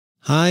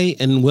Hi,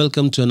 and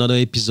welcome to another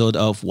episode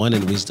of Wine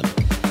and Wisdom.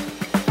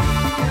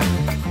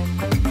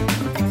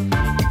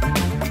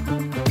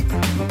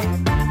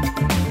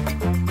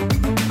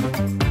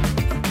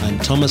 I'm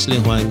Thomas Le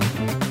Huang,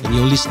 and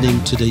you're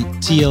listening to the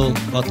TL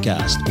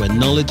podcast, where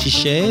knowledge is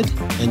shared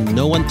and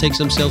no one takes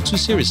themselves too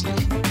seriously.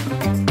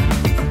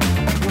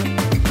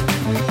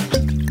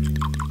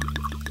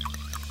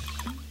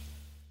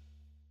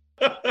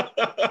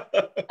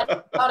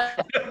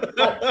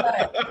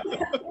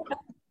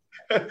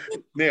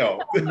 Now.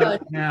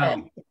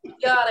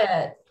 Got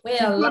it. We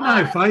are I've got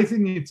no faith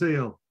in you,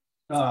 Teal.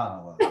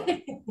 Oh,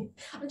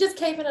 I'm just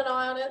keeping an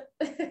eye on it.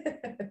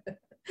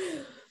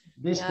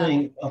 this Yeah.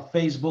 thing of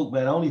Facebook,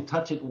 man, I only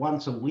touch it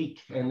once a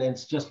week, and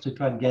it's just to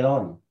try and get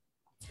on.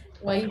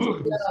 Well, you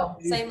did well.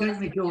 His Same as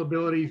technical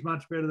ability is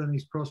much better than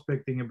his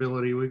prospecting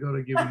ability. We've got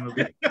to give him a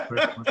bit of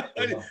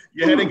credit.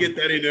 You had to get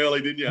that in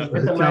early, didn't you?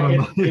 Listen,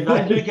 mate, if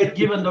I do get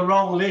given the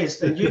wrong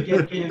list, and you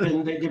get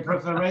given the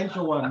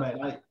preferential one, mate,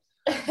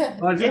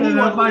 I didn't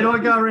know, mate. I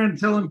go around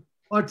telling,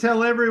 I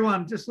tell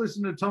everyone, just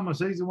listen to Thomas.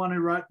 He's the one who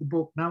wrote the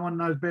book. No one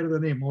knows better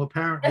than him. Well,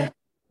 apparently.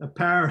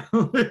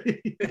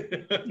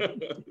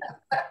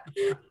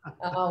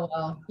 Oh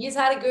well, you've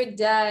had a good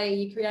day.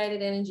 You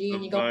created energy,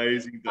 and you got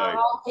Amazing day.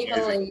 all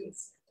people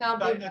leads.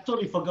 Can't I be.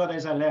 totally forgot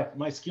as I left.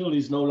 My skill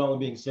is no longer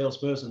being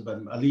salesperson,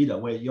 but a leader,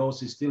 where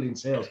yours is still in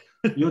sales.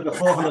 You're the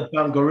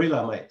 400-pound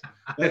gorilla, mate.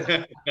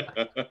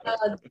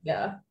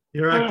 Yeah.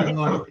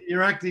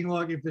 You're acting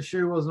like if the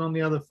shoe wasn't on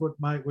the other foot,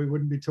 mate, we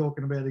wouldn't be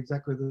talking about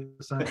exactly the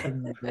same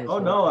thing. Oh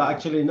no,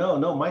 actually, no.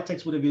 My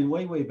text would have been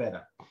way, way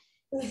better.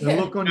 The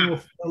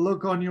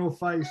look on your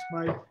face,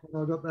 mate,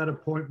 when I got that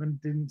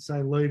appointment didn't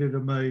say leader to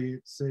me.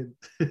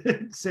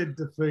 It said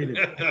defeated.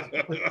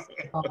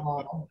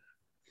 Oh.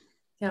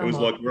 It was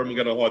like, where am I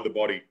going to hide the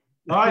body?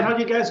 All right, how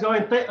you guys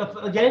going?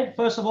 Again,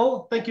 first of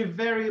all, thank you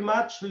very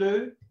much,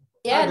 Lou.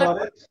 Yeah, I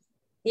got it.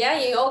 yeah,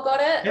 you all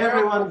got it.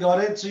 Everyone got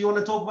it. So you want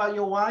to talk about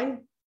your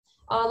wine?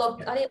 Oh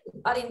look, I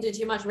didn't do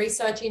too much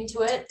research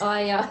into it.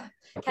 I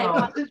came Oh,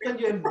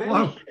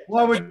 up.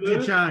 Why would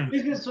you change?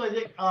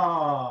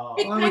 Oh,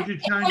 Why would you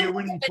change your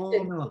winning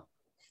formula?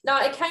 No,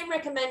 it came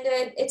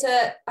recommended. It's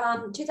a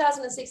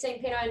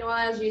 2016 Pinot Noir,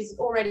 as you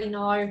already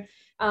know.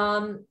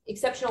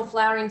 Exceptional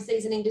flowering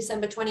season in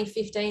December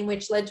 2015,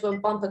 which led to a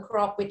bumper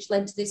crop, which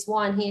led to this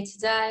wine here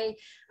today.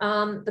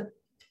 The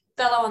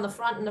fellow on the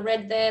front in the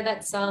red there,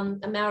 that's a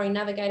Maori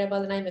navigator by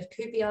the name of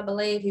Kupi, I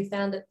believe, who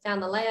found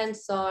the land.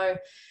 So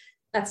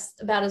that's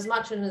about as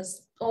much and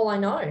as all I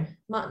know.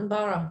 Martin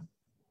Borough,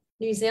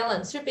 New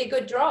Zealand. Should be a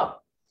good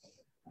drop.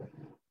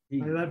 Hey,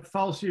 that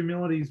false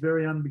humility is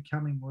very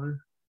unbecoming, Lou.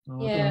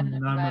 I Yeah, don't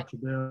know okay. much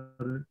about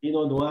it.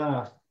 Pinot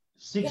Noir,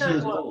 6 You know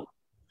years what? old.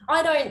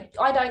 I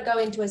don't go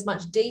into as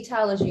much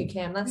detail as you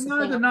can. That's You the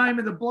know thing. the name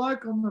of the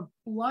bloke on the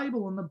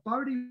label and the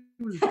boat he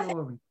was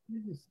driving.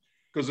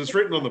 Because it's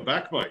written on the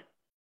back, mate.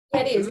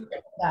 Yeah, it is.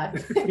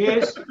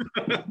 Yes.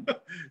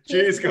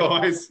 Cheers,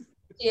 guys.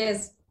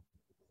 Cheers.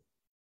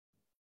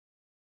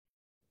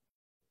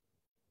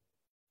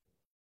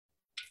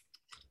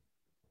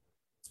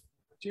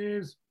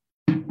 Cheers.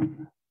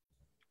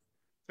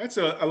 That's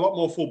a lot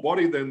more full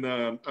body than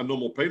a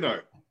normal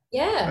Pinot.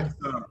 Yeah. That's,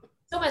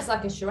 It's almost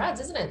like a Shiraz,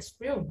 isn't it? It's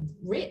real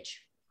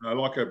rich. like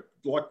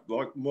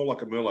more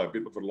like a Merlot, a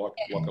bit of a like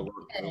a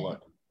Merlot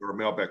or a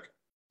Malbec.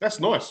 That's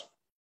nice.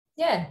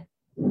 Yeah.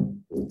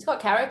 It's got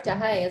character,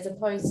 hey, as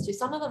opposed to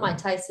some of them I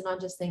taste and I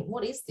just think,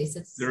 what is this?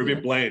 It's They're a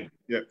bit bland.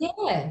 Yeah,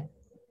 Yeah.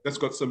 that's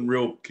got some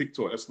real kick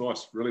to it. That's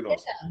nice, really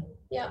nice.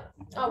 Yeah.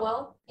 Oh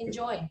well,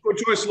 enjoy. Good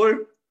choice,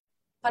 Lou.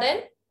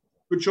 Pardon?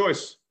 Good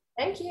choice.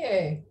 Thank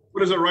you.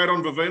 What is it rate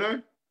on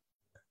Vivino?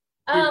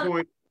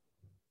 2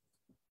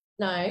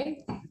 No,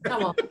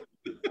 come on.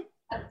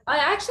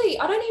 I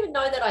don't even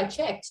know that I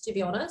checked, to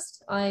be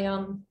honest. I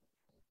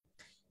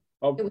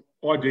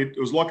did. It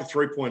was like a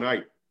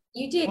 3.8.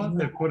 You did. Why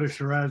they put a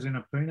Shiraz in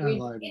a Pinot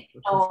You label? did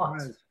It's a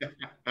not. Shiraz.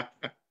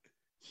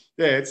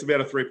 Yeah, it's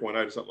about a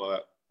 3.8 or something like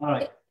that. All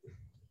right.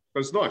 But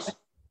it's nice.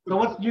 So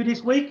what's new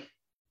this week?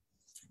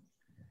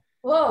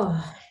 Whoa,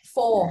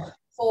 four,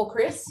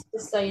 Chris,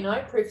 just so you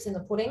know, proof's in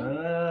the pudding.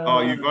 Oh,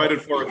 you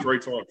voted for it 3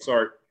 times.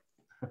 Sorry.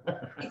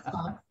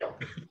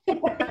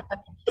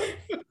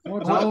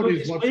 What's What's old good is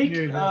this what's week?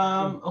 new.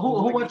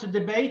 Who watched the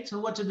debate?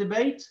 Who watched the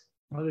debate?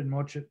 I didn't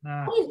watch it. No.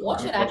 I didn't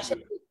watch it,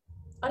 actually.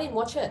 I didn't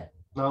watch it.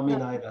 No, me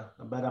neither.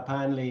 But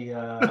apparently,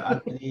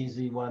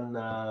 Albanese won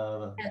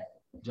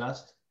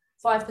just.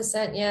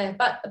 5%, yeah.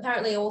 But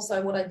apparently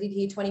also what I did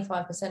hear,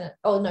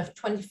 25%,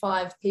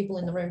 25 people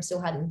in the room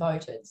still hadn't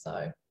voted.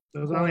 So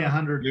There was only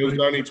 100. There was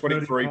only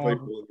 23 people 35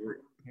 in the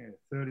room. Yeah,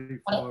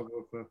 35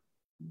 were for,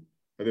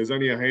 And there's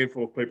only a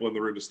handful of people in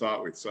the room to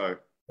start with. So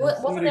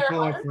wasn't there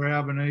 35 for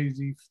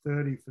Albanese,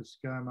 30 for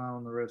ScoMo,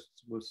 and the rest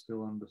was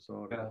still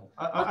undecided.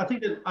 Yeah.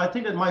 I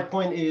think that my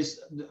point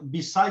is,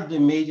 beside the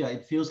media,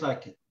 it feels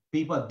like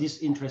people are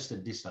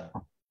disinterested this time.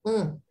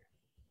 Mm,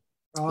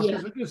 Oh, Yeah.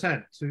 because we just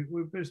had to.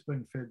 We've just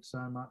been fed so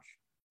much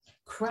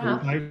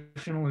crap.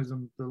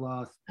 sensationalism the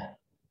last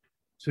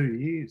 2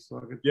 years,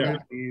 like it's Yeah.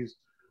 2 years.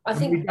 I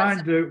think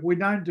we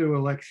don't do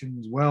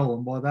elections well,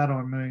 and by that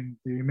I mean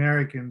the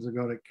Americans have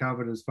got it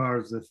covered as far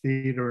as the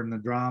theatre and the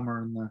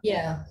drama and the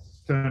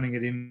turning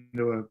it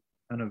into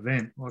an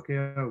event. Like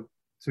our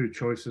two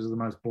choices are the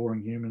most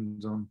boring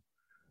humans on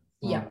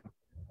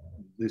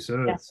this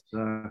earth.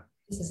 So,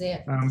 this is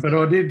it. But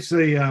I did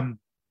see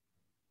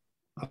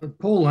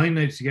Pauline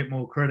needs to get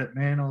more credit,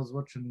 man. I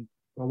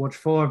watched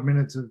 5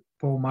 minutes of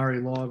Paul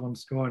Murray live on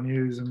Sky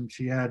News, and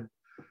she had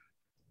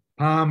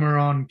Palmer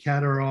on,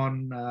 Catter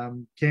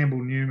on,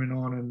 Campbell Newman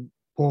on, and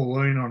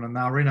Pauline on, and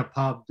they were in a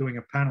pub doing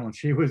a panel, and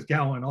she was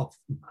going off,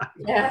 mate.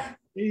 Yeah.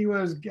 He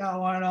was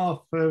going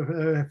off.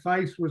 Her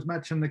face was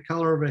matching the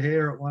colour of her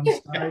hair at one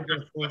stage.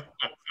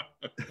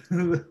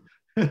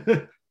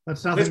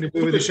 That's nothing to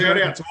do with the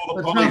shout out to all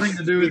the That's nothing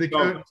to do with the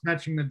curtains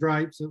matching the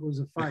drapes. It was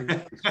a face.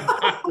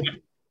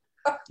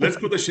 Let's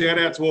put the shout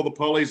out to all the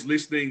pollies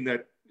listening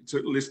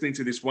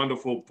to this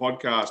wonderful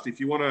podcast. If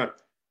you want to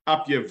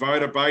up your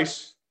voter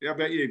base, how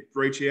about you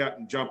reach out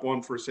and jump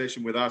on for a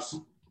session with us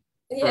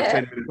for a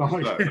 10-minute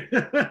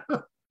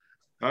episode?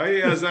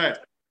 Hey, how's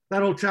that?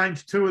 That'll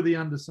change two of the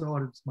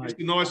undecideds, mate. Just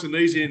nice and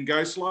easy and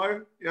go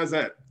slow. How's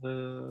that?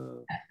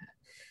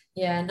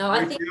 Yeah, no,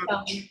 I think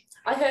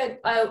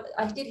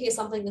I did hear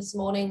something this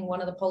morning. One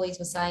of the pollies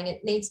was saying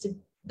it needs to,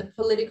 the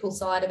political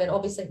side of it,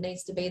 obviously it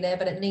needs to be there,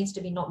 but it needs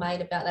to be not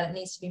made about that. It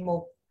needs to be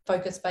more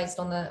focused based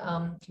on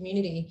the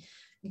community,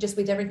 just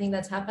with everything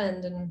that's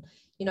happened and,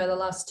 you know, the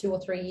last 2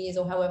 or 3 years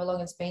or however long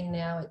it's been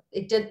now.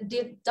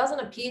 It doesn't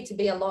appear to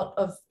be a lot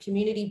of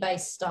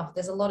community-based stuff.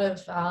 There's a lot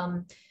of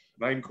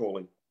name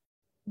calling.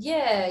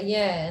 Yeah,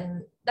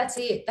 and that's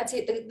it.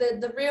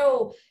 The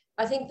real,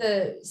 I think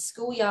the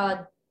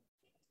schoolyard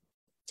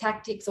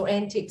tactics or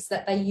antics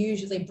that they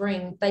usually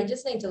bring, they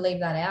just need to leave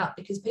that out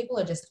because people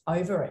are just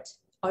over it.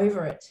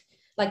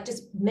 Like,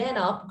 just man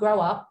up, grow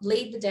up,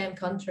 lead the damn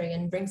country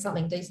and bring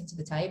something decent to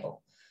the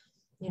table,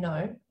 you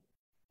know?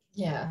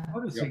 Yeah. I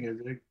just think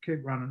they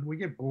keep running. We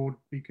get bored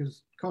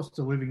because cost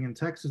of living and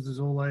taxes is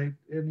all they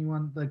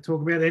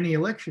talk about any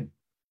election.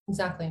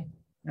 Exactly.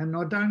 And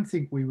I don't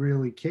think we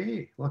really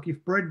care. Like,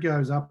 if bread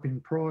goes up in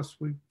price,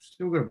 we've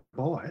still got to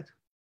buy it.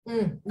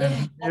 And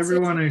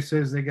everyone who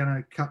says they're going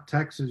to cut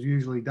taxes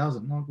usually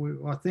doesn't. Like,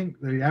 I think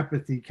the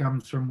apathy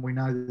comes from we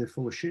know they're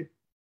full of shit.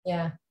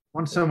 Yeah.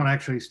 Once someone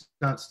actually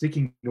starts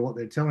sticking to what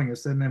they're telling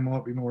us, then there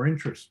might be more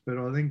interest. But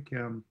I think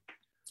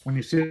when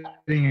you're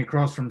sitting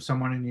across from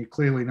someone and you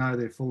clearly know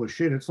they're full of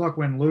shit, it's like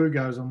when Lou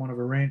goes on one of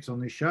her rants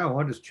on this show,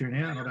 I just tune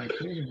out. I don't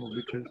care anymore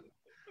because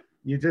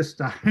you just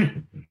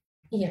don't.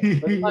 Yeah.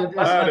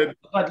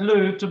 But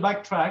Lou, to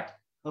backtrack,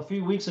 a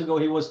few weeks ago,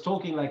 he was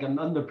talking like an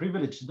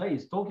underprivileged. Today,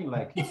 he's talking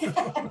like he's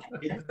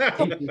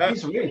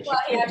rich.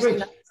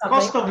 Well,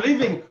 cost of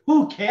living,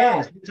 who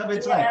cares?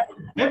 It's like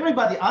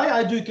everybody,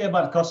 I do care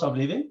about cost of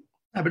living.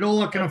 No, but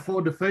all I can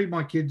afford to feed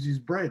my kids is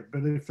bread.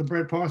 But if the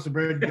price of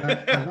bread goes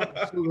up,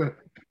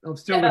 I've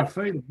still got to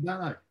feed them,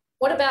 don't I?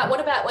 What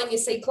about when you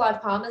see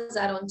Clive Palmer's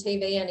ad on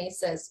TV and he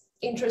says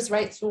interest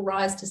rates will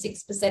rise to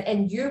 6%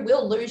 and you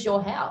will lose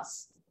your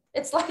house?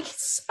 It's like,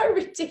 it's so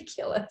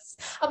ridiculous.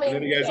 I mean, and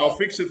then he goes, I'll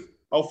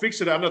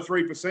fix it under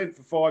 3%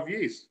 for 5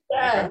 years.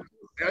 Yeah.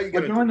 How are you I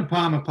going joined the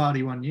Palmer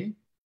party one year.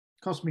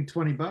 Cost me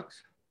 $20.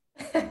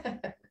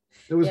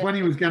 It was when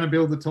he was going to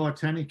build the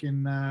Titanic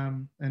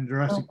in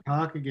Jurassic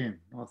Park again.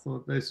 I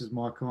thought, this is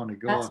my kind of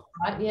guy. That's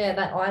right. Yeah,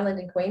 that island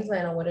in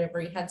Queensland or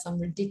whatever. He had some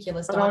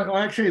ridiculous.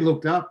 I actually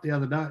looked up the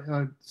other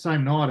day,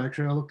 same night.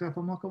 Actually, I looked up.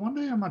 I'm like, I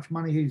wonder how much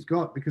money he's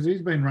got because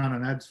he's been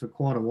running ads for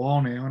quite a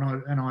while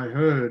now. And I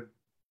heard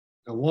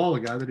a while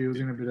ago that he was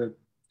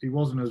he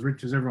wasn't as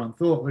rich as everyone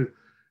thought.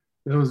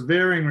 There was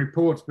varying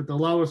reports, but the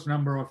lowest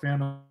number I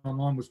found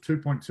online was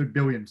 2.2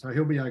 billion. So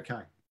he'll be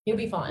okay. He'll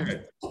be fine.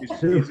 Yeah.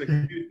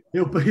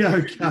 He'll be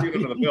okay.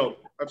 The belt.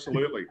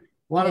 Absolutely.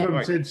 One of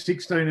them said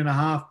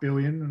 16.5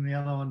 billion and the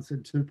other one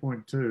said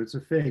 2.2. It's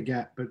a fair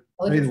gap, but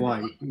either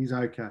way, he's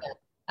okay. Yeah,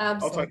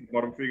 absolutely. I'll take the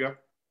bottom figure.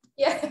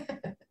 Yeah.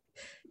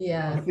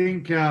 Yeah. I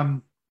think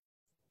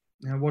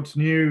what's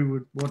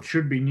new, what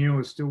should be new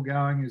is still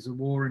going is the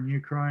war in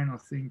Ukraine.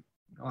 I've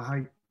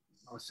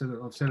said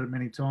it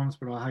many times,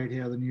 but I hate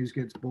how the news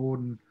gets bored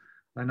and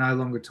they no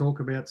longer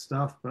talk about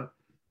stuff. But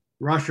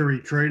Russia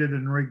retreated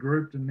and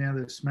regrouped, and now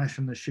they're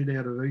smashing the shit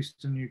out of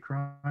eastern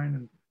Ukraine,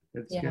 and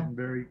it's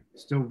getting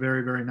still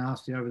very, very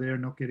nasty over there,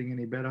 not getting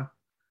any better.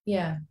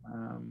 Yeah.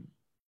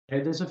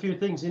 There's a few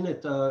things in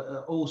it.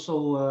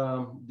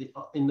 Also,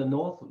 in the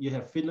north, you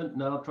have Finland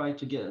now trying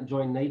to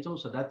join NATO,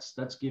 so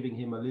that's giving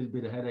him a little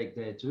bit of headache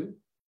there too.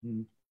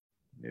 Mm.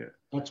 Yeah.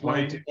 That's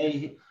why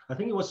today, I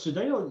think it was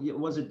today or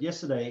was it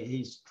yesterday?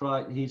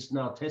 He's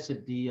now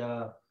tested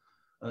the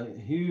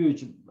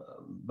huge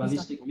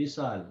ballistic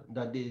missile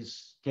that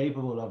is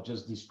capable of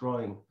just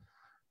destroying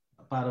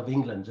a part of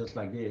England just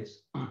like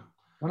this.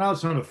 I know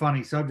it's not a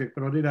funny subject,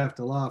 but I did have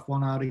to laugh.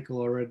 One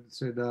article I read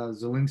said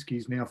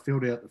Zelensky's now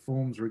filled out the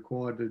forms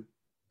required to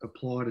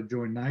apply to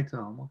join NATO.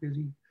 I'm like, it's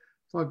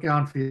like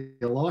going for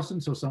your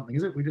license or something,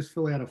 is it? We just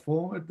fill out a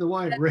form. The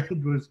way it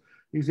read was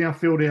he's now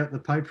filled out the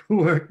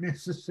paperwork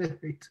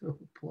necessary to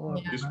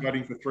apply. Yeah. Just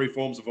waiting for 3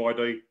 forms of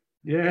ID.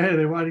 Yeah,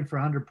 they're waiting for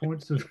 100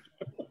 points.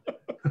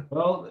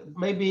 Well,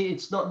 maybe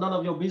it's none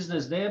of your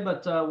business there,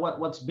 but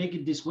what's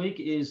big this week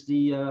is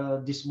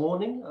this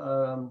morning,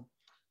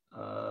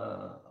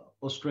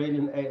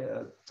 Australian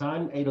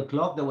time, 8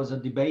 o'clock, there was a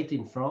debate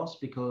in France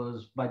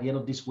because by the end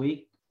of this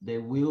week,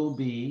 there will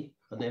be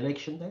an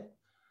election there.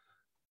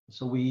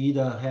 So we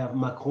either have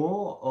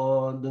Macron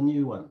or the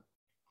new one,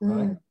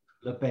 right?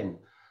 Le Pen.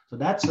 So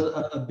that's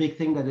a big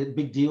thing, a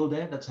big deal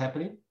there that's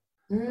happening.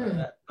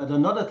 But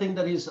another thing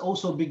that is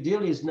also a big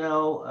deal is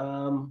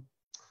now,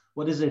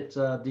 what is it?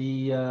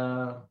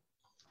 The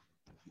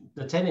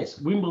tennis,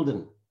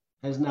 Wimbledon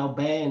has now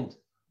banned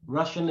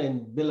Russian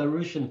and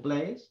Belarusian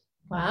players.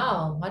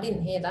 Wow, I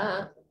didn't hear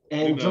that.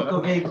 And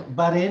Djokovic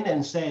butt in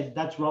and said,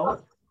 that's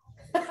wrong.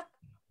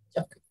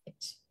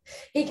 Djokovic.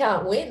 He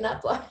can't win,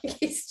 that bloke.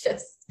 He's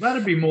just...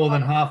 That'd be more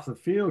than half the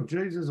field.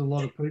 Geez, there's a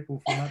lot of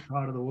people from that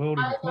part of the world.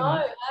 I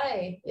know,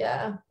 hey,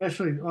 yeah.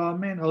 Especially,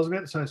 men, I was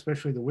about to say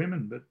especially the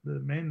women, but the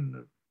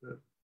men,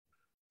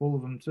 all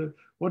of them too.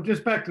 Well,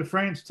 just back to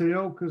France,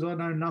 TL, because I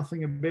know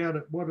nothing about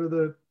it.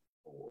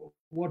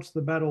 What's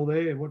the battle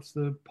there? What's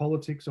the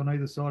politics on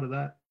either side of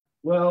that?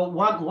 Well,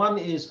 one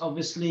is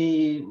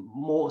obviously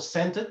more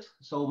centered,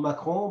 so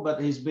Macron,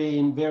 but he's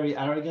been very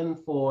arrogant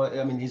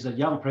he's a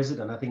young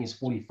president. I think he's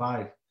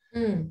 45.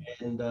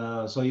 And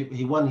so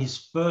he won his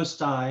first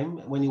time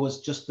when he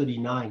was just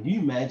 39. Can you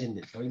imagine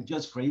this? I mean,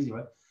 just crazy,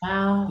 right?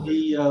 Wow.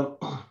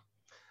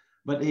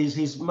 But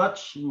he's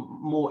much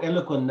more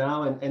eloquent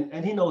now,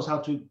 and he knows how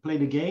to play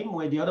the game,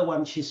 where the other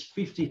one, she's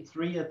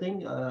 53, I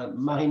think,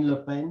 Marine Le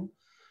Pen,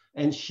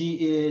 and she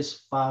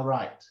is far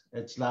right.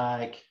 It's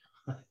like,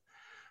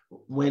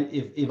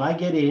 if I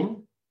get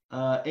in,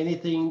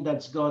 anything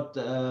that's got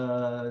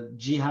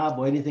jihad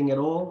or anything at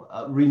all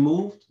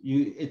removed,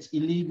 it's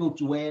illegal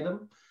to wear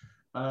them.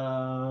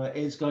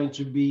 It's going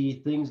to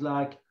be things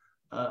like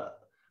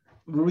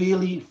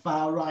really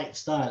far right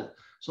style.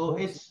 So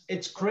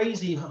it's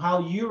crazy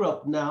how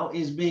Europe now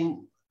is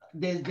being,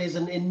 there's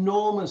an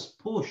enormous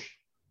push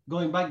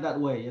going back that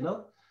way, you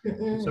know?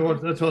 So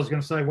that's what I was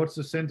going to say. What's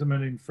the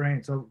sentiment in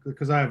France?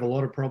 Because I have a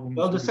lot of problems.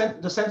 Well, the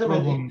sentiment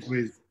problems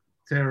with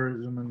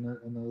terrorism and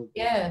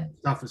the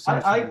stuff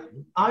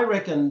associated. I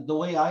reckon the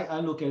way I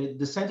look at it,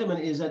 the sentiment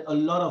is that a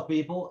lot of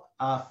people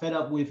are fed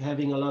up with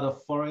having a lot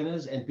of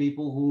foreigners and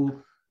people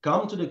who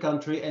come to the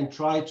country and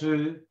try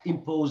to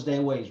impose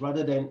their ways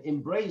rather than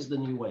embrace the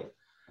new way.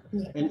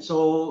 And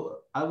so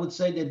I would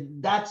say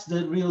that that's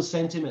the real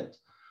sentiment.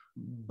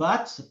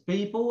 But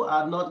people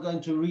are not going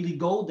to really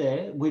go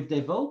there with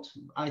their vote,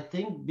 I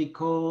think,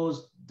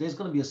 because there's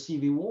going to be a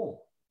civil war.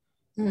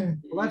 Well,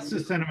 that's the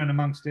sentiment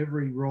amongst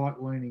every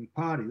right-leaning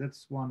party.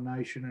 That's One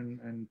Nation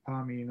and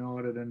Palmer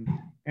United. And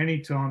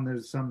anytime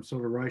there's some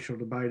sort of racial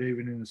debate,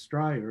 even in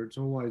Australia, it's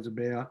always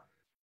about,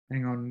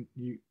 hang on,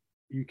 you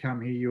come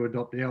here, you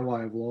adopt our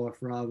way of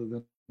life, rather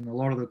than a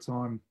lot of the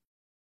time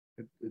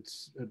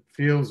it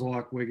feels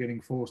like we're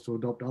getting forced to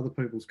adopt other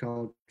people's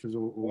cultures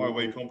or why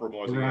we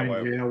compromise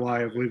our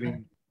way of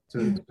living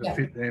to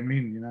fit them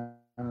in, you know.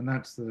 And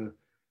that's the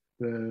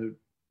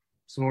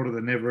sort of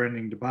the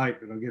never-ending debate.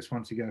 But I guess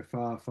once you go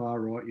far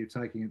right, you're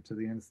taking it to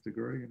the nth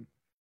degree.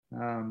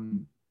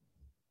 And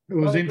it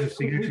was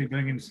interesting actually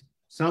being in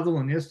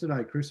Sutherland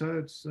yesterday, Chriso.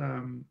 It's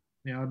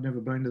I'd never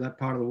been to that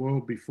part of the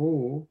world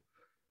before,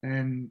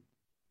 and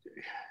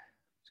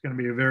it's going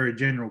to be a very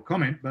general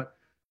comment, but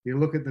you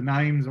look at the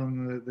names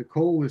on the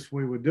call list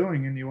we were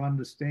doing and you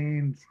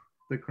understand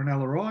the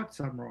Cronulla Riot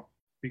somewhat,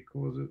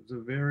 because it's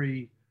a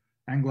very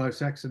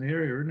Anglo-Saxon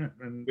area, isn't it?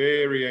 And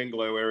very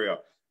Anglo area.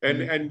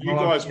 And you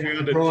guys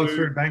found it drive too.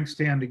 through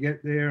Bankstown to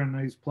get there, and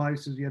these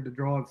places you had to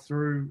drive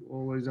through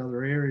all these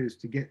other areas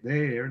to get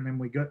there, and then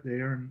we got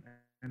there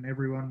and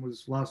everyone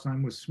last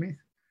name was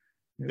Smith.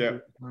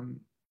 It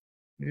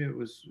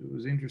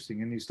was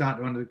interesting, and you start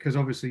to wonder, because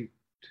obviously,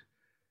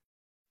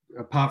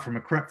 apart from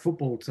a crap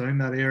football team,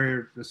 that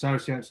area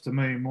associates to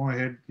me in my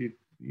head.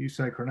 You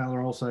say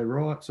Cronulla, I'll say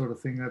Riot, sort of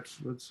thing. That's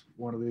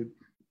one of the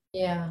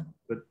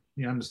But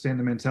you understand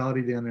the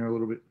mentality down there a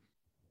little bit.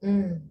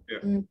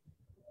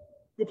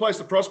 Good place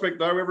to prospect,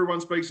 though. Everyone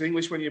speaks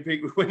English when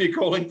you're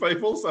calling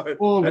people. So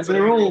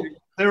they're all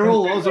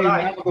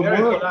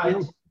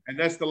Aussie. And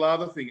that's the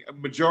other thing. A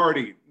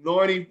majority,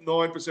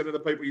 99% of the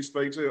people you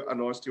speak to are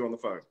nice to you on the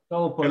phone.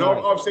 And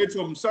I've said to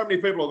them, so many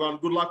people have gone,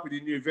 good luck with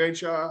your new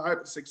venture. I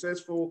hope it's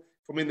successful.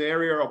 If I'm in the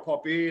area, I'll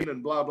pop in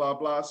and blah, blah,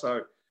 blah.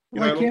 So,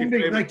 they can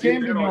be nice.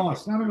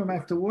 None of them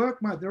have to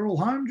work, mate. They're all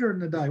home during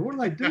the day. What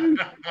do they do?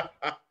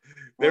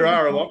 There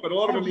are a lot, but a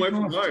lot of them work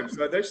from home.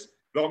 So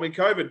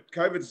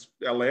COVID's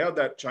allowed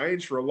that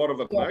change for a lot of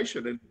the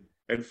nation.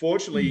 And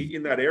fortunately,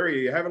 in that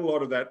area, you have a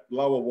lot of that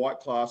lower white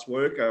class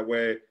worker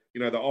where,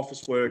 the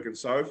office work and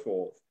so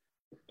forth.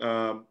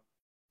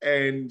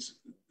 And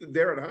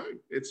they're at home.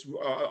 It's,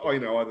 either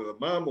the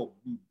mum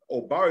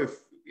or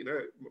both,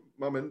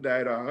 mum and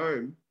dad are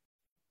home.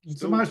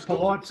 It's the most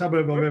polite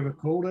suburb I've ever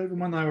called. Even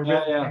when they were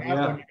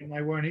and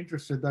they weren't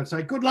interested, they'd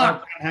say, good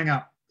luck, hang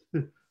up.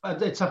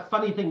 It's a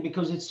funny thing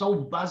because it's so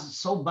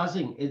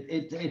buzzing.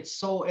 It's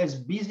so as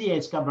busy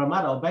as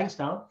Cabramatta or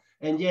Bankstown,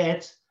 and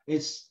yet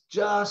it's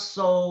just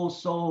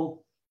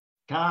so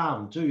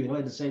calm too. You know,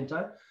 at the same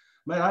time.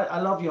 Man, I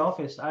love your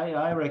office.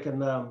 I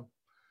reckon I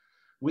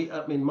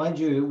mean, mind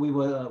you, we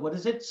were what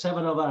is it?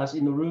 7 of us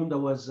in the room. That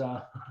was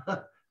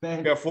man,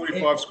 About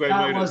 45 square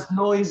that meters. was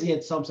noisy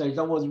at some stage.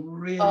 That was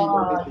really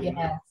noisy.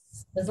 Yes.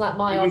 It's like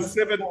my There was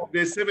office.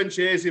 there's 7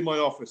 chairs in my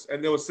office,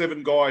 and there were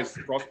 7 guys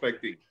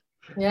prospecting.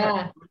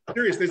 Yeah.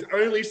 Serious, there's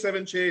only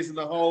 7 chairs in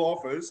the whole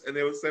office, and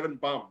there were 7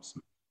 bums.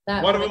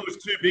 That One of them was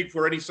too big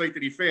for any seat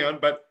that he found,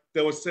 but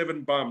there were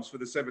 7 bums for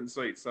the 7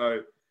 seats.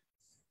 So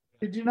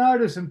Did you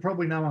notice, and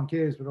probably no one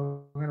cares, but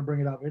I'm going to bring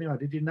it up anyway.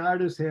 Did you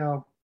notice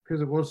how, because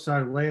it was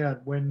so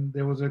loud, when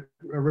there was a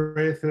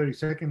rare 30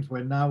 seconds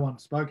when no one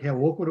spoke, how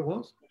awkward it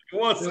was? it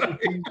was.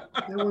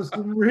 There was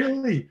some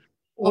really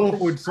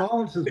awkward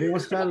silences. We all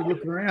started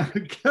looking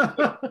around.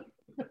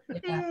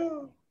 Yeah.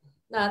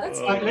 No, that's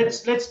All right,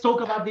 let's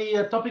talk about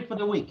the topic for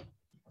the week.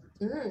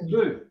 Mm.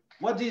 Lou,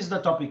 what is the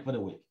topic for the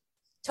week?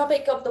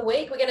 Topic of the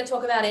week. We're going to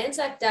talk about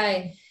Anzac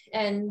Day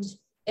and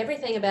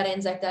everything about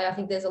Anzac Day. I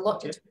think there's a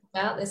lot to talk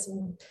about.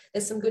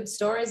 There's some good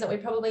stories that we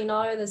probably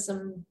know. There's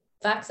some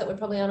facts that we're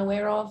probably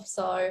unaware of.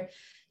 So,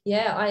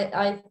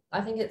 yeah,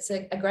 I think it's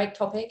a great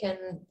topic.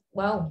 And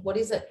well, what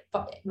is it?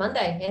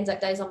 Monday. Anzac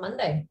Day's on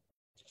Monday.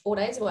 4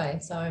 days away.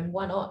 So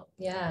why not?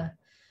 Yeah.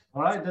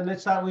 All right, then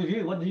let's start with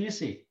you. What do you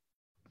see?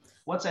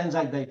 What's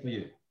Anzac Day for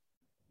you?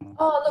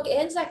 Oh, look,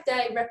 Anzac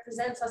Day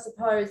represents, I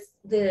suppose,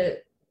 the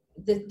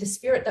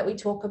spirit that we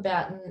talk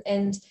about.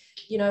 And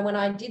you know, when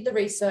I did the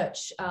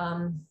research,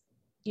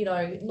 you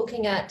know,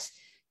 looking at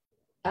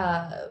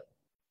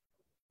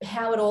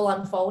how it all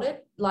unfolded,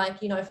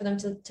 like, you know, for them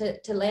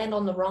to land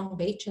on the wrong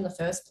beach in the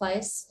first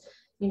place,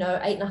 you know,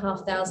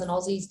 8,500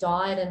 Aussies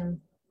died, and,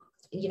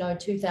 you know,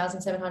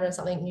 2,700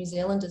 something New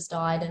Zealanders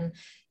died. And,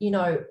 you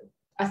know,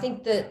 I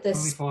think that the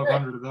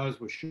 500 of those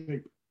were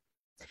sheep.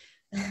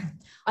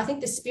 I think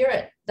the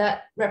spirit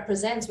that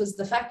represents was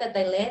the fact that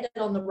they landed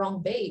on the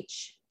wrong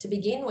beach to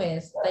begin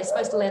with. They're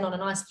supposed to land on a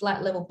nice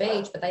flat level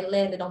beach, but they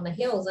landed on the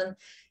hills,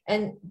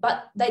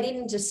 but they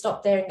didn't just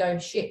stop there and go,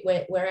 shit,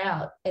 we're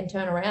out, and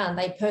turn around.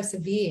 They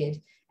persevered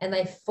and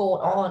they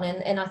fought on.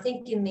 And I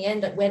think in the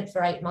end it went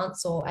for 8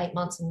 months or 8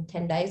 months and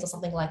 10 days or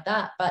something like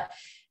that. But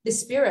the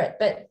spirit,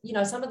 but you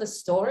know, some of the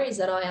stories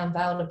that I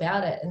unveiled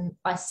about it, and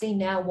I see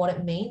now what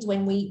it means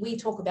when we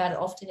talk about it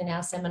often in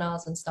our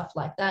seminars and stuff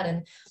like that.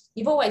 And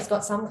you've always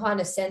got some kind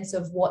of sense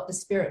of what the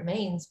spirit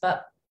means.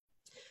 But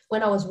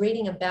when I was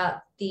reading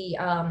about the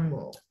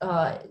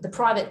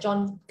private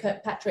John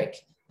Kirkpatrick,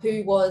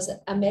 who was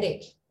a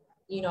medic,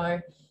 you know,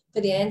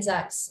 for the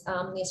Anzacs,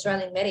 the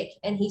Australian medic,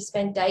 and he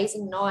spent days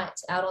and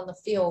nights out on the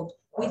field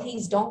with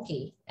his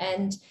donkey,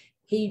 and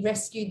he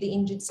rescued the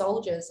injured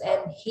soldiers,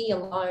 and he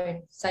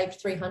alone saved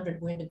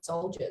 300 wounded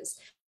soldiers.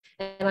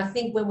 And I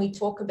think when we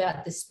talk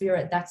about the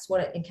spirit, that's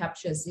what it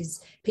encaptures,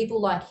 is people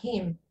like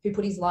him who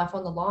put his life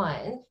on the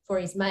line for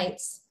his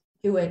mates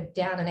who were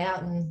down and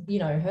out and, you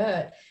know,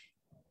 hurt.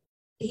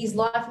 His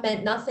life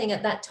meant nothing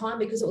at that time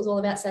because it was all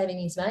about saving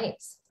his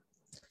mates,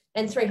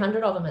 and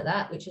 300 of them at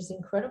that, which is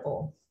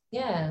incredible.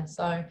 Yeah.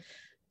 So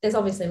there's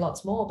obviously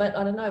lots more, but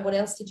I don't know, what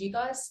else did you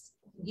guys,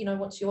 you know,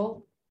 what's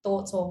your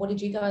thoughts, or what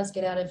did you guys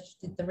get out of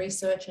the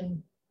research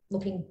and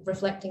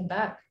reflecting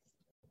back?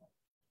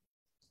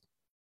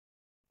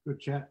 Good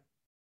chat.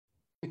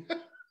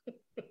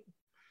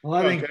 Well,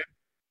 I think,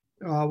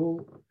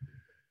 well,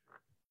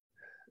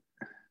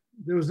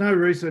 there was no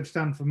research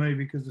done for me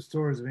because the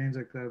stories of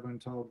Anzac Day have been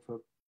told for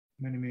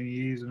many, many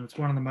years, and it's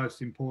one of the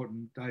most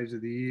important days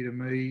of the year to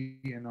me.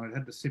 And I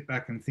had to sit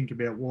back and think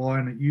about why.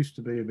 And it used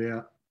to be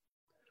about,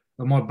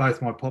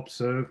 both my pops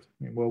served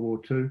in World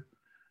War II.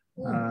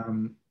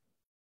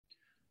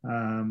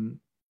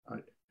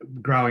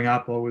 Growing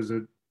up, I was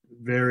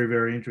very,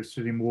 very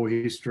interested in war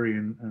history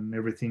and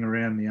everything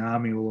around the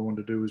army. All I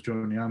wanted to do was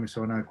join the army,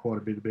 so I know quite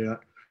a bit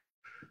about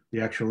the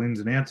actual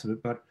ins and outs of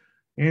it. But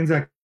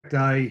Anzac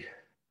Day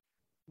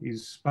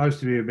is supposed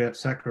to be about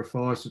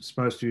sacrifice. It's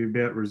supposed to be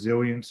about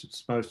resilience. It's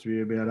supposed to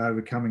be about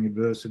overcoming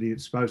adversity.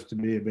 It's supposed to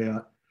be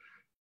about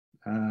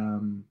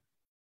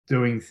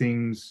doing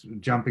things,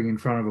 jumping in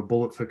front of a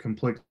bullet for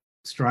complete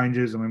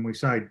strangers. I mean, we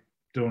say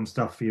doing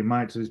stuff for your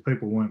mates. These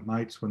people weren't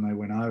mates when they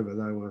went over.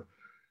 They were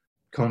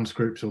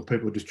conscripts or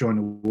people who just joined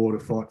the war to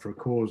fight for a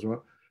cause, right?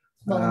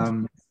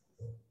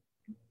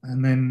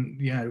 And then,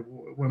 you know,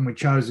 when we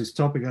chose this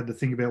topic, I had to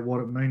think about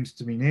what it means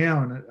to me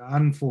now. And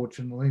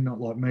unfortunately, not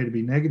like me to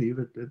be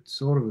negative, it's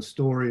sort of a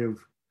story of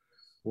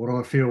what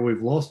I feel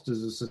we've lost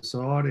as a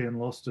society and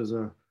lost as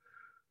a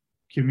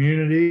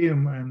community.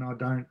 And I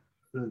don't,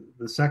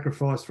 the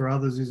sacrifice for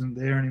others isn't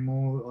there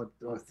anymore.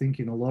 I think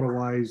in a lot of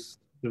ways,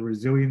 the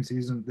resilience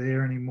isn't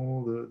there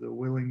anymore. The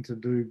willing to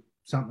do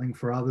something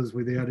for others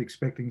without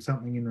expecting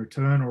something in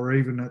return, or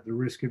even at the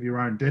risk of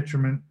your own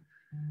detriment,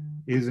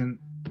 isn't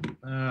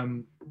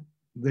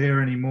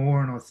there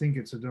anymore. And I think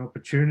it's an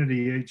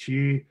opportunity each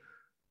year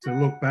to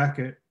look back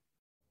at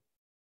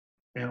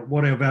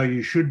what our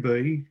values should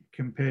be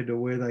compared to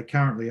where they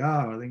currently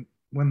are. I think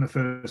when the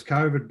first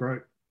COVID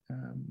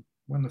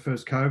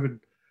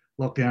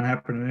lockdown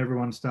happened and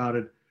everyone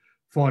started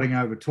fighting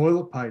over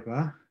toilet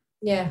paper,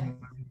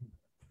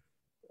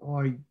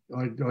 I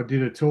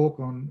did a talk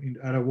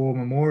at a war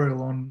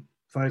memorial on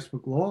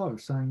Facebook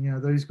Live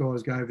saying, these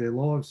guys gave their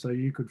lives so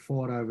you could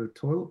fight over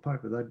toilet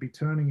paper. They'd be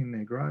turning in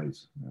their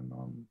graves. And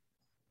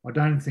I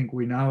don't think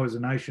we know as a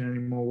nation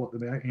anymore what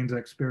the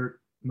Anzac spirit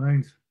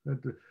means.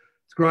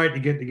 It's great to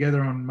get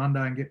together on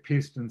Monday and get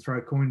pissed and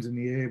throw coins in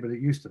the air, but it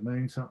used to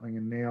mean something,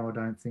 and now I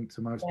don't think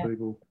to most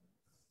people.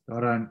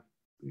 You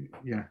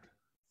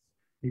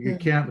could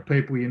count the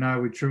people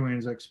with true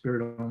Anzac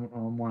spirit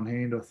on one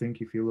hand, I think,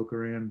 if you look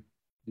around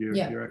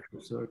your actual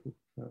circle.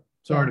 So,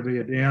 sorry to be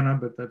a downer,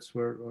 but that's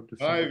where I'll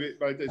just say. No, mate,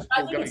 we're going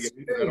to get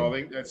into that. I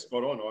think that's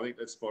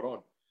spot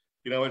on.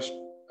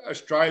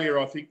 Australia,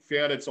 I think,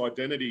 found its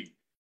identity,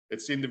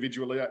 its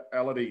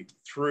individuality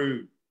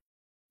through,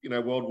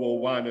 World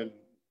War I, and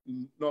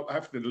not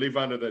having to live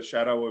under the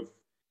shadow of,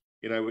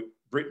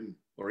 Britain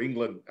or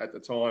England at the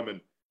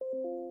time,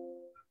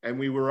 and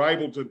we were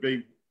able to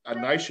be a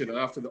nation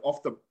off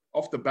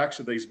the backs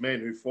of these men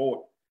who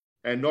fought,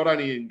 and not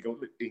only in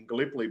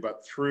Gallipoli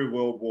but through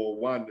World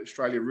War I.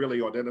 Australia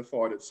really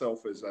identified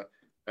itself as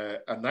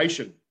a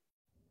nation,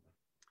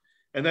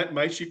 and that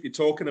mateship you're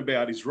talking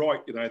about is right.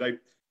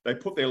 They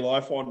put their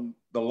life on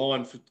the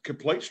line for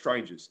complete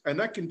strangers, and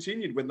that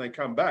continued when they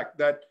come back.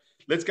 That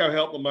let's go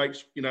help the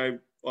mates,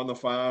 on the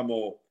farm,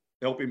 or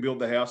help him build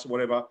the house or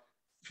whatever.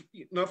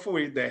 Not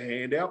for their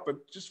hand out,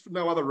 but just for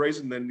no other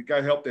reason than to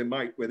go help their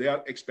mate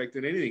without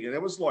expecting anything. And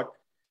that was like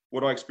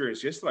what I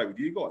experienced yesterday with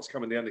you guys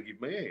coming down to give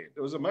me a hand.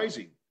 It was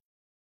amazing.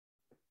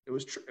 It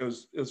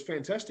was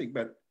fantastic,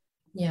 but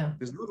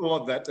there's not a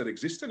lot of that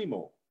exists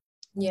anymore.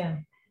 Yeah,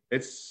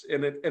 it's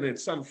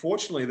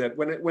unfortunately that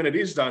when it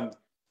is done,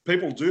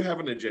 people do have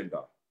an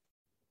agenda,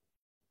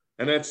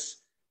 and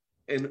it's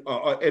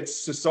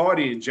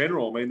society in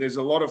general. I mean, there's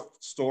a lot of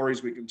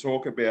stories we can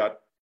talk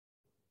about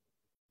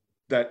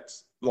that,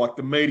 like,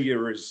 the media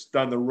has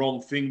done the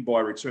wrong thing by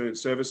returned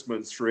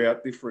servicemen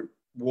throughout different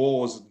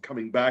wars and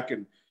coming back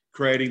and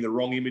creating the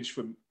wrong image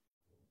for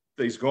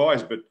these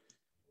guys. But,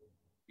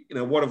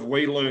 what have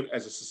we learned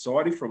as a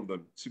society from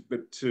them?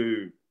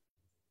 To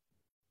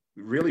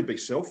really be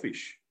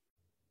selfish.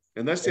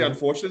 And that's the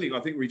unfortunate thing. I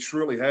think we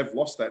truly have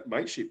lost that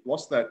mateship,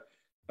 lost that,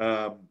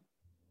 the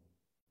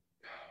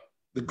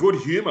good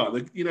humour,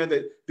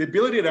 the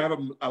ability to have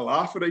a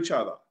laugh at each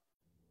other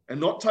and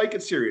not take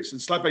it serious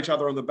and slap each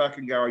other on the back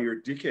and go, "Oh, you're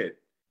a dickhead,"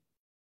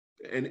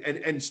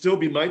 and still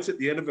be mates at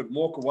the end of it,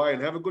 walk away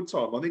and have a good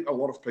time. I think a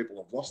lot of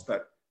people have lost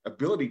that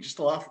ability just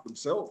to laugh at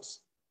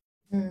themselves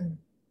and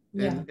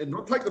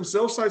not take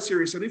themselves so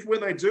serious. And if when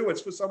they do,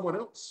 it's for someone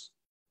else.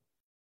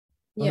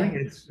 I think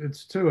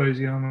it's too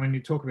easy. I mean,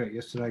 you talk about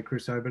yesterday,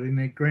 Chriso, but in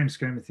the grand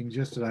scheme of things,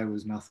 yesterday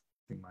was nothing,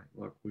 mate.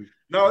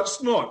 No,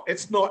 it's not.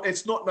 It's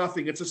not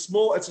nothing. It's a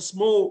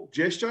small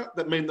gesture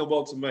that meant the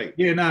world to me.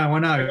 Yeah, no, I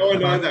know. I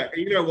know that.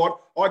 And you know what?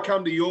 I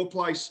come to your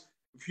place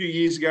a few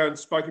years ago and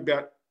spoke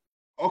about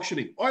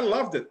auctioning. I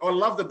loved it. I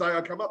loved the day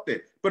I come up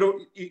there. But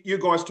you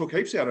guys took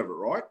heaps out of it,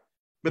 right?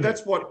 But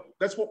that's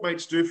what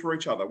mates do for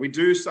each other. We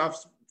do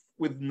stuff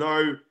with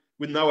no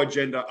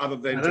agenda other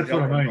than that's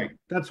what I mean.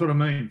 That's what I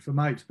mean for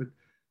mates. But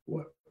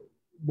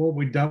what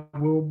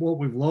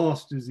we've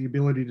lost is the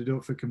ability to do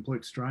it for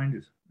complete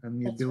strangers,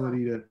 and the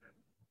ability to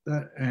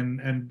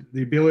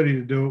the ability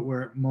to do it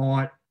where it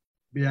might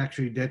be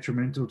actually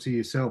detrimental to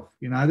yourself.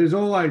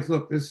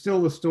 There's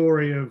still the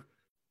story of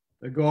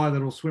the guy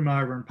that'll swim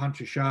over and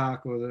punch a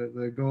shark, or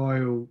the guy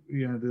who,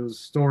 there's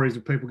stories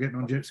of people getting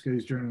on jet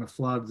skis during the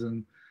floods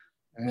and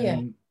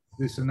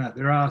this and that.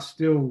 There are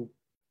still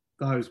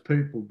those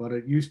people, but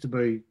it used to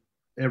be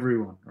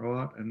everyone,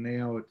 right? And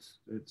now it's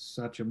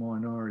such a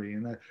minority.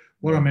 And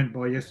what I meant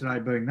by yesterday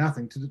being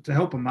nothing, to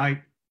help a mate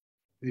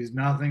is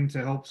nothing. To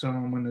help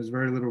someone when there's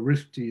very little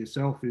risk to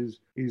yourself is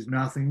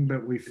nothing.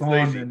 But we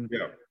find, and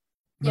it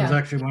was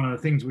actually one of the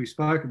things we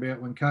spoke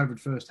about when COVID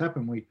first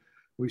happened.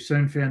 We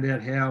soon found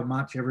out how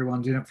much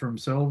everyone's in it for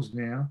themselves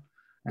now.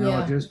 And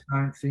I just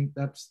don't think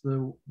that's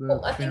the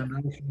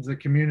foundations the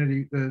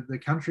community, the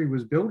country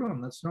was built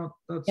on. That's not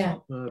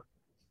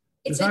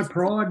there's no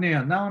pride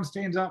now. No one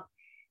stands up.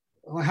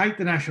 I hate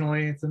the national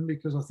anthem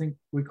because I think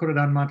we could have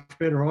done much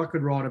better. I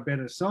could write a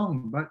better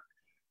song. But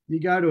you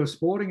go to a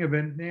sporting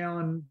event now,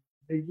 and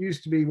it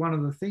used to be one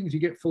of the things,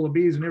 you get full of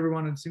beers and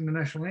everyone would sing the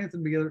national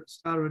anthem together at the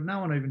start of it. No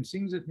one even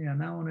sings it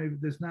now.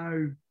 There's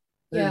the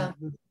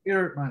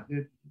spirit,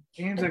 mate.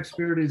 The Anzac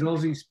spirit is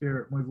Aussie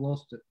spirit, and we've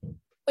lost it.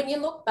 When you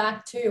look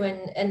back too,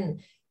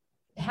 and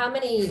how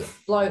many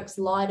blokes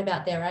lied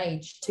about their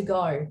age to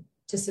go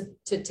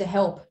to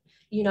help,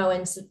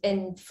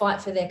 and fight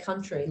for their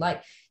country.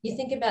 Like, you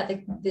think about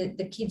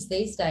the kids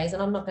these days,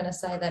 and I'm not going to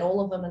say that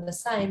all of them are the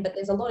same, but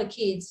there's a lot of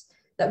kids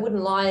that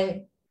wouldn't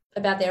lie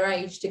about their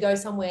age to go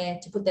somewhere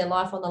to put their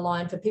life on the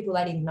line for people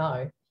they didn't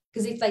know.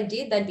 Because if they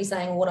did, they'd be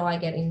saying, what do I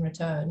get in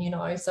return?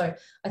 So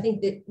I think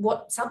that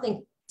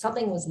something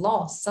something was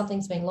lost.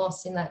 Something's been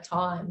lost in that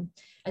time.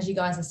 As you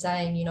guys are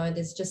saying, you know,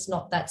 there's just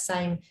not that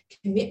same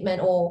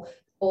commitment or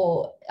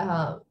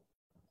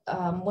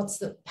what's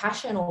the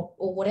passion or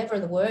whatever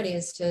the word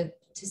is to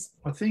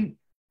I think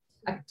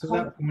to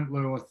that point,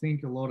 Lou, I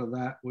think a lot of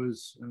that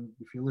was, and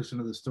if you listen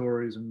to the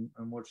stories and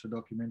watch the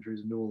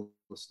documentaries and do all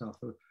the stuff,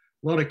 a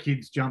lot of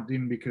kids jumped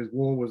in because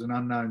war was an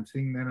unknown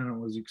thing then, and it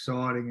was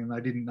exciting, and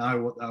they didn't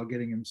know what they were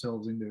getting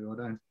themselves into.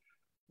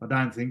 I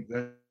don't think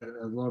that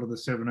a lot of the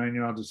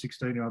 17-year-olds or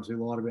 16-year-olds who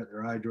lied about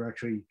their age were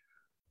actually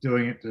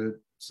doing it to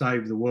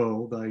save the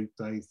world. They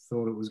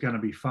thought it was going to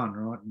be fun,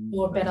 right? And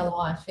or a better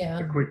life, yeah.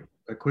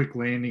 A quick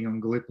landing on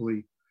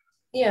Gallipoli.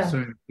 Yeah.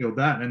 Soon killed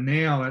that. And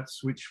now that's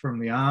switched from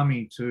the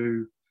army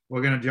to,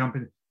 we're going to jump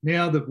in.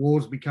 Now that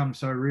war's become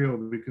so real,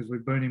 because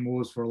we've been in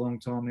wars for a long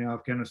time now,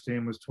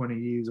 Afghanistan was 20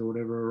 years or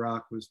whatever,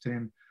 Iraq was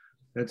 10.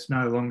 That's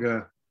no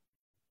longer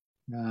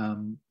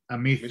a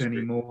myth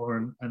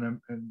anymore,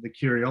 and the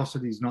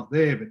curiosity is not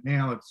there. But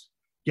now it's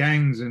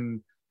gangs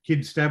and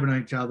kids stabbing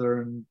each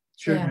other and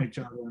shooting each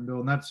other and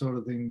doing that sort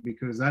of thing,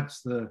 because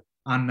that's the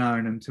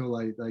unknown until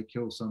they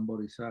kill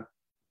somebody. So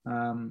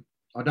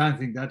I don't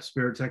think that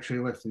spirit's actually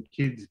left the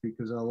kids,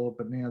 because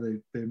but now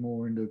they're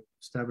more into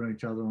stabbing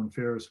each other on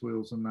Ferris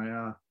wheels than they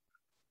are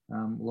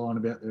lying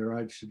about their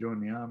age to join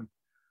the army.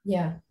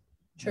 Yeah,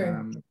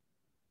 true.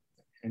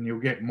 And you'll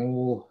get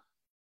more.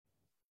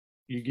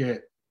 You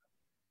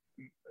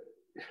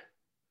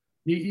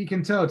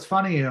can tell. It's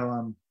funny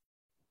how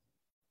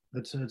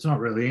it's not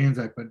really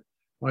Anzac, but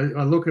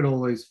I look at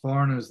all these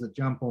foreigners that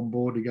jump on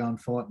board to go and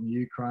fight in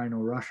Ukraine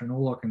or Russia, and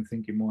all I can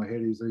think in my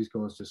head is these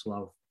guys just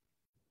love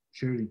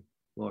shooting.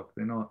 Like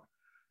they're not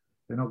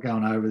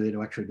going over there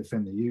to actually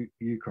defend the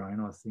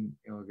Ukraine. I think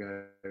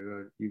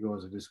you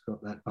guys have just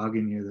got that bug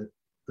in you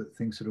that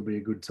thinks it'll be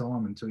a good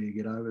time until you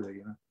get over there,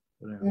 you know.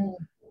 But anyway,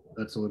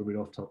 that's a little bit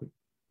off topic.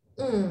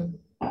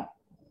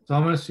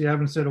 Thomas, you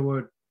haven't said a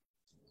word.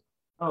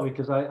 Oh,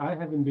 because I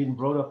haven't been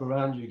brought up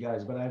around you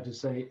guys, but I have to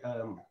say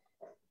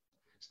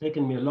it's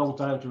taken me a long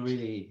time to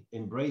really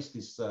embrace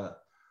this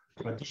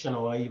tradition,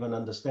 or I even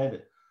understand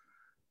it.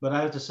 But I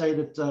have to say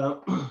that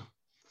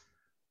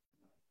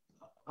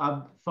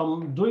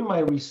from doing my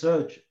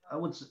research,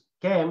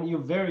 Cam, you're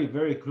very,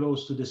 very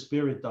close to the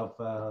spirit of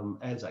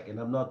Anzac. And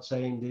I'm not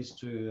saying this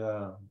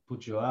to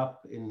put you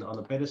up on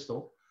a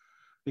pedestal,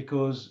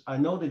 because I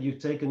know that you've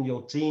taken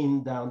your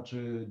team down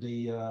to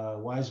the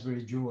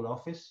Wisebury Jewel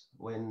office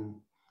when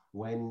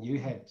you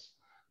had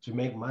to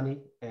make money,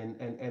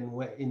 and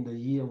in the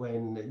year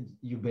when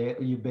you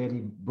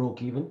barely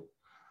broke even.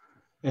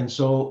 And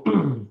so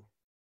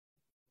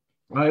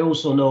I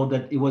also know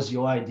that it was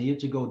your idea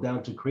to go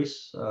down to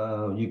Chris.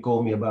 You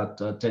called me about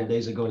 10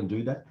 days ago and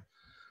do that.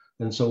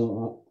 And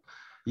so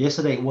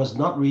yesterday it was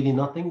not really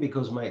nothing,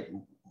 because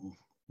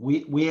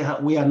we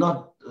are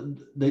not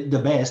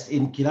the best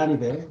in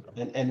Kiranive,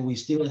 and we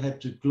still had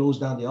to close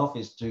down the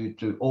office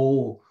to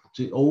all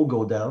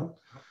go down.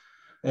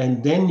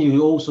 And then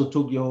you also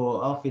took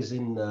your office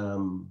in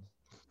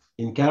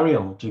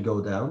Carrion to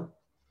go down.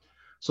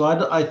 So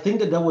I think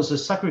that there was a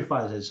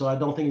sacrifice. So I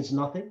don't think it's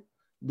nothing.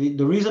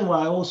 The reason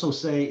why I also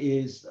say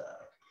is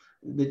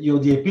that you're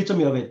the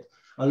epitome of it.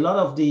 A lot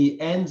of the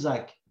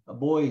Anzac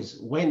boys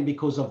went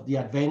because of the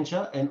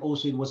adventure, and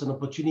also it was an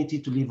opportunity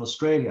to leave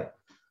Australia.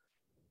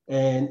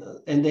 And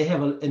they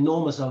have an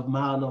enormous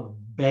amount of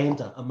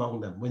banter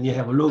among them. When you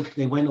have a look,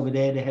 they went over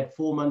there, they had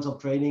 4 months of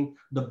training.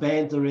 The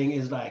bantering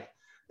is like,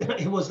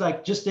 it was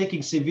like just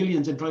taking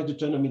civilians and trying to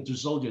turn them into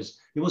soldiers.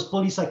 It was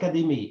police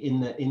academy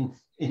in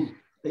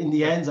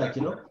the Anzac,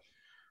 you know.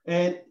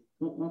 And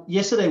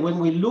yesterday when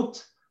we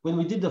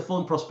did the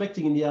phone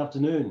prospecting in the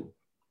afternoon,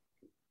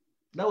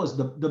 that was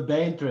the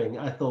bantering.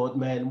 I thought,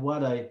 man,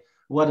 what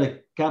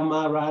a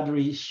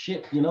camaraderie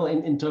ship, you know,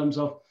 in terms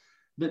of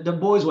the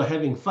boys were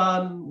having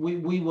fun.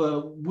 We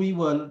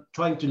were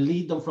trying to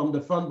lead them from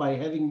the front by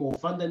having more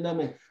fun than them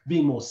and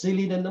being more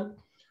silly than them.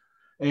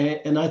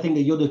 And I think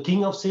that you're the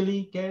king of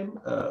silly, Cam.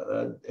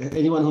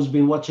 Anyone who's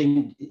been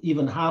watching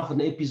even half an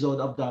episode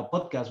of the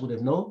podcast would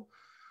have known.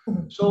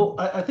 So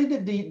I think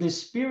that the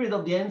spirit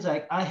of the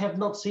Anzac, I have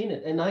not seen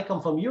it. And I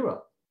come from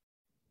Europe.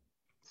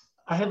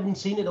 I haven't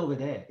seen it over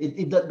there.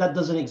 That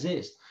doesn't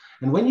exist.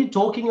 And when you're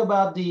talking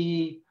about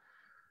they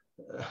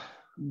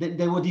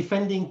were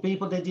defending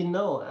people they didn't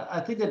know,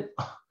 I think that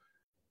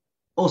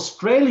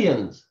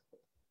Australians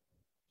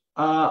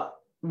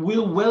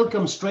will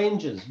welcome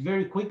strangers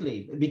very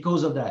quickly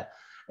because of that.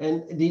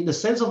 And the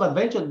sense of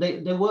adventure,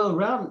 they were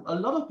around, a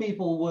lot of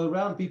people were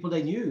around people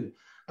they knew.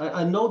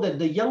 I know that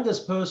the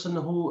youngest person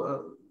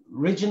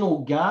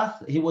Reginald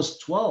Garth, he was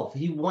 12.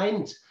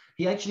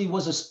 He actually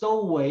was a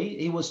stowaway.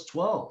 He was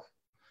 12.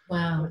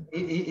 Wow.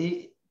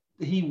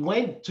 He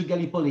went to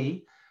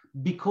Gallipoli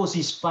because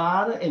his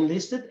father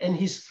enlisted and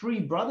his 3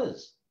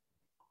 brothers.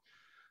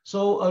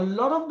 So a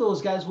lot of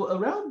those guys were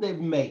around their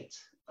mate,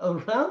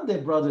 around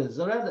their brothers,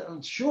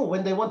 sure,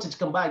 when they wanted to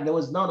come back, there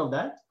was none of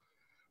that,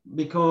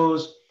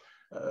 because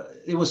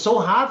it was so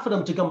hard for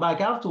them to come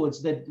back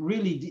afterwards that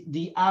really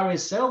the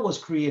RSL was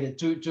created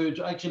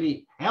to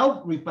actually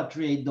help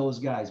repatriate those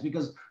guys,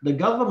 because the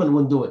government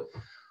wouldn't do it.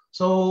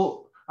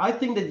 So I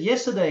think that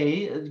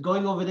yesterday,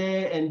 going over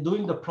there and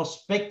doing the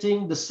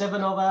prospecting, the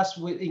 7 of us,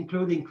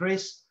 including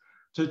Chris,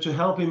 to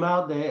help him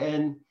out there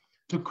and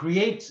to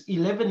create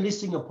 11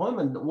 listing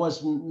appointment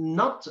was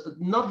not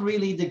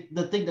really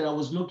the thing that I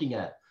was looking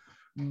at.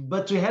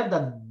 But to have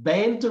that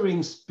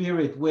bantering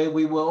spirit where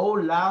we were all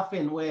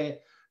laughing, where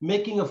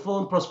making a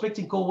phone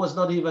prospecting call was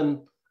not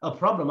even a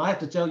problem. I have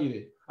to tell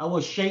you, I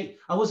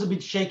was a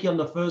bit shaky on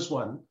the first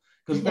one,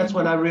 because that's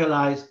when I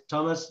realized,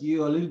 Thomas,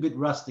 you're a little bit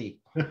rusty.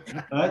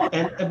 Right?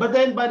 But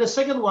then by the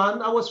second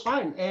one, I was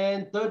fine.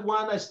 And third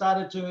one, I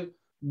started to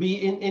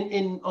be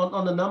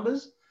on the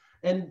numbers.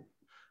 And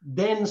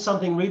then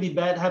something really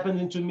bad happened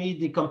into me.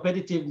 The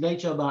competitive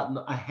nature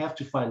about I have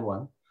to find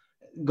one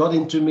got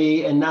into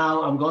me. And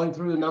now I'm going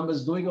through the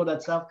numbers, doing all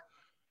that stuff.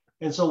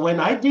 And so when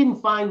I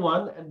didn't find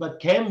one, but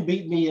Cam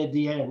beat me at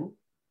the end,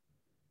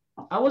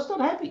 I was not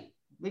happy,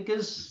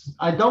 because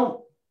I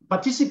don't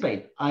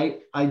participate. I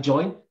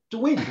joined to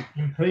win.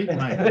 Compete,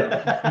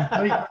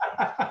 mate.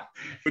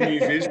 Good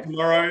news is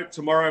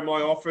tomorrow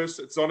my office,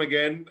 it's on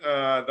again.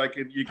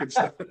 You can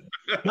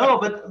No,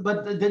 but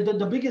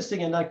the biggest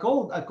thing, and I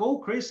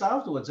called Chris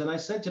afterwards and I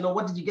said,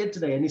 what did you get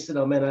today? And he said,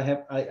 oh man,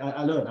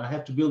 I learned I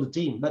have to build a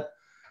team. But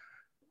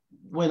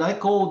when I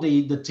called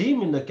the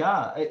team in the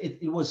car,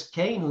 it was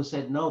Kane who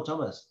said, no,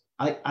 Thomas,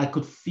 I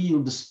could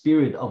feel the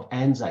spirit of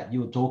Anzac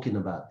you were talking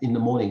about in the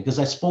morning, because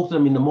I spoke to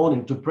them in the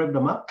morning to prep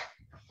them up.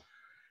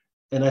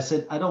 And I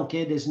said, I don't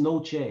care, there's no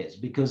chairs,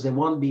 because there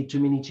won't be too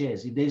many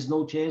chairs. If there's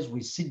no chairs,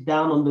 we sit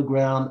down on the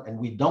ground and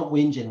we don't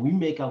whinge and we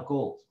make our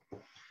calls.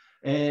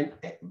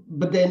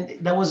 But then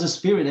that was the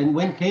spirit. And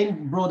when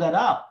Kane brought that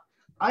up,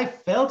 I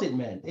felt it,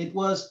 man. It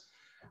was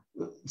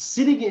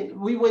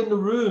we were in the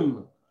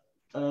room,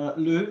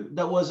 Lou,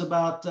 that was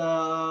about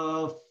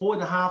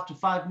 4.5 to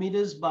 5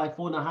 meters by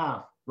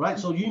 4.5, right?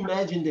 So you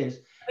imagine this.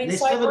 There's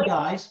 7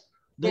 guys.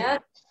 Yeah.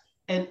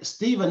 And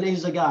Stephen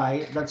is the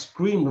guy that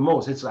screamed the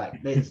most. It's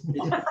like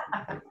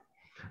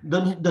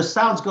the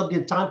sound's got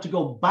the time to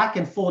go back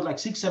and forth like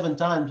 6-7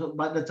 times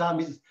by the time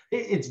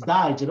it's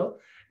died,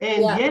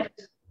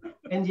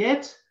 And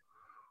yet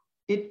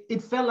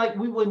it felt like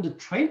we were in the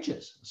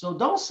trenches. So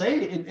don't say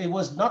it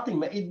was nothing.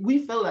 We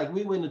felt like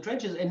we were in the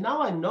trenches. And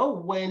now I know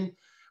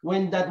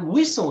when that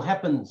whistle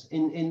happens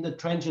in the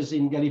trenches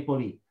in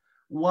Gallipoli,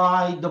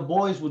 why the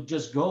boys would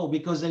just go,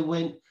 because they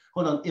went,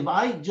 hold on, if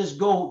I just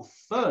go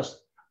first,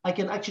 I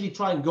can actually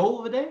try and go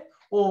over there,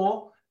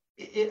 or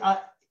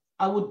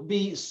I would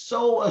be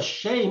so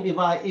ashamed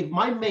if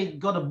my mate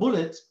got a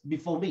bullet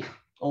before me,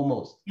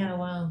 almost. Yeah,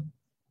 wow.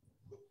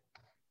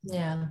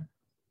 Yeah.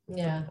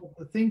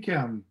 I think,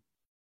 I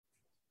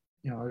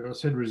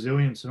said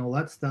resilience and all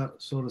that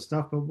sort of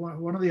stuff, but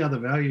one of the other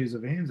values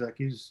of Anzac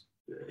is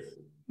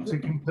to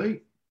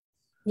compete.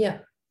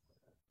 Yeah.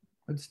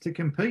 It's to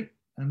compete,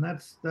 and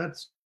that's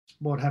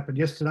what happened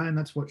yesterday, and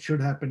that's what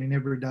should happen in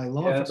everyday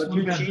life. Yeah, but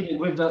you cheated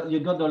with you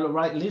got the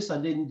right list. I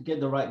didn't get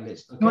the right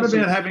list. Okay, it's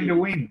not about having to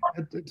win.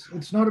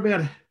 It's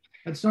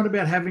not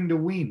about having to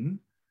win,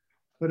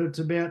 but it's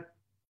about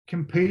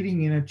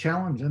competing in a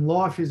challenge. And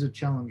life is a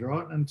challenge,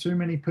 right? And too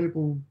many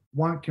people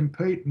won't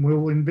compete, and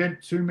will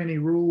invent too many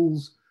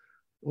rules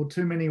or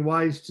too many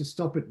ways to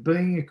stop it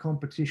being a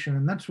competition,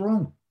 and that's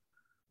wrong.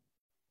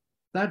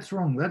 That's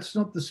wrong. That's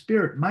not the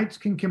spirit. Mates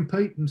can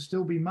compete and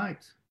still be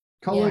mates.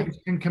 Colleagues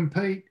can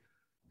compete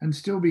and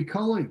still be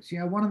colleagues.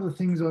 One of the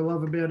things I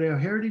love about our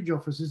Heritage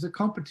Office is the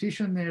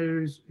competition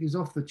there is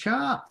off the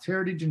charts,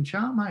 Heritage and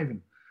Charmhaven.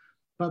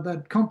 But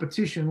that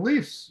competition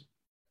lifts.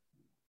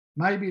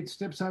 Maybe it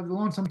steps over the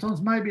line.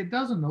 Sometimes maybe it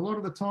doesn't. A lot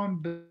of the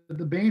time,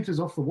 the banter's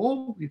off the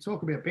wall. You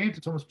talk about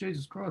banter, Thomas,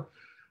 Jesus Christ.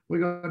 We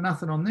got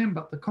nothing on them.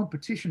 But the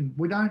competition,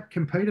 we don't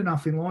compete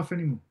enough in life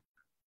anymore.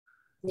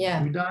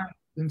 Yeah. We don't.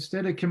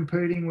 Instead of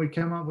competing, we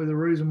come up with a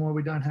reason why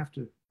we don't have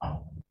to.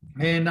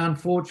 And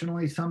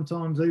unfortunately,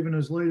 sometimes even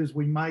as leaders,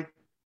 we make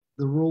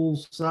the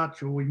rules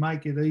such, or we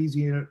make it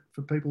easier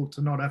for people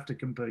to not have to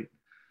compete.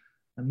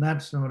 And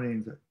that's not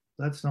Anzac.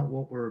 That's not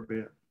what we're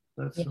about.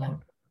 That's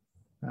not.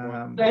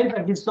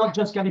 Anzac is not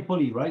just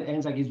Gallipoli, right?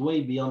 Anzac is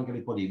way beyond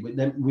Gallipoli.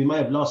 We might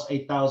have lost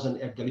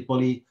 8,000 at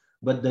Gallipoli,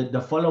 but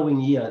the following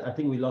year, I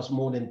think we lost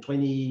more than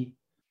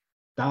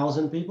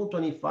 20,000 people,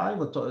 25,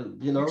 or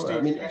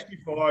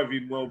 65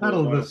 in World War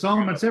Battle of the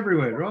Somme, it's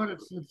everywhere, right?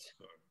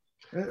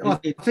 I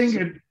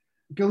think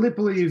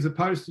Gallipoli is a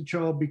poster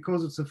child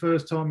because it's the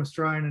first time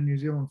Australian and New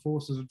Zealand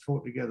forces had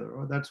fought together,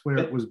 right? That's where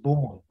it was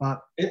born.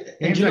 But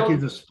Anzac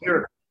is a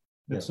spirit.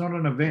 It's not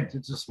an event,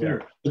 it's a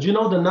spirit. But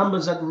the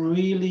numbers that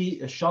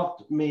really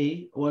shocked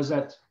me was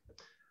that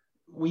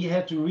we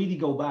had to really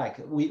go back.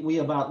 We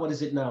about, what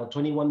is it now,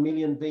 21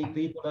 million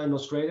people in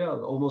Australia,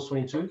 almost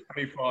 22?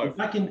 25.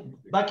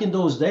 Back in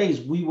those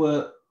days, we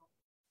were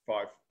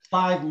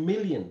 5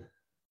 million.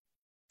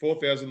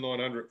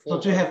 4,900. So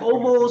to have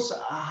almost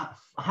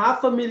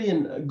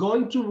 500,000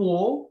 going to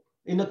war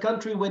in a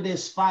country where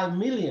there's 5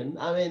 million,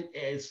 I mean,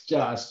 it's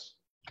just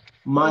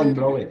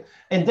mind-blowing.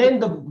 And then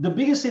the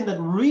biggest thing that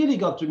really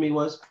got to me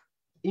was,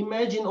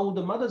 imagine all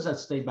the mothers that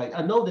stayed back.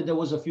 I know that there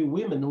was a few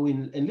women who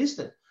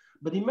enlisted,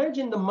 but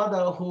imagine the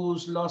mother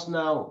who's lost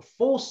now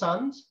 4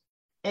 sons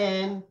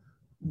and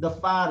the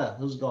father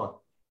who's gone.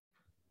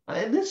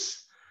 And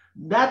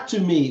that to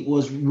me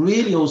was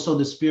really also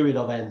the spirit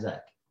of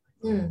Anzac.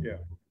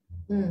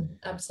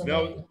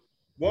 Absolutely. Now,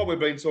 while we've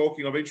been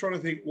talking, I've been trying to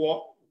think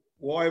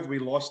why have we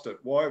lost it?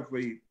 Why have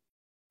we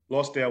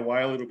lost our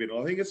way a little bit?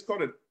 I think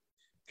it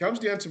comes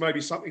down to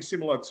maybe something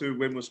similar to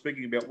when we're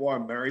speaking about why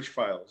marriage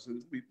fails.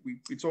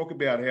 We talk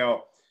about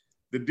how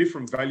the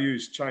different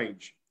values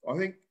change. I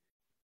think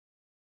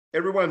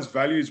everyone's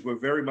values were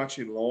very much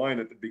in line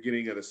at the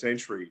beginning of the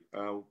century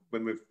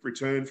when we've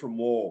returned from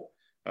war.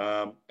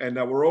 And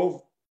they were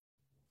all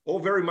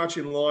very much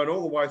in line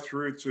all the way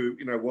through to,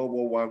 World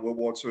War I, World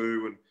War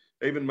II, and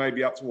even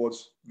maybe up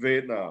towards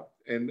Vietnam.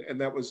 And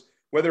that was,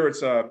 whether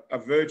it's a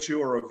virtue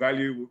or a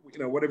value,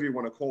 whatever you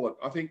want to call it.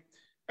 I think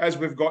as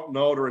we've gotten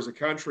older as a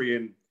country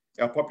and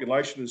our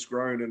population has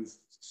grown and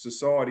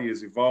society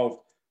has evolved,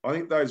 I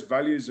think those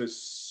values are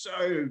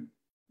so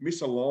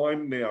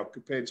misaligned now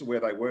compared to where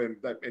they were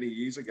that many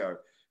years ago.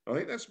 I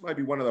think that's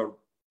maybe one of the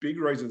big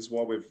reasons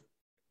why we've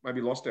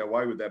maybe lost our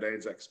way with that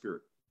Anzac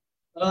spirit.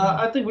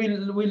 I think we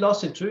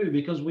lost it too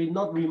because we're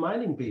not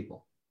reminding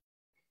people.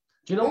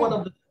 Do you know one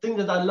of the things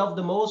that I love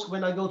the most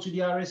when I go to the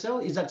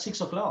RSL is at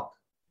 6 o'clock.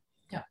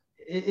 Yeah,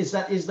 is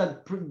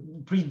that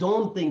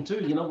pre-dawn thing too,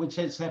 which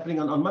is happening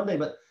on Monday,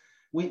 but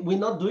we're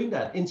not doing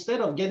that.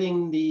 Instead of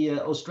getting the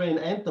Australian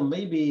anthem,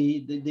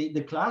 maybe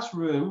the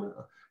classroom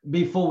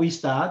before we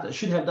start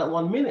should have that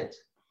 1 minute.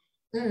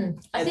 And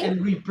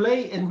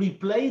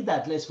replay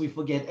that lest we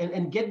forget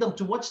and get them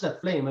to watch that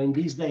flame. I mean,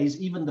 these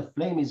days, even the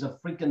flame is a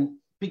freaking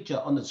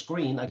picture on the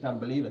screen. I can't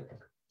believe it.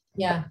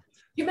 Yeah.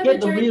 You remember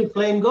get the real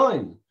flame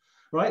going,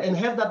 right? And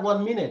have that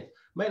 1 minute.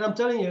 Mate, I'm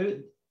telling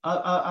you,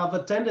 I've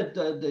attended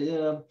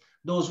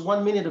those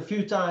 1 minute a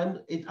few times.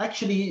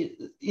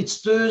 It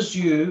stirs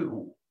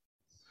you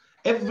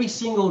every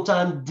single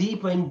time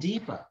deeper and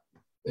deeper.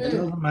 It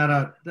doesn't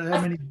matter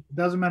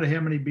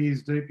how many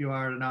beers deep you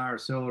are at an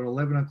RSL at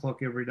 11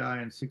 o'clock every day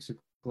and 6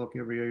 o'clock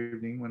every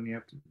evening when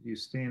you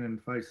stand and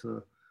face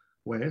the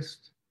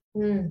west.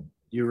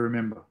 You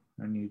remember,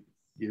 and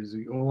there's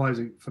always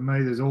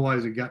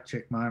a gut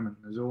check moment.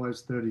 There's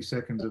always 30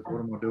 seconds of what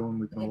am I doing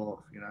with my life,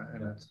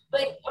 And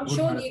but I'm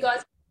sure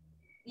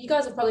you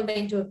guys have probably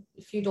been to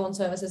a few dawn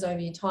services over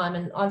your time,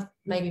 and I've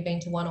maybe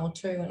been to 1 or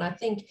 2, and I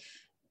think.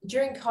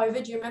 During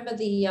COVID, do you remember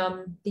the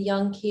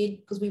young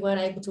kid, because we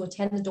weren't able to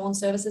attend the dawn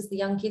services, the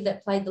young kid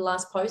that played the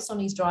last post on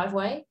his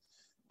driveway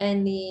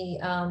and the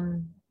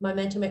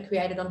momentum it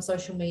created on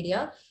social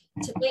media?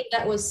 To me,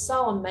 that was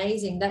so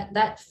amazing.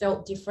 That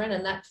felt different,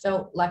 and that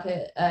felt like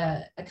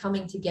a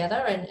coming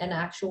together and an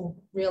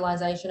actual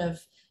realization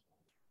of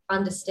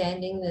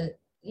understanding the,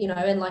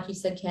 and like you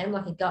said, Cam,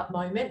 like a gut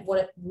moment, what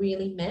it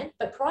really meant.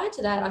 But prior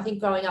to that, I think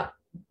growing up,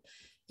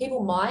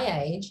 people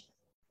my age,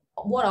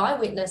 what I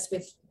witnessed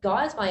with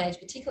guys my age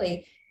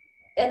particularly,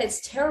 and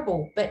it's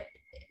terrible, but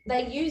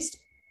they used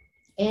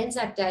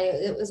Anzac Day.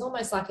 It was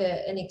almost like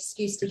an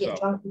excuse to get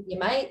drunk with your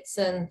mates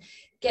and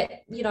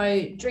get,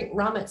 drink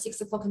rum at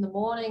 6 o'clock in the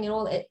morning and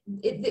all.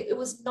 It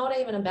was not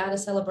even about a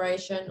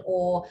celebration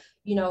or,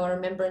 a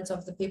remembrance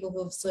of the people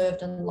who have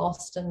served and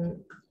lost and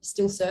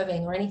still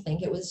serving or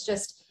anything. It was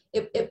just,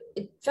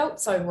 it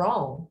felt so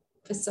wrong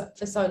for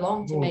so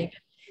long to me.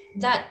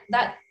 That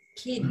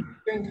kid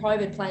during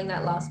COVID playing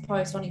that last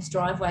post on his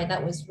driveway,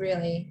 that was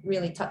really,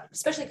 really tough,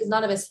 especially because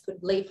none of us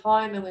could leave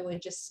home and we were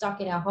just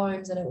stuck in our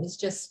homes, and it was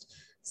just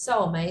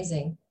so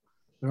amazing.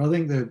 But I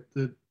think that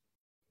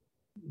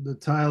the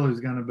tale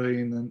is going to be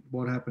in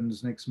what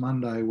happens next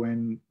Monday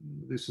when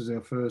this is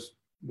our first,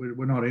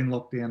 we're not in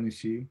lockdown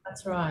this year.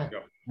 That's right.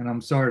 And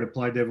I'm sorry to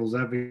play devil's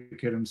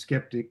advocate and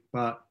skeptic,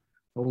 but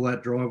all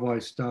that driveway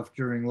stuff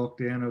during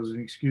lockdown, it was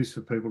an excuse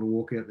for people to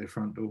walk out their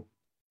front door.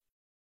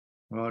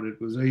 Right,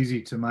 it was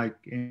easy to make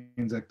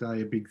Anzac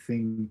Day a big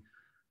thing,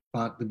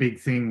 but the big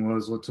thing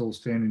was let's all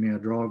stand in our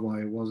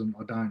driveway. It wasn't,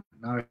 I don't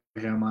know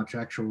how much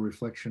actual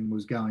reflection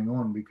was going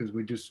on because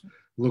we're just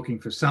looking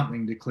for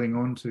something to cling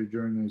on to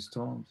during these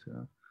times.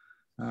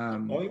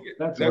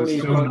 That's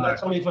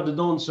only for the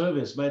dawn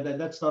service, but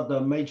that's not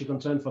the major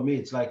concern for me.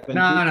 It's like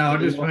I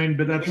just mean,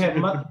 but that's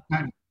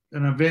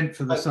an event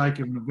for the sake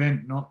of an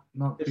event, not.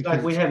 It's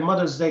like we have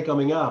Mother's Day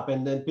coming up,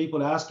 and then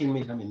people are asking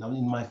me. I mean,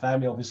 in my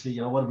family, obviously,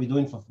 what are we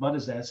doing for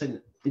Mother's Day? I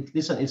said,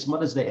 listen, it's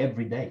Mother's Day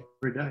every day.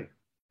 Every day,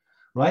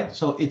 right?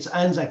 So it's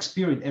Anzac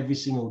spirit every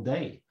single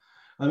day.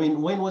 I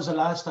mean, when was the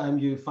last time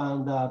you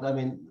found out? I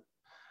mean,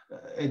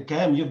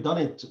 Cam, you've done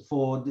it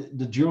for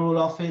the Dural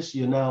office.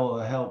 You now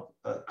help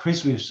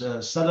Chris with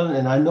Sutherland,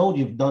 and I know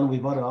you've done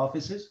with other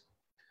offices.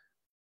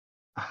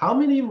 How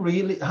many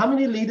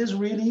leaders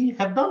really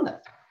have done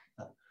that?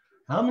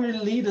 How many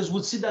leaders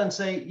would sit down and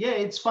say, yeah,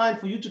 it's fine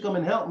for you to come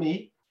and help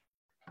me.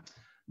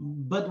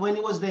 But when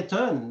it was their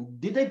turn,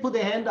 did they put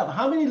their hand up?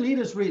 How many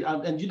leaders really,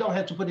 and you don't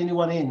have to put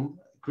anyone in,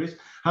 Chris,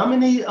 how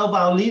many of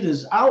our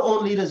leaders, our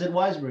own leaders at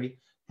Wisebury,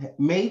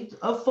 made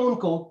a phone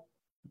call,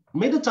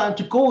 made the time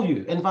to call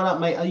you and find out,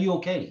 mate, are you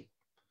okay?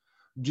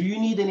 Do you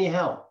need any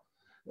help?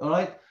 All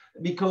right,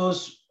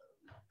 because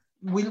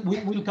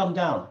we'll come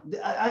down.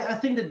 I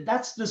think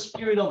that's the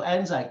spirit of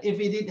Anzac. If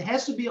it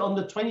has to be on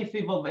the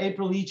 25th of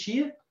April each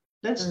year,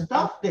 then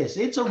stop this.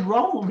 It's a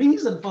wrong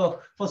reason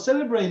for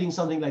celebrating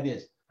something like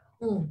this.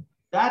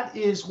 That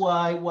is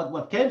why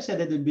what Cam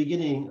said at the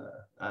beginning,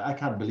 I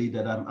can't believe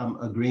that I'm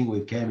agreeing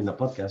with Cam in the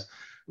podcast.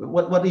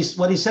 What he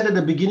said at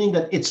the beginning,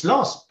 that it's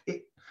lost.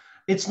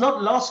 It's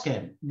not lost,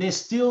 Cam. There's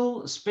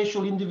still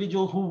special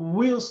individuals who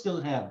will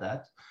still have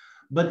that.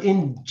 But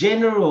in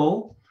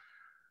general,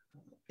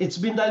 it's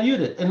been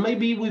diluted. And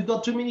maybe we've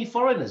got too many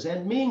foreigners,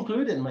 and me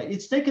included, mate.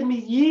 It's taken me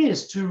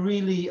years to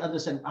really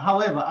understand.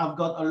 However, I've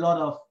got a lot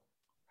of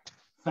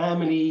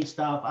family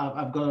stuff.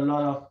 I've got a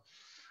lot of,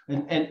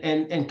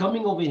 and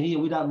coming over here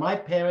without my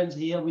parents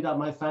here, without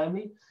my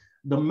family,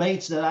 the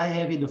mates that I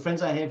have here, the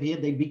friends I have here,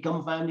 they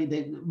become family.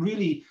 They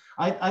really,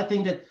 I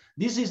think that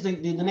this is the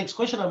next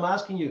question I'm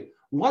asking you.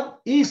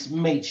 What is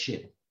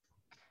mateship?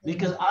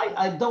 Because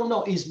I don't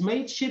know, is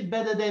mateship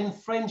better than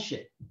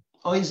friendship?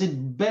 Or is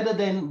it better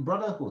than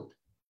brotherhood?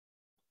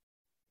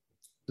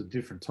 It's a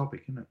different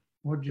topic, isn't it?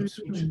 Why did you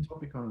switch the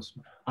topic on us?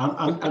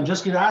 I'm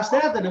just going to ask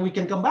that, and then we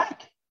can come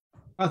back.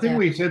 I think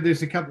we said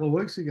this a couple of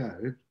weeks ago.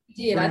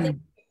 I think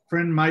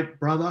friend, mate,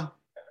 brother.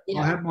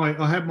 Yeah. I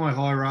have my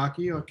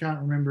hierarchy. I can't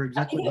remember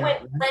exactly. I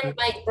think it went friend,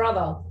 mate,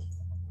 brother.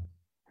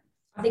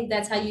 I think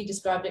that's how you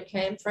described it,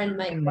 Cam. Friend,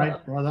 mate,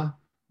 brother.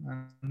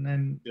 And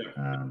then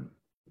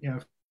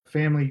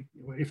family.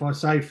 If I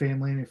say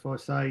family, and if I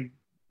say,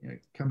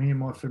 come here,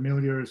 my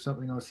familiar, is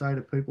something I say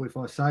to people. If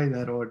I say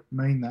that, I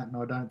mean that, and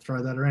I don't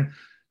throw that around.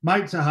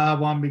 Mate's a hard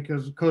one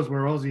because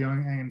we're Aussie,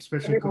 and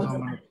especially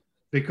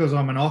because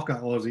I'm an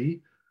Ocker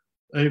Aussie.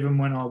 Even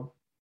when I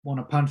want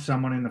to punch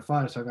someone in the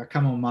face, I go,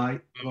 "Come on,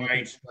 mate!"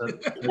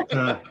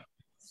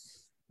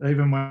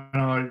 Even when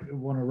I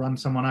want to run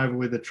someone over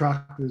with a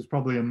truck, there's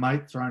probably a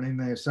mate thrown in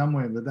there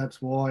somewhere. But that's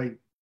why,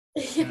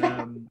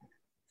 mate,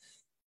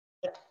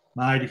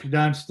 if you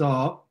don't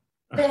stop.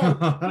 I'm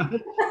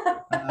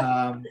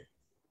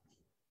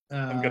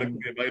going to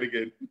be a mate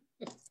again.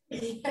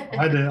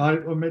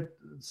 I met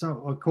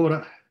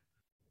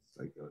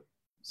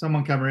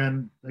someone come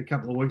around a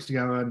couple of weeks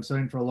ago I hadn't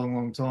seen for a long,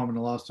 long time, and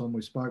the last time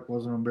we spoke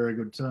wasn't on very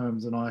good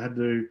terms, and I had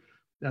to,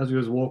 as he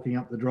was walking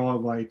up the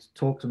driveway,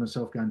 talk to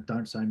myself going,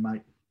 don't say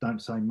mate,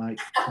 don't say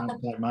mate,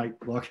 don't say mate.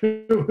 Like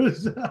I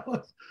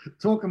was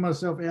talking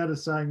myself out of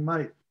saying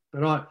mate.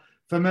 But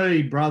for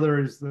me, brother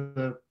is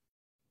and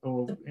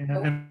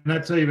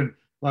that's even,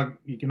 like,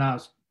 you can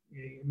ask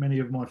many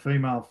of my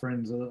female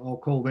friends, I'll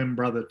call them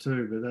brother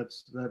too, but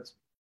that's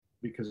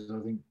because I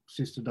think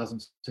sister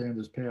doesn't sound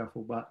as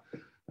powerful, but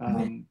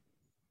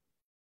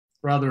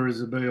brother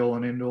is a be all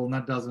and end all, and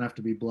that doesn't have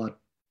to be blood.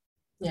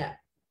 Yeah,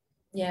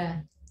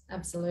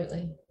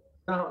 absolutely.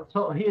 Now,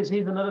 so here's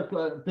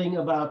another thing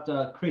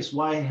about Chris.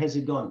 Why has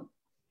it gone?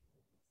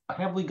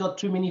 Have we got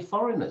too many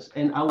foreigners,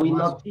 and are we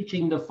not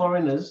teaching the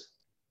foreigners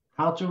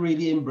how to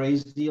really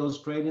embrace the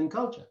Australian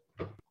culture?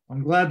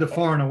 I'm glad the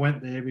foreigner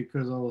went there,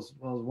 because I was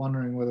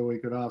wondering whether we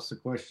could ask the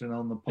question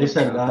on the podcast.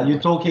 Listen,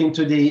 you're talking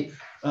to the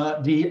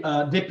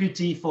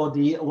deputy for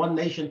the One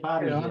Nation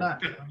Party. Yeah, I know.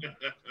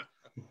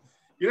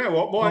 You know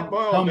what?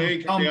 My old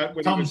man came out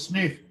when Tom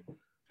Smith.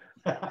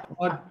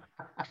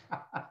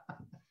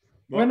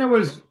 When it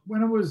was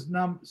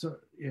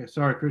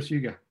sorry, Chris, you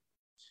go.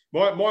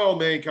 My old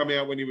man came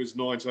out when he was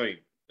 19,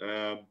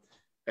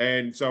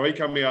 and so he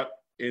came out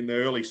in the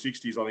early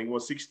 60s. I think it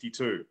was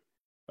 62.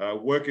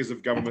 Workers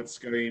of Government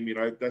scheme,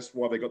 that's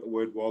why they got the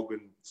word WOG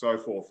and so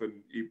forth, and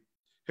he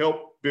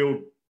helped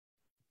build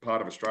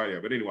part of Australia.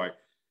 But anyway,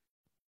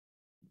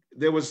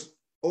 there was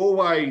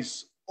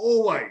always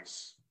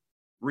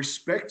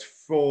respect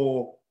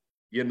for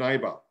your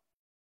neighbour.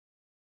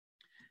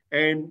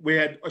 And we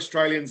had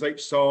Australians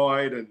each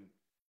side,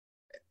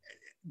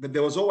 but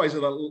there was always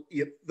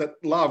that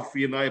love for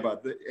your neighbour.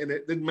 And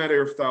it didn't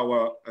matter if they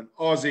were an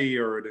Aussie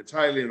or an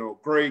Italian or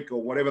Greek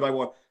or whatever they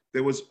were.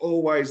 There was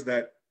always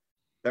that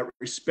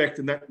respect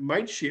and that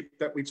mateship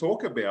that we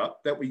talk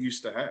about that we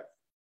used to have.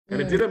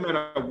 And it didn't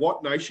matter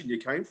what nation you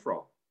came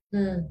from.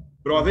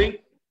 But I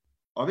think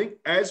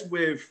as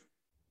we've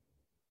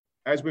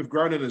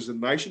grown as a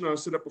nation, and I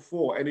said it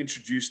before, and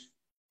introduced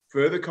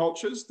further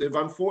cultures, they've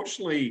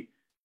unfortunately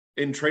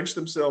entrenched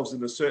themselves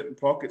in certain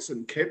pockets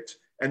and kept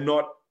and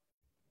not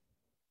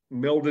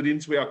melded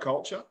into our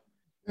culture.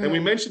 And we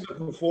mentioned it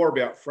before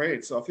about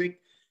France. I think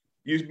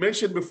you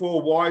mentioned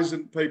before, why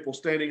isn't people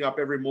standing up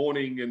every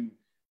morning and,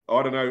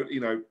 I don't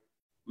know,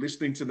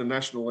 listening to the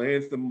national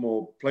anthem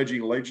or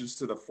pledging allegiance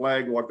to the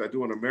flag like they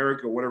do in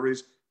America or whatever it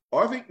is?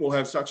 I think we'll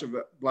have such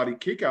a bloody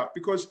kick up,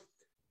 because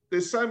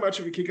there's so much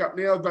of a kick up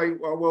now.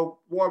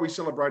 Well, why are we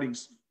celebrating,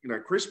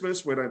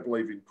 Christmas? We don't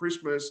believe in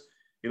Christmas.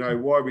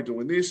 Why are we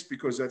doing this?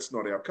 Because that's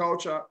not our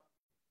culture.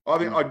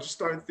 I just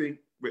don't think.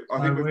 I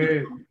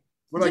think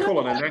what they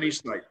call it, a nanny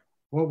state.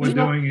 what we're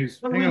doing is,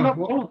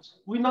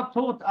 we're not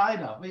taught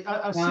either.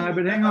 No,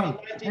 but hang on.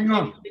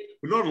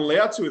 We're not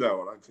allowed to,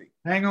 though, I don't think.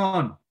 Hang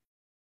on.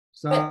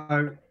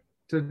 So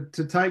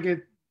to take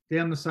it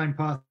down the same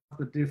path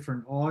but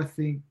different, I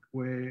think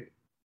we're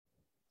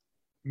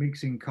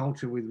mixing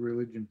culture with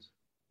religions.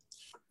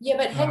 Yeah,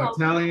 but hang on.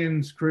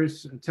 Italians,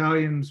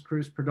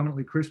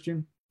 predominantly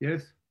Christian,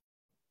 yes.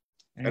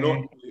 And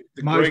all,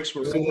 the Greeks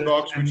were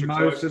Orthodox, which are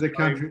most of the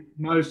country,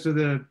 most of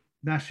the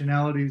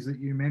nationalities that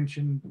you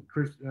mentioned,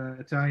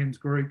 Italians,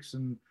 Greeks,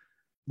 and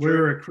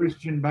we're a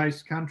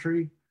Christian-based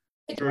country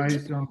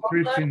based on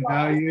Christian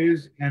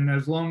values. And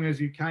as long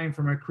as you came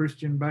from a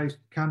Christian-based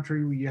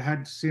country where you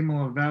had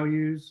similar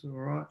values, all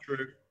right.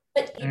 True.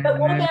 But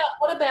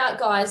what about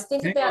guys?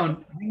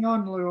 Hang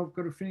on, Lou. I've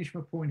got to finish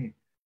my point here.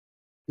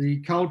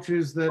 The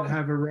cultures that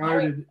have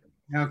eroded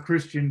our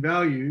Christian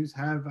values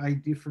have a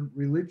different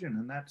religion,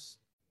 and that's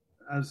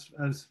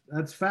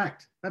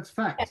fact. That's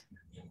fact.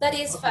 That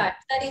is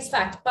fact. That is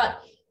fact.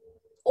 But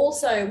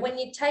also, when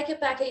you take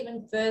it back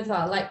even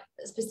further, like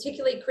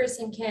particularly Chris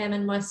and Cam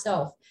and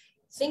myself,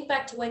 think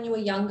back to when you were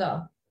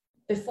younger,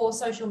 before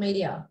social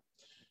media.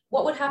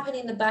 What would happen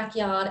in the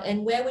backyard,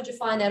 and where would you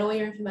find out all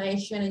your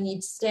information? And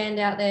you'd stand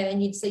out there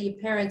and you'd see your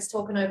parents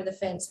talking over the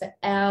fence for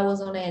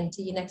hours on end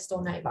to your next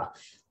door neighbour.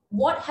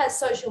 What has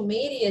social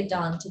media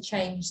done to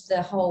change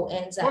the whole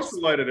Anzac?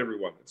 Isolated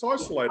everyone. It's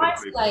isolated.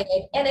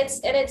 And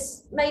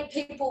it's made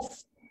people,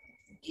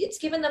 it's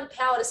given them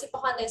power to sit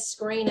behind their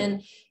screen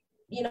and,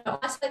 you know,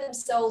 isolate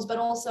themselves, but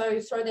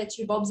also throw their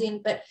two bobs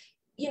in. But,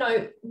 you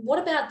know, what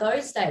about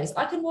those days?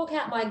 I could walk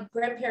out my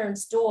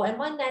grandparents' door and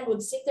my nan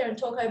would sit there and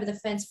talk over the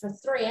fence for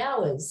 3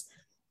 hours.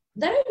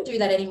 They don't do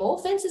that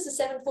anymore. Fences are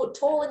 7 foot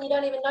tall and you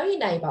don't even know your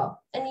neighbour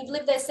and you've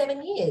lived there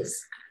 7 years.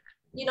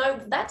 You know,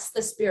 that's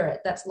the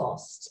spirit that's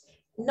lost.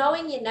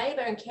 Knowing your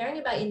neighbour and caring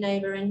about your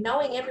neighbour and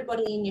knowing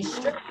everybody in your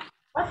street.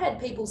 I've had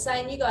people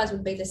saying you guys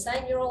would be the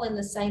same. You're all in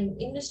the same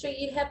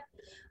industry.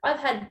 I've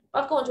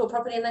gone to a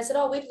property and they said,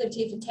 oh, we've lived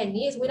here for 10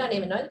 years. We don't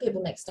even know the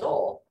people next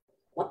door.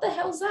 What the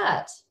hell's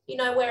that? You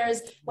know,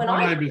 whereas when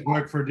my neighbours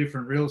work for a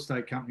different real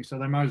estate company, so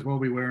they might as well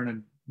be wearing a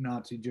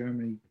Nazi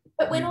Germany.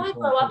 But when I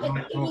grew up,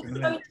 it was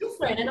so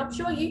different, and I'm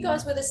sure you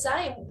guys were the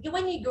same.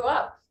 When you grew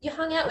up, you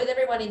hung out with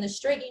everyone in the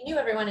street. You knew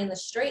everyone in the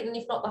street, and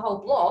if not the whole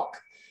block.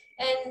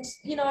 And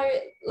you know,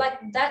 like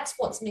that's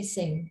what's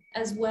missing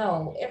as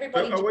well.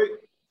 Everybody.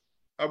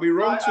 Are we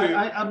wrong to?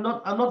 I'm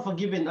not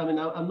forgiving. I mean,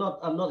 I'm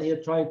not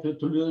here trying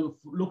to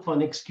look for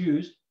an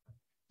excuse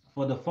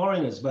for the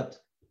foreigners, but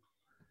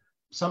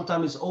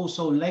sometimes it's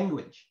also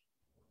language.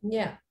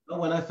 Yeah.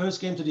 When I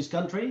first came to this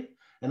country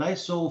and I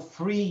saw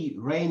free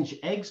range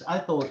eggs, I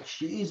thought,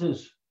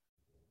 Jesus,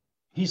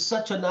 he's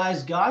such a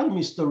nice guy,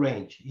 Mr.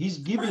 Range. He's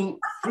giving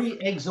free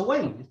eggs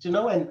away, you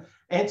know,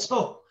 and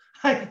so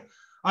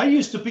I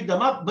used to pick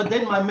them up, but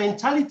then my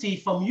mentality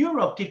from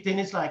Europe kicked in.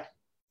 It's like,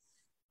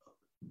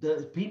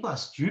 the people are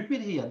stupid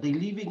here. They're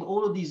leaving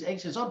all of these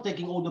eggs. So I'm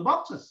taking all the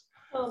boxes.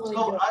 Oh my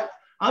so God.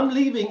 I'm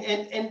leaving,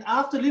 and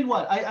after a little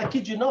while, I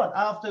kid you not,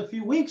 after a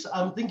few weeks,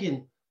 I'm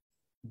thinking,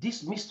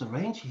 this Mr.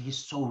 Range, he's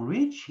so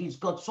rich. He's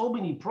got so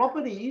many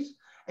properties,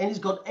 and he's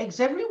got eggs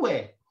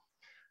everywhere.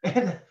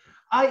 And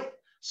I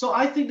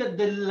think that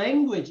the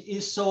language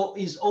is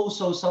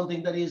also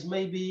something that is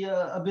maybe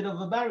a bit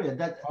of a barrier.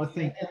 That I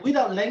think, and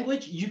without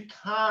language, you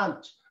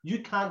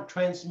can't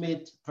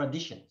transmit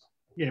traditions.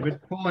 Yeah,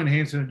 but Pauline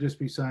Hanson would just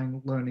be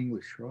saying learn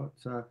English, right?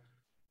 So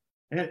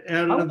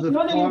I was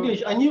learning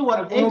English. I knew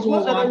what eggs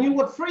was, and I knew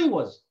what free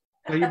was.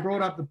 So you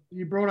brought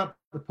up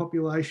the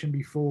population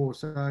before.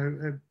 So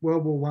at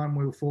World War I,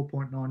 we were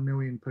 4.9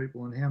 million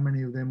people, and how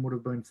many of them would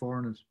have been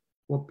foreigners?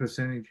 What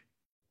percentage?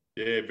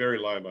 Yeah, very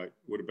low, mate.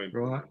 Would have been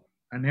right.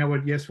 And now we're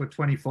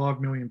 25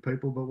 million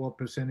people, but what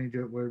percentage?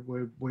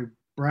 We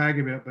brag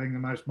about being the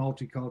most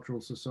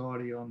multicultural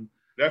society on.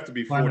 It'd have to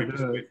be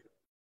 40%.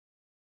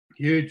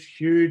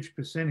 Huge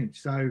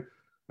percentage. So,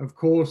 of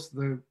course,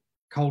 the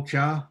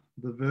culture,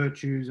 the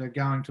virtues are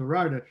going to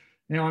erode.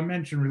 Now, I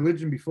mentioned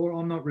religion before.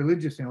 I'm not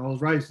religious now. I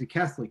was raised a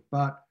Catholic,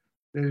 but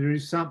there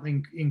is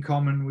something in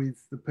common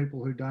with the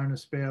people who don't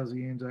espouse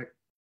the Anzac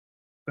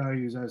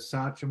values as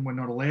such, and we're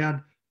not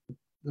allowed.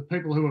 The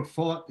people who have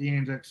fought the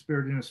Anzac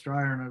spirit in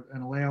Australia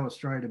and allow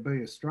Australia to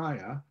be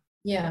Australia,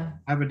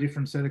 have a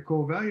different set of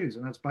core values,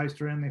 and that's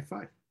based around their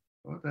faith.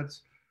 Right?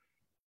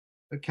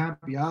 It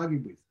can't be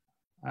argued with.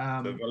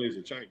 The values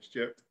have changed,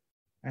 yeah.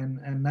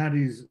 And that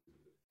is,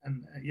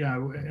 and you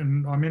know,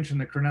 and I mentioned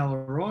the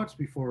Cronulla riots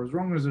before. As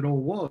wrong as it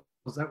all was,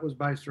 that was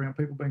based around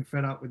people being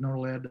fed up with not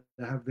allowed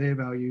to have their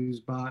values,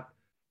 but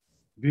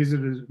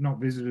not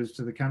visitors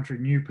to the country,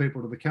 new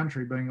people to the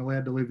country being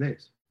allowed to live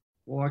theirs.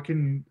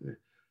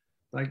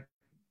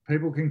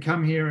 People can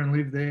come here and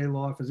live their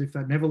life as if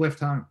they'd never left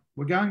home.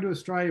 We're going to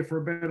Australia for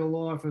a better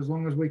life as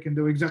long as we can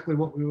do exactly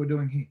what we were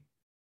doing here.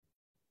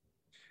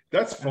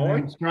 That's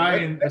fine.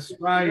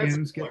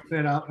 Australians get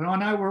fed up. And I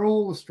know we're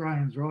all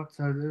Australians, right?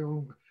 So they're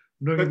all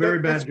doing a very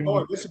bad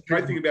job. That's the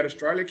great thing about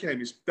Australia, Cam,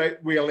 is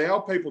that we allow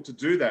people to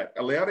do that,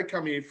 allow to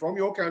come here from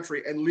your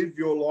country and live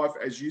your life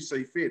as you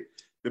see fit.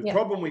 The Yeah.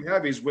 problem we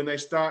have is when they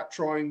start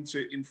trying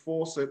to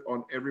enforce it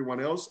on everyone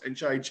else and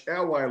change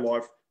our way of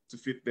life to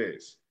fit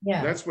theirs.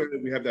 Yeah. That's where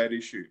we have that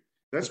issue.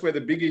 That's where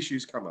the big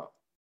issues come up.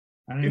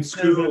 And In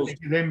instead of schools- it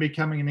then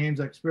becoming an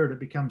Anzac spirit, it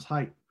becomes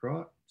hate,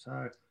 right?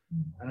 So,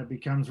 and it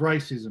becomes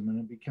racism, and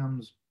it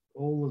becomes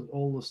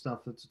all the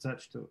stuff that's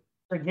attached to it.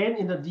 Again,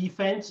 in the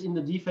defense,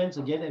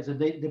 again, as a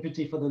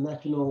deputy for the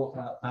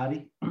National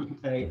Party,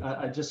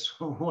 I just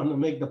want to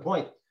make the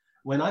point.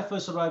 When I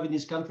first arrived in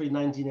this country in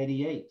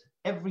 1988,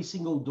 every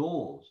single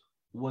door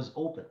was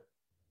open.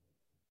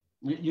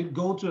 You'd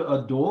go to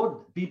a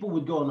door, people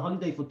would go on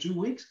holiday for 2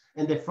 weeks,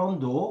 and their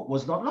front door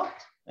was not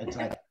locked. It's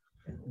like,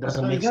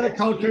 doesn't So make is that a sense.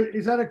 culture?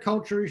 Is that a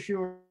culture issue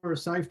or a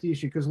safety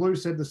issue? Because Lou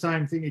said the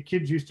same thing. Your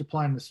kids used to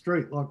play in the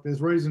street. Like,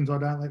 there's reasons I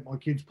don't let my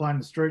kids play in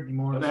the street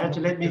anymore. But I had to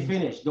let me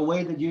finish. The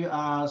way that you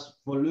asked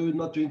for Lou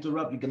not to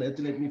interrupt, you're gonna have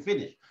to let me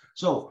finish.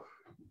 So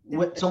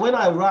when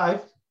I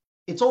arrived,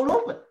 it's all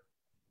open,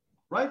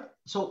 right?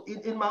 So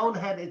in my own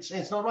head,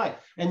 it's not right.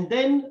 And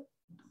then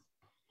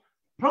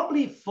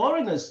probably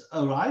foreigners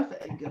arrived,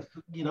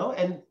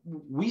 and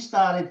we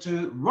started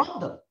to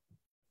rob them.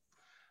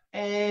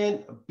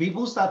 And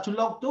people start to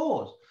lock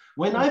doors.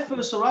 When I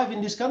first arrived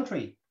in this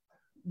country,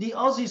 the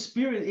Aussie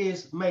spirit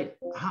is, mate,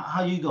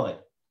 how you going?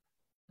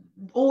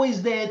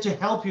 Always there to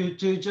help you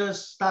to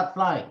just start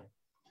flying,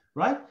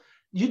 right?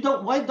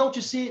 Why don't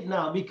you see it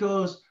now?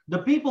 Because the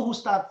people who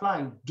start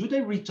flying, do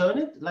they return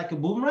it like a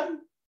boomerang?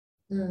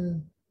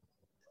 Mm.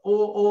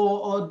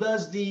 Or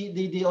does the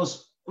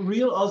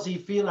real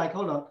Aussie feel like,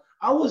 hold on,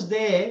 I was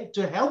there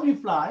to help you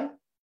fly,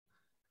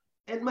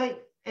 and mate,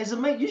 as a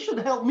mate, you should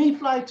help me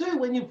fly too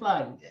when you're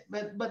flying.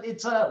 But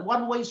it's a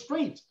one-way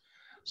street.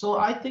 So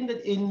I think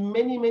that in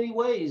many, many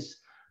ways,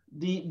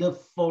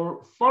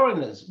 for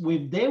foreigners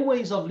with their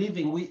ways of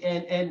living,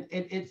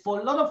 for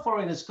a lot of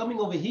foreigners coming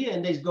over here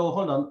and they go,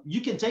 hold on,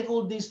 you can take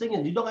all these things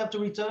and you don't have to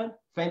return.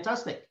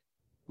 Fantastic,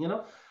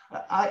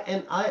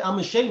 I'm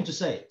ashamed to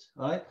say it,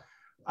 right?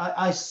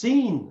 I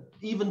seen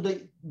even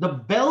the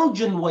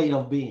Belgian way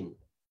of being.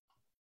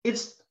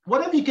 It's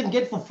whatever you can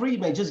get for free,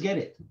 mate, just get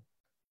it.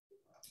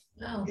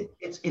 Oh.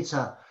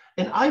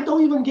 And I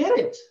don't even get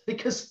it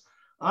because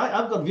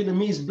I've got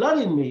Vietnamese blood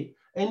in me,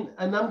 and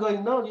I'm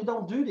going, no, you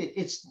don't do it.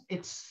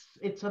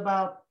 It's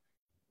about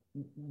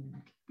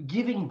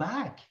giving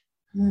back.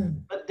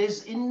 Mm. But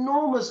there's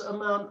enormous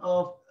amount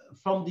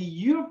from the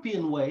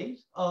European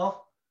ways of,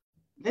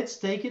 let's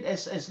take it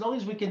as long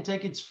as we can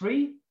take it's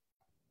free,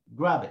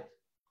 grab it.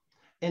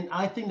 And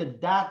I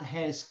think that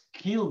has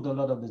killed a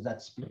lot of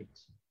that spirit.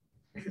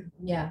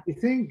 Yeah. You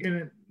think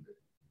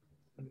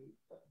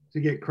to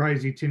get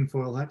crazy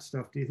tinfoil hat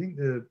stuff, do you think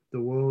the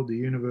world, the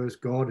universe,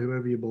 God,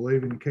 whoever you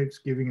believe in, keeps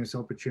giving us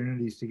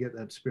opportunities to get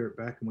that spirit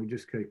back, and we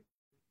just keep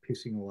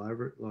pissing all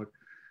over it? Like,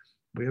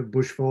 we have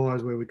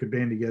bushfires where we could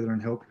band together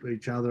and help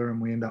each other,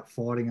 and we end up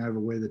fighting over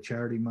where the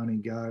charity money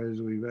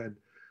goes. We've had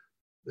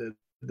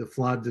the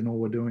floods, and all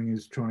we're doing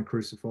is trying to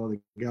crucify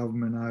the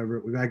government over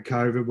it. We've had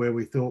COVID where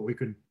we thought we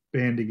could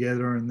band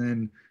together, and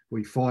then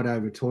we fight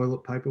over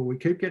toilet paper. We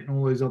keep getting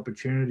all these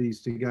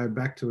opportunities to go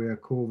back to our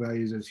core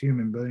values as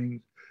human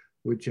beings,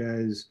 which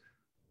is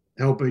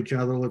help each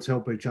other, let's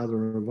help each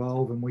other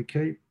evolve, and we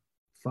keep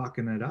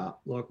fucking it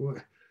up. Like,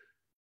 I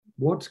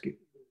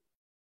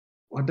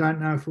don't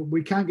know if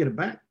we can't get it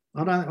back.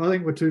 I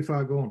think we're too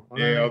far gone. I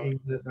don't think we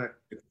can get it back.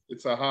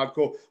 It's a hard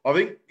call. I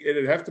think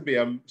it'd have to be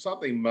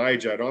something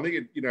major. I don't think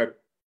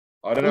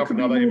I don't know It if could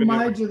be another more even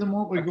major than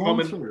what we're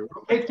going through.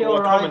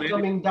 Meteorite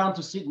coming down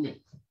to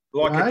Sydney.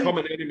 like Right? a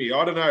common enemy.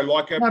 I don't know,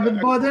 like a. No,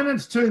 but by then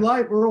it's too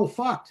late. We're all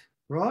fucked,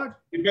 right?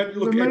 But The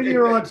look,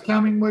 meteorite's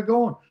coming, we're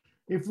gone.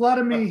 If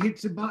Vladimir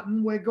hits a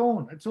button, we're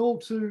gone.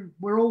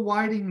 We're all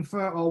waiting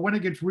for, when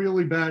it gets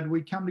really bad,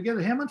 we come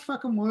together. How much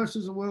fucking worse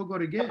has the world got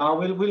to get?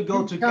 We'll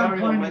go to You can't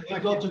carry on. blame We'll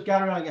it. go to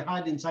carry on and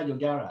hide inside your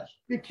garage.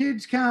 Your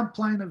kids can't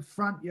play in the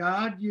front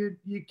yard. You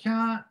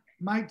can't,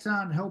 mates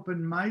aren't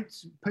helping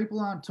mates. People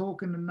aren't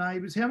talking to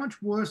neighbours. How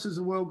much worse has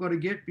the world got to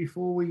get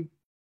before we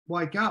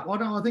wake up?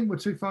 I think we're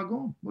too far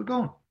gone. We're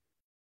gone.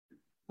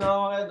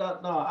 No,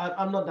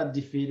 I'm not that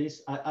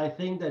defeatist. I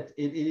think that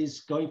it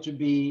is going to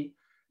be,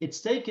 it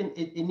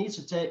needs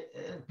to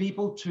take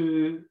people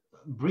to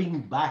bring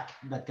back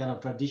that kind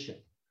of tradition.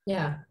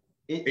 Yeah.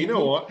 You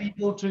know what?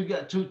 People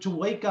to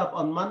wake up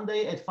on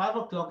Monday at 5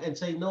 o'clock and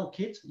say, no,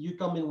 kids, you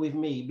come in with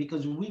me,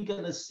 because we're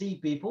going to see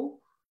people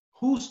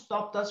who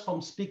stopped us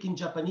from speaking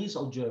Japanese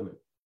or German.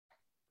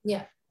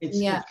 Yeah. It's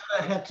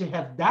going to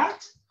have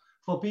that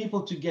for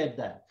people to get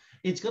that.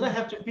 It's going to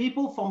have to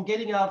people from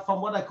getting out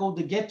from what I call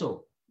the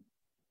ghetto,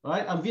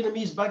 right? I'm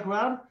Vietnamese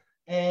background,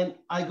 and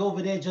I go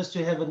over there just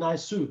to have a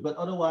nice soup. But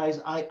otherwise,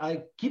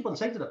 I keep on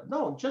saying to them,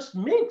 no, just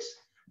mix.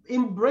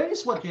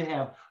 Embrace what you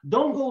have.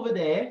 Don't go over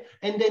there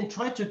and then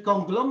try to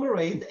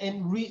conglomerate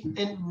and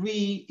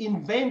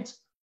reinvent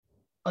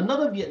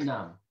another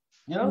Vietnam.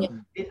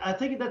 I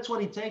think that's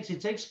what it takes.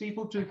 It takes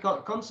people to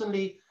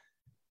constantly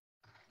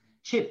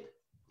chip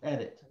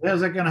at it.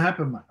 How's that going to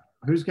happen, mate?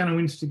 Who's going to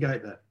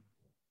instigate that?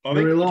 I We're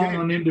think relying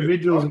on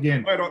individuals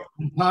again.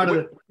 Part of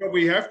it. But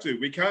we have to.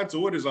 We can't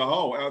do it as a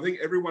whole. I think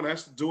everyone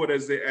has to do it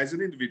as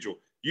an individual.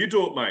 You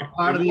do it, mate.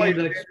 Part of the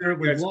Anzac spirit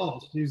we've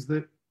lost is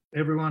that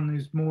everyone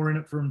is more in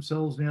it for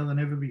themselves now than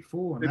ever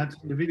before, and that's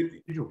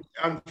individual.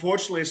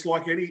 Unfortunately, it's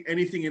like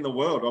anything in the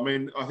world. I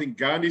mean, I think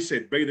Gandhi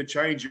said, "Be the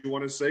change you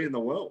want to see in the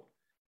world."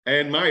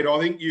 And mate, I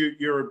think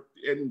you're,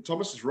 and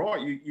Thomas is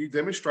right. You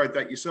demonstrate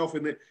that yourself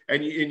in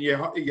and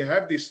you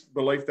have this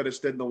belief that it's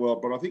dead in the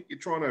world. But I think you're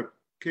trying to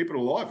keep it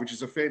alive, which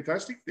is a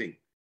fantastic thing.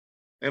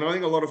 And I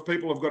think a lot of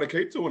people have got to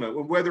keep doing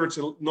it, whether it's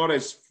not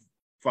as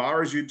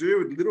far as you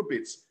do, little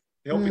bits,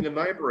 helping a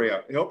neighbour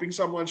out, helping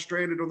someone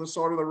stranded on the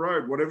side of the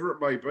road, whatever it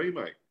may be,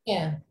 mate.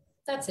 Yeah,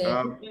 that's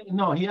it.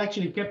 No, he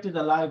actually kept it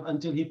alive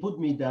until he put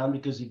me down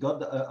because he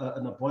got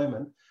an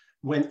appointment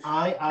when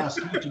I asked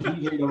him to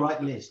give him the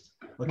right list.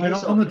 Okay,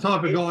 mate, I'm the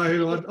type of guy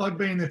who I'd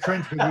be in the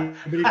trench with you,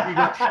 but if you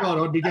got shot,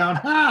 I'd be going,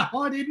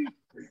 I didn't.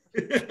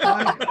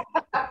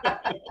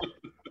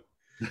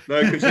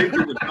 No, because he's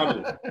in the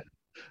tunnel.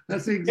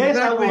 That's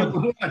exactly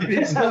what I did.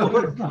 Yes, I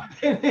would.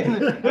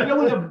 And I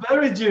would have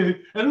buried you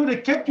and would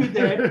have kept you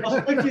there,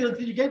 expect you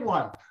until you get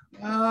one.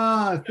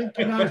 I think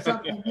you know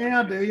something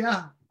now, do you?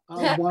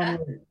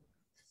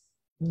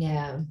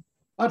 Yeah.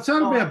 It's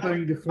not about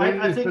being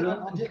defeated. I think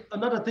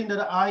another thing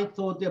that I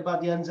thought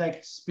about the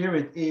Anzac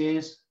spirit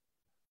is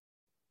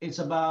it's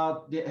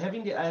about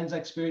having the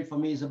Anzac spirit for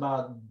me is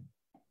about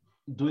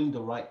doing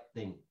the right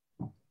thing.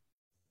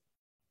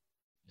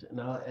 You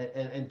know,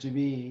 and to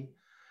me,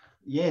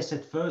 yes,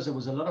 at first there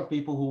was a lot of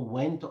people who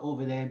went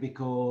over there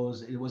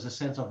because it was a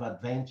sense of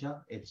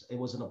adventure. It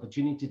was an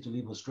opportunity to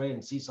leave Australia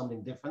and see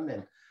something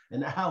different.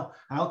 And how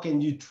can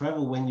you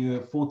travel when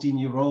you're a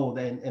 14-year-old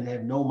and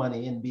have no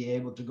money and be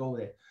able to go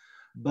there?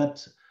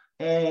 But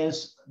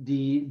as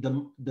the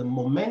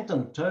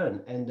momentum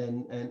turned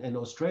and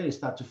Australia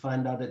start to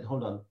find out that,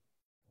 hold on,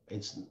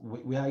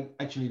 we are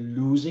actually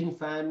losing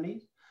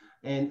families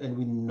and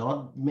we're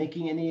not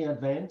making any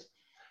advance.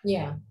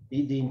 Yeah.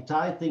 The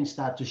entire thing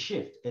start to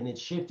shift, and it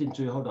shift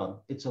into, hold on,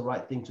 it's the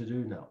right thing to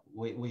do now.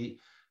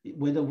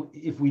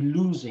 If we're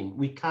losing,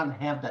 we can't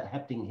have that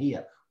happening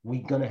here.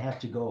 We're gonna have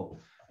to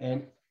go.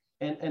 And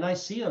I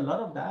see a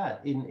lot of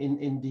that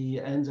in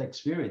the Anzac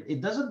spirit.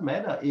 It doesn't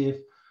matter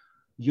if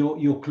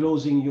you're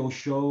closing your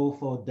show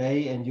for a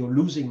day and you're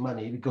losing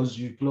money because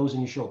you're closing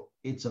your show.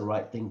 It's the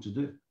right thing to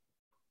do.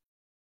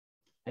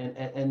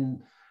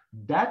 And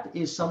that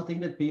is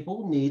something that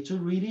people need to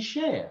really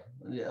share.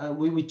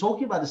 We're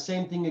talking about the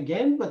same thing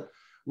again, but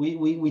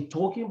we're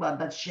talking about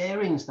that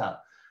sharing stuff.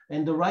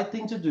 And the right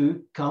thing to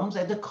do comes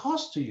at a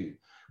cost to you.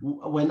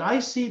 When I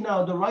see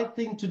now the right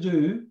thing to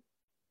do,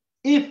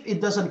 if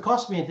it doesn't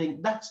cost me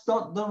anything, that's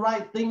not the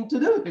right thing to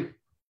do.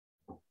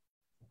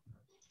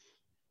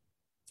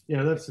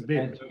 Yeah, that's the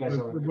bit.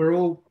 We're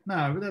all,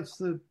 no, but that's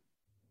the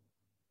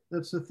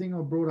thing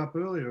I brought up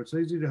earlier. It's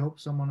easy to help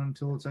someone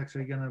until it's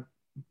actually going to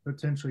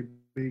potentially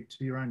be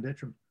to your own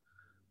detriment.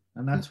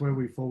 And that's where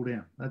we fall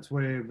down. That's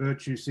where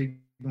virtue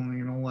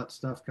signaling and all that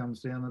stuff comes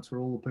down. That's where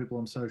all the people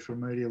on social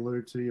media,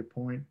 Lou, to your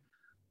point,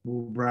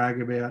 will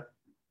brag about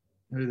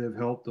who they've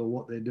helped or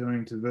what they're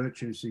doing to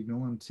virtue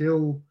signal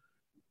until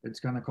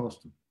it's going to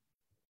cost them.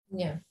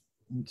 Yeah.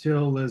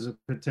 Until there's a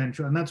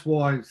potential. And that's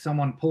why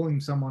someone pulling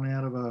someone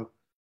out of a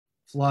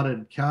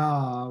flooded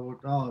car,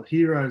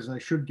 heroes, they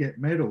should get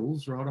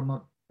medals, right? I'm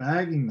not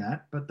bagging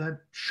that, but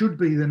that should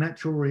be the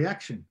natural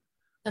reaction.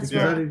 That's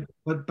right.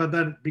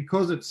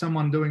 Because it's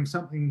someone doing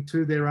something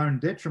to their own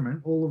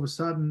detriment, all of a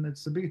sudden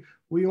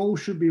we all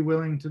should be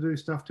willing to do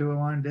stuff to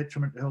our own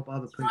detriment to help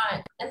other people.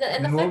 Right. And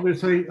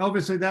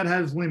obviously that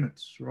has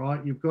limits,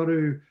 right? You've got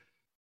to,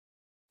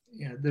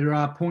 there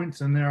are points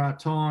and there are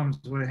times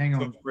where hang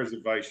on.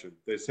 Self-preservation.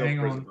 There's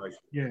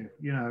self-preservation.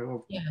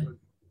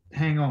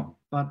 Hang on.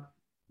 But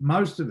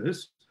most of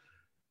us,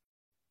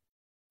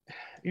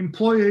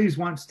 employees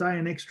won't stay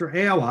an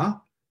extra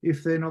hour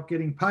if they're not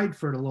getting paid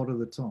for it a lot of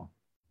the time.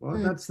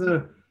 Right? That's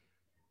the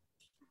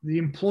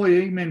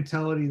employee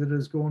mentality that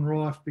has gone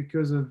rife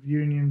because of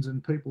unions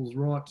and people's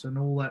rights and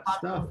all that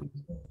stuff.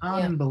 It's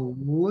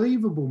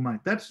unbelievable, mate.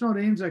 That's not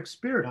Anzac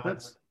spirit.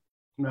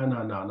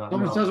 No.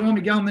 Thomas doesn't want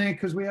me going there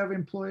because we have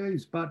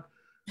employees, but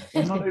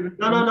I'm not even.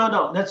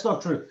 No. That's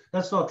not true.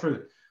 That's not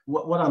true.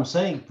 What I'm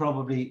saying,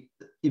 probably,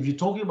 if you're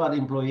talking about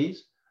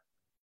employees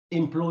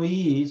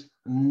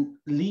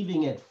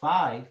leaving at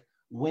 5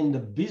 when the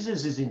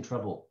business is in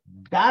trouble.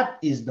 That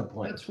is the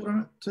point. That's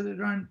what to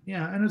their own,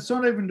 and it's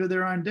not even to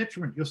their own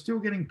detriment. You're still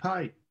getting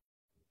paid.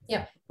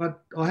 Yeah.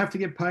 But I have to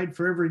get paid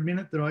for every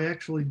minute that I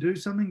actually do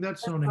something.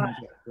 That's not right.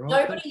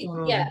 Right?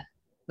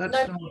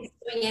 Nobody's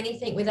doing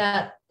anything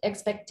without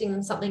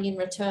expecting something in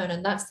return,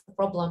 and that's the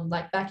problem.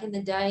 Like back in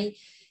the day,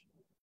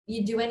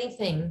 you do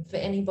anything for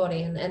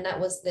anybody, and that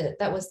was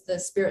the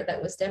spirit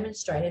that was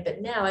demonstrated.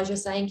 But now, as you're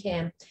saying,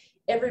 Cam,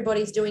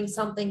 everybody's doing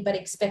something but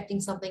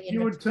expecting something in return.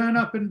 You would turn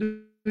up and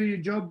do your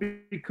job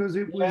because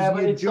it was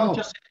your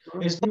job.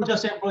 It's not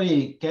just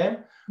employee,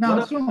 Cam. No,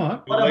 it's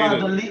not.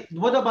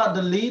 What about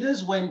the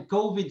leaders when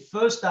COVID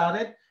first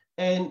started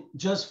and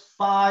just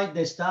fired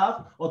their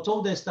staff or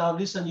told their staff,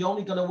 listen, you're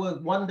only going to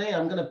work one day,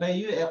 I'm going to pay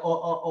you,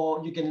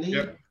 or you can leave.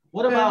 Yep.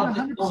 What about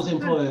 100%. those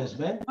employers,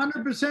 man?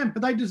 100%,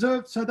 but they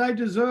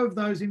deserve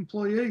those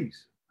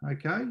employees.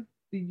 Okay,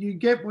 you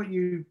get what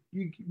you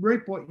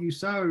reap what you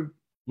sow.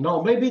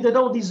 No, maybe they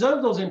don't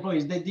deserve those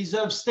employees. They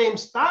deserve same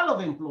style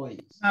of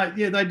employees.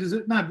 Yeah, they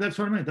deserve. No, that's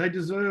what I mean. They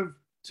deserve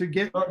to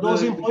get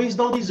those employees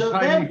don't deserve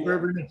them.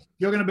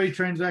 You're going to be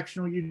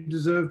transactional. You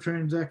deserve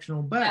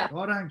transactional back.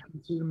 I don't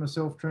consider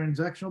myself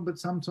transactional, but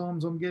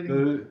sometimes I'm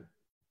getting.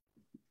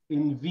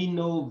 In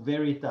vino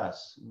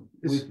veritas,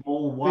 with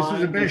more wine. This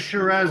is the best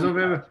Shiraz I've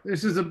ever.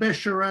 This is the best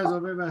Shiraz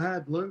I've ever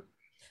had, Lou.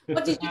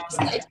 What did you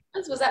say?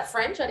 Was that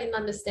French? I didn't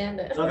understand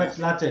it. No, that's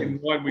Latin.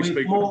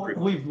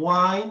 With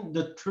wine,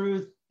 the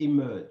truth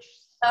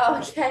emerges. Oh,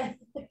 okay.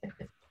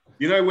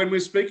 You know, when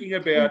we're speaking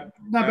about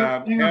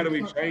how do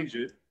we change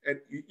it, and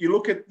you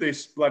look at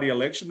this bloody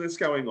election that's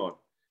going on,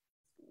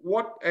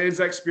 what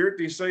Anzac spirit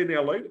do you see in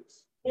our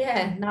leaders?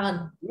 Yeah,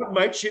 none. What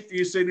mateship do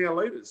you see in our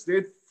leaders?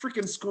 They're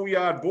freaking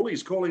schoolyard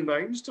bullies calling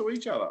names to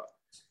each other.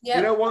 Yep.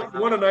 You know, want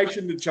a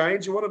nation to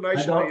change. You want a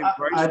nation to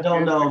embrace. I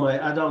don't know,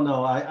 mate. I don't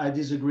know. I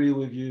disagree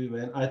with you,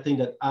 man. I think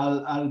that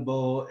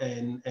Albo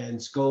and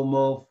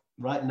ScoMo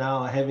right now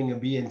are having a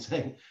beer and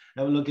saying,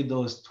 have a look at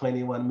those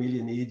 21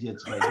 million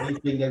idiots, mate. They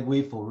think that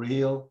we for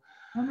real.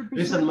 100%.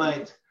 Listen,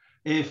 mate.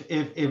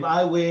 If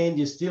I win,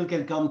 you still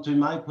can come to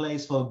my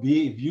place for a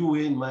beer. If you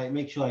win, mate,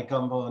 make sure I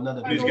come for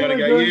another beer. He's going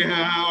to go,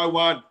 yeah, I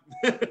won.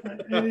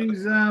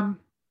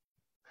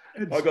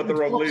 I got the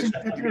wrong list.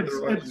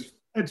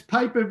 It's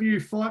pay-per-view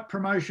fight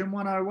promotion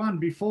 101.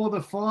 Before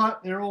the fight,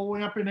 they're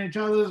all up in each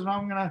other's, and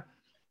I'm going to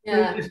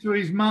do this to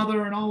his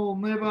mother, and I will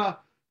never,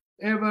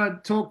 ever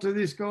talk to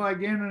this guy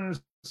again. And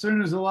as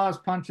soon as the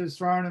last punch is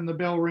thrown and the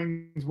bell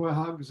rings, we're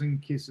hugs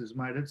and kisses,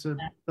 mate.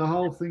 The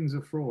whole thing's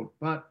a fraud.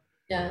 But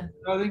I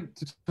think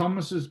to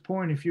Thomas's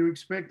point, if you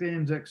expect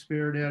Anzac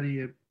spirit out of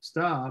your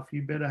staff,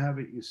 you better have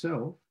it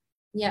yourself.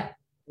 Yeah.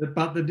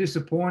 But the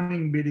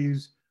disappointing bit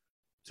is,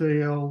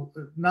 TL,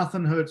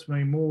 nothing hurts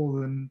me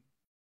more than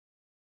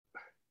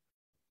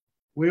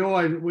we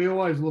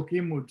always look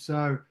inward.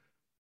 So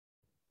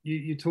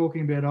you're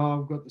talking about,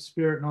 I've got the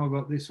spirit and I've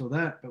got this or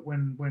that. But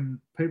when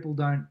people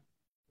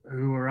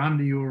who are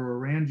under you or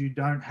around you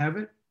don't have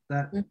it,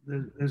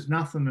 there's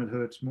nothing that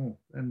hurts more.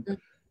 And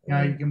you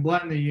know, you can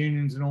blame the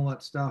unions and all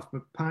that stuff,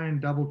 but paying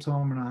double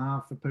time and a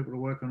half for people to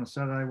work on a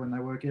Saturday when they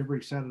work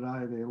every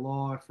Saturday of their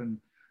life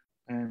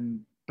and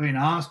being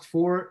asked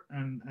for it,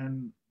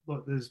 and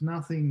look, there's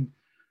nothing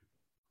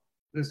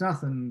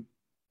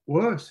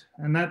worse.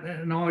 And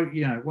I,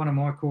 you know, one of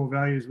my core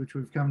values, which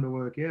we've come to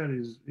work out,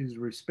 is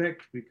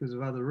respect because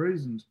of other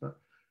reasons. But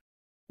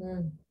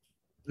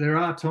there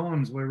are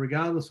times where,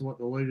 regardless of what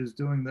the leader's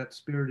doing, that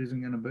spirit isn't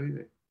going to be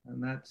there,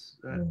 and that's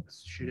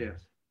shit out.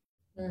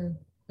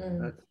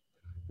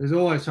 There's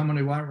always someone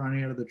who won't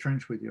run out of the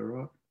trench with you,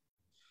 right?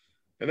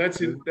 And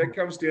that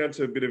comes down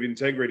to a bit of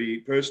integrity,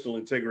 personal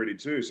integrity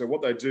too. So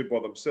what they do by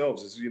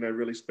themselves is, you know,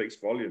 really speaks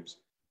volumes.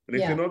 And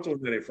if you're not doing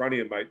that in front of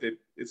you, mate,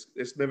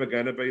 it's never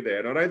going to be there.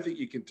 And I don't think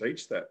you can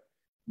teach that.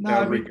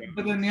 No,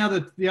 but then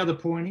the other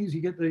point is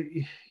you get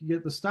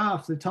the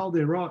staff. They're told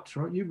their rights,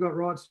 right? You've got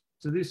rights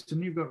to this,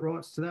 and you've got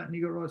rights to that, and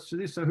you've got rights to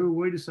this. So who are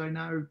we to say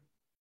no?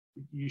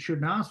 You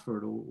shouldn't ask for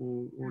it,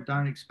 or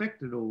don't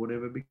expect it, or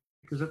whatever,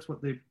 because that's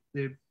what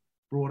they're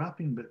brought up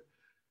in. But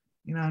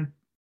you know,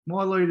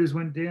 my leaders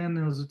went down.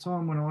 There was a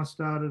time when I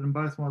started, and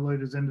both my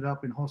leaders ended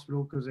up in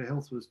hospital because their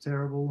health was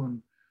terrible,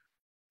 and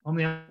I'm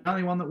the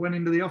only one that went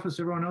into the office.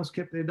 Everyone else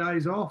kept their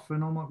days off.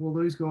 And I'm like, well,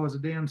 these guys are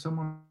down.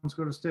 Someone's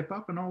got to step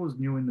up. And I was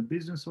new in the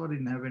business. So I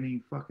didn't have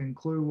any fucking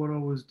clue what I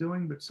was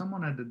doing, but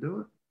someone had to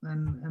do it.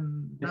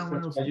 And no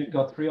one else. You've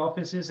got 3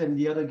 offices, and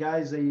the other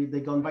guys, they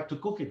gone back to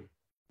cooking.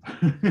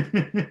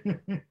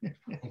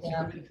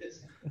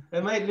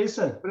 Hey, mate,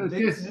 listen.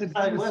 It's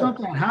not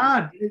that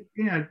hard.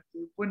 You know,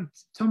 when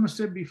Thomas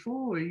said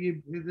before,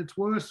 it's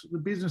worse. The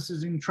business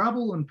is in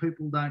trouble and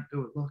people don't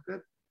do it like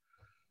that.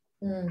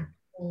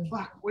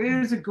 Fuck,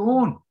 where's it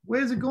gone?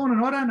 Where's it gone?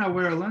 And I don't know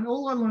where I learned.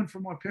 All I learned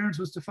from my parents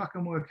was to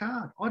fucking work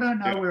hard. I don't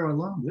know where I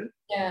learned it.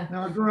 Yeah.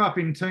 Now, I grew up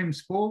in team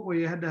sport where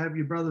you had to have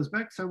your brothers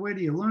back. So where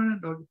do you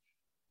learn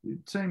it?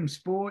 Team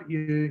sport,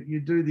 you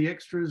do the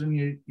extras and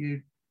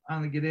you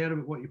only get out of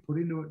it what you put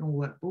into it and all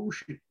that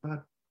bullshit.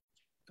 But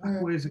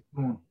fuck, where's it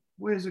gone?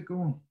 Where's it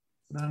gone?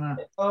 I don't know.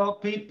 Oh,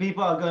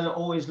 people are going to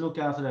always look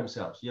after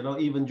themselves. You know,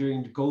 even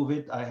during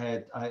COVID,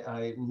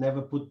 I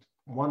never put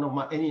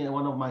any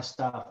one of my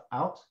staff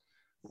out.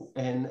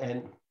 And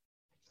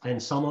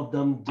some of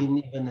them didn't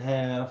even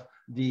have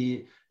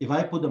if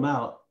I put them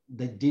out,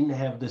 they didn't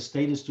have the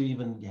status to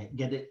even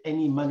get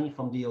any money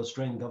from the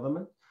Australian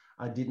government.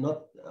 I did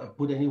not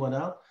put anyone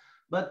out.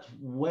 But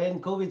when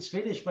COVID's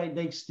finished, right,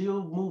 they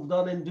still moved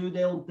on and do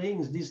their own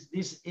things. This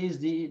is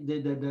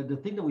the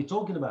thing that we're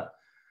talking about.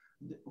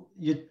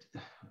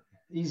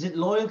 Is it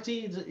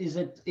loyalty? Is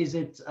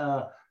it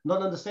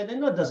not understanding?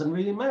 No, it doesn't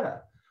really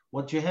matter.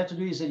 What you have to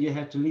do is that you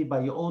have to live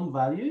by your own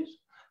values.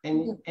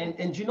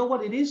 And you know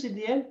what it is in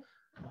the end?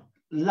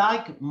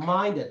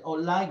 like-minded or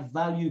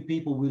like-value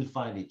people will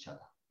find each other.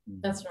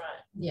 That's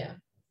right. Yeah.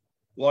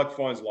 Like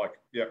finds like.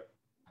 Yeah.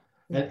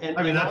 And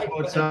I mean, that's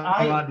what's so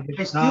hard to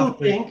get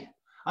started.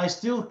 I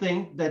still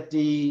think that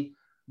the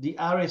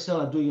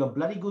RSL are doing a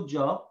bloody good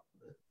job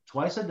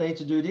twice a day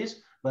to do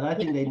this, but I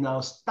think they're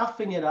now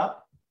stuffing it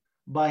up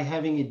by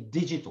having it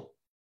digital.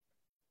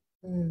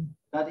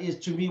 That is,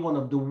 to me, one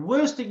of the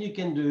worst things you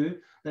can do.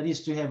 That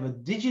is to have a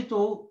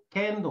digital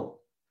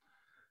candle.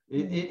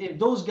 If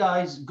those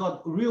guys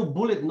got real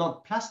bullet,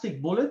 not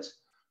plastic bullets,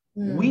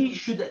 we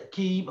should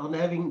keep on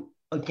having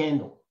a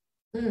candle,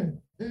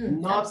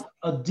 not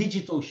a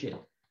digital shit.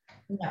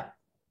 Yeah.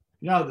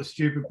 You know what the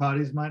stupid part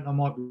is, mate? I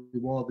might be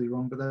wildly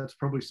wrong, but that's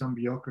probably some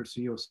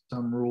bureaucracy or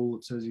some rule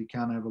that says you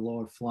can't have a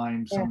live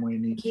flame somewhere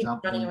near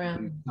something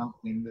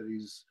that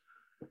is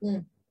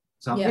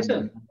something.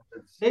 Listen,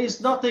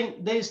 there's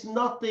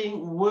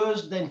nothing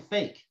worse than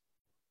fake.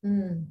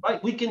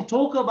 Right? We can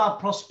talk about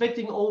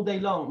prospecting all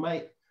day long,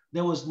 mate.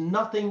 There was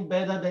nothing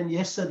better than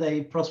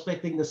yesterday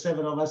prospecting, the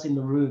 7 of us in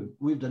the room,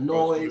 with the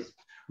noise,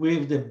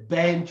 with the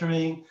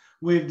bantering,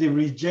 with the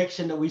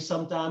rejection that we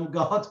sometimes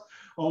got,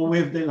 or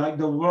with the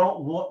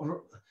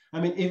wrong. I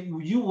mean, if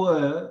you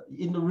were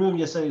in the room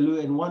yesterday, Lou,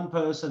 and one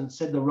person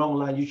said the wrong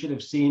line, you should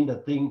have seen the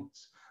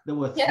things that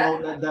were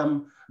thrown at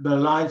them, the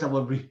lines that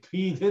were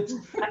repeated,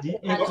 the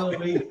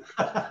echoing.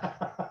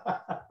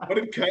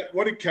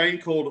 What did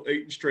Kane call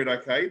Eaton Street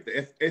Arcade?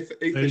 The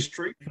Ether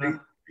Street?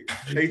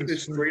 Ether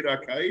Street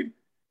Arcade?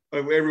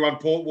 Everyone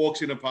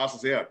walks in and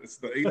passes out. It's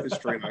the Ether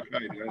Street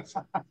Arcade. It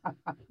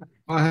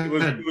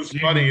was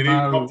funny. And he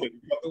popped it.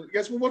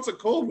 Guess what's it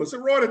called? Was it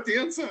write it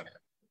down, son?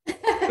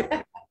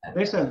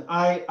 Listen,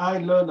 I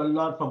learned a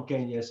lot from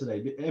Kane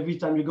yesterday. Every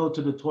time you go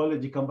to the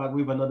toilet, you come back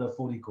with another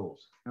 40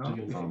 calls.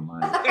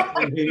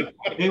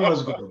 He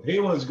was good. He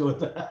was good.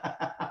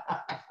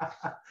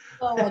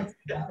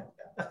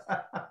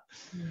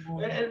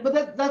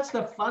 But that's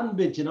the fun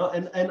bit, you know.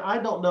 And I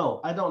don't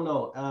know.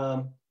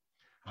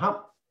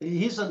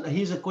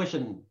 Here's a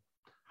question.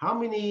 How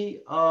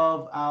many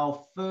of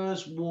our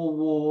First World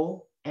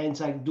War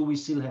Anzac do we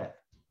still have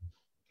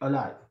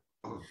alive?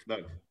 No.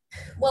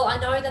 Well, I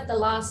know that the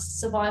last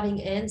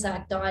surviving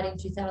Anzac died in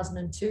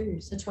 2002,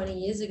 so 20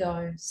 years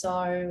ago.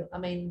 So, I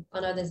mean, I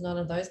know there's none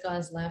of those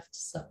guys left,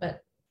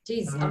 but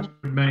geez. I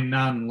mean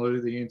none, Lou.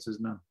 The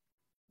answer's none.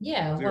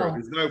 Yeah, well.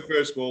 There's no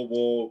First World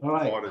War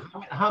fighters.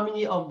 How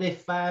many of their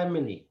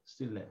family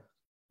still left?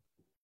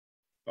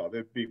 Oh,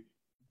 there'd be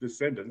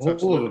descendants.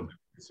 All of them.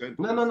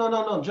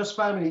 No. Just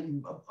family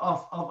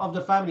of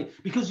the family.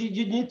 Because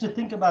you need to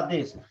think about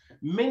this.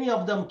 Many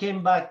of them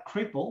came back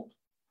crippled.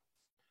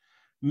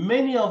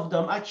 Many of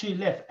them actually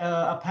left.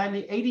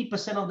 Apparently,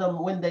 80% of them,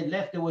 when they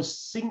left, they were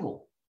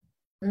single,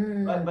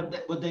 right?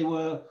 But they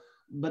were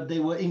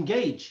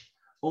engaged,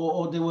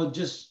 or they were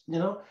just, you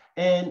know.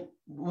 And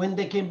when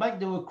they came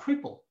back, they were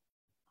crippled.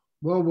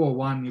 World War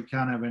I, you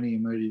can't have any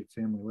immediate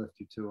family left.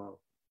 You're too old.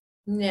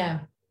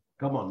 Yeah.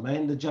 Come on,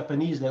 man. The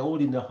Japanese, they're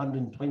all in the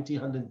 120,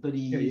 130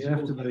 years. You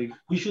have to be.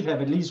 We should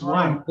have at least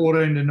one.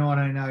 14 to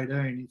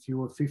 1918. If you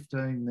were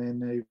 15,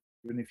 then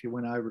even if you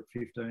went over at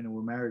 15 or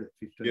were married at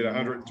 15. Yeah,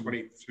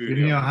 122. You're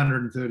near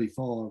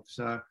 135.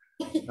 So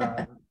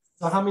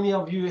how many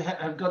of you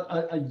have got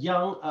a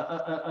young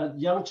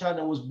child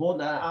that was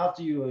born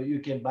after you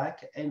came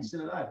back and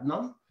still alive?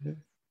 None? Yeah.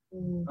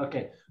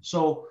 Okay.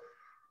 So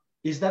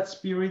is that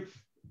spirit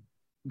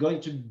going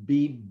to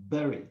be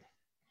buried?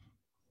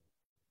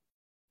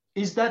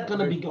 Is that going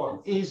to be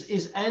gone?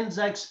 Is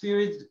Anzac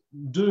spirit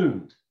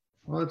doomed?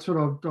 Well, that's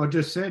what I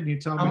just said. And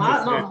you told me.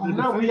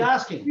 No, we're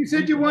asking. You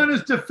said you weren't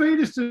as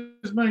defeatist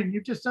as me.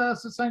 You've just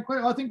asked the same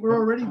question. I think we're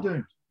already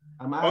doomed.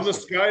 On the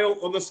scale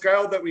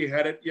that we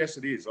had it, yes,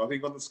 it is. I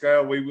think on the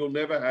scale we will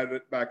never have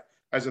it back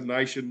as a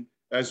nation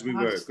as we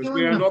were, because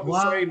we are not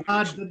the same.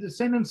 The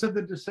descendants of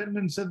the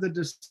descendants of the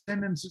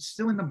descendants. It's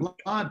still in the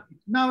blood.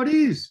 No, it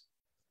is.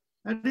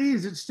 It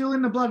is. It's still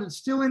in the blood. It's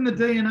still in the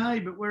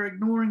DNA, but we're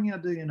ignoring our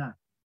DNA.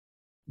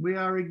 We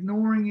are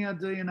ignoring our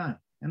DNA.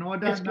 And I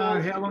don't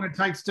know how long it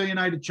takes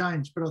DNA to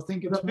change, but I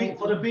think it's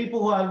for the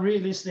people who are really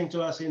listening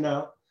to us here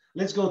now,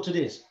 let's go to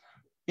this.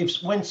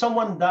 When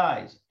someone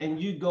dies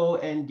and you go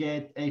and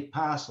get a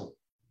parcel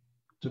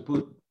to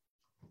put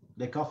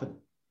the coffin,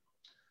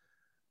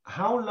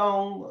 how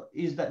long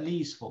is that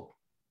lease for?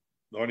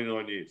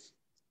 99 years.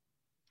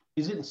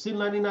 Is it still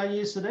 99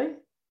 years today?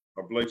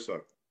 I believe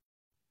so.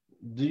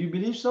 Do you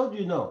believe so? Do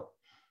you know?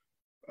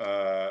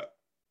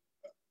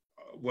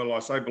 Well, I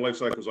say believe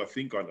so because I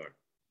think I know.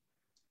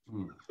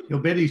 You'll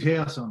bet his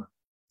house on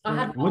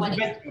it.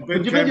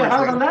 Would you bet your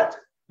house on that?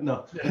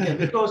 No.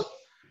 Okay,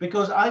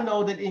 because I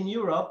know that in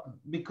Europe,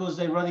 because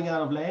they're running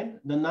out of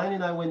land, the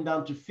 99 went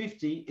down to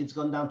 50. It's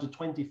gone down to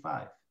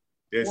 25.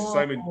 Yes, wow.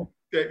 Same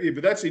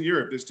but that's in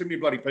Europe. There's too many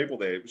bloody people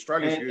there.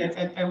 Australia's huge.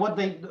 And what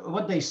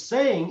they're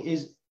saying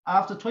is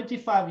after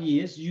 25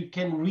 years, you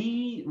can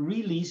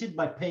release it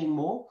by paying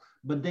more,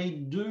 but they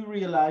do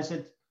realize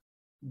that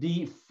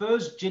the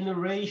first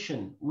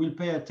generation will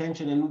pay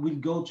attention and will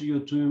go to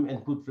your tomb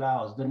and put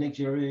flowers. The next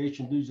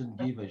generation doesn't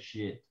give a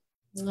shit.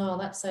 No,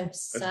 that's so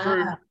sad. That's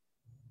true.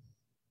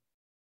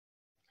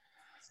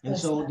 And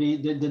so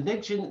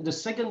the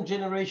second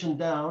generation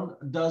down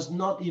does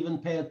not even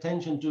pay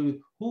attention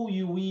to who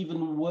you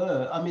even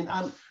were. I mean,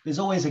 there's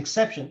always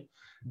exception.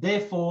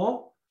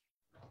 Therefore,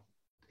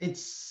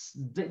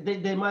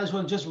 they might as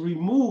well just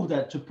remove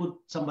that to put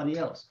somebody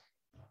else.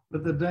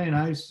 But the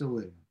DNA is still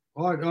there.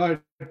 I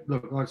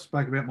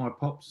spoke about my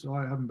pops.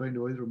 I haven't been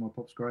to either of my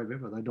pops' grave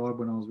ever. They died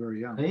when I was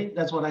very young. See,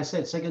 that's what I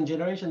said. Second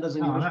generation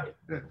doesn't give a shit.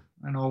 Yeah.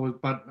 And I was,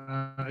 but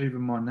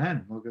even my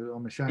nan,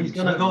 I'm ashamed. He's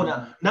gonna go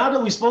now. Now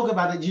that we spoke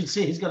about it, you'd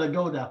see he's gonna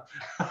go now.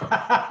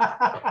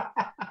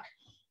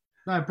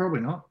 No,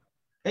 probably not.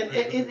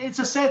 It's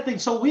a sad thing.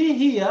 So we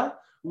here,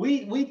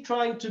 we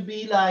trying to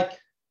be like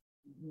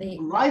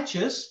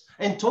righteous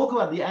and talk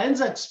about the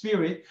Anzac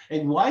spirit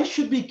and why it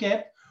should be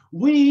kept.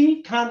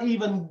 We can't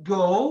even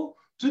go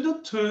to the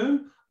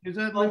tomb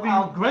of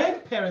our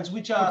grandparents,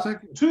 which are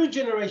 2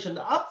 generations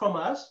up from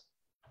us,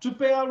 to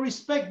pay our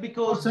respect,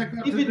 because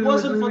if it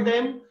wasn't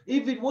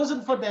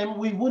for them,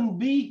 we wouldn't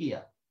be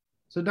here.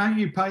 So don't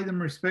you pay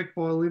them respect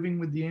by living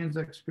with the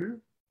Anzac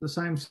spirit, the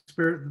same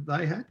spirit that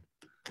they had?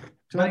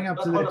 Turning up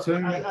to their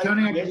tomb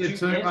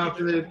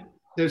after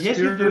their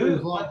spirit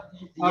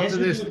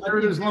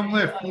is long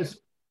left.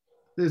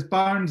 There's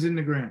bones in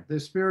the ground. Their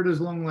spirit is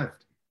long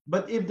left.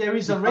 But if there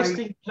is a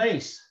resting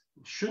place,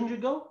 shouldn't you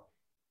go?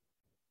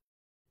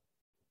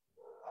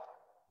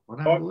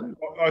 I don't believe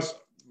it.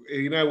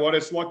 You know what?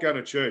 It's like going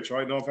to church.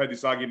 I've had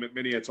this argument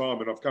many a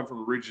time, and I've come from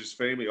a religious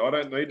family. I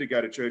don't need to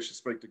go to church to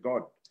speak to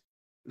God.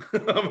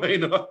 I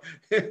mean,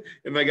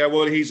 and they go,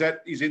 "Well, he's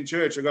in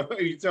church." I go,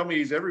 "You tell me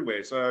he's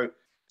everywhere." So,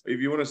 if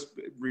you want to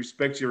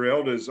respect your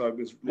elders, I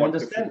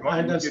understand.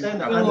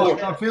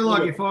 I feel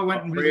like if I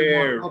went and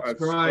visited my pop's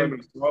grave,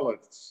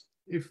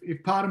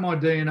 if part of my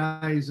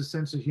DNA is a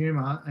sense of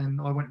humour, and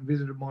I went and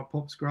visited my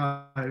pop's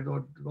grave,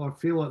 I'd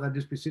feel like they'd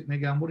just be sitting there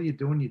going, "What are you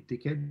doing, you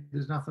dickhead?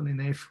 There's nothing in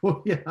there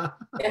for you."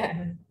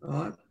 Yeah.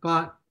 Right?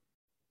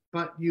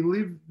 But you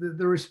live,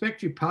 the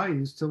respect you pay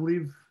is to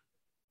live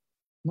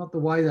not the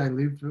way they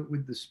lived, but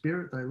with the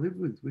spirit they live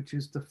with, which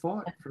is to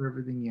fight for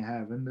everything you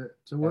have and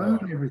to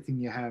earn everything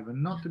you have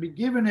and not to be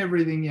given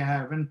everything you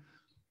have. And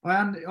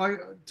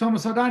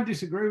Thomas, I don't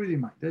disagree with you,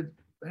 mate.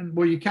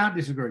 Well, you can't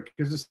disagree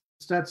because the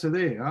stats are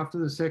there. After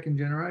the second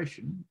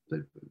generation,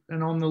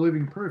 and I'm the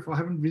living proof, I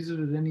haven't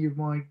visited any of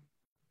my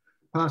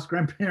past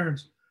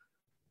grandparents'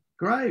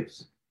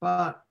 graves,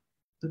 but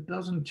that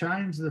doesn't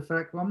change the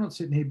fact I'm not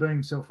sitting here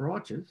being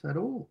self-righteous at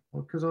all,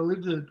 because I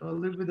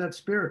live with that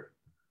spirit.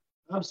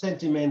 I'm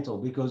sentimental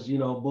because,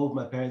 both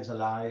my parents are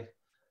alive,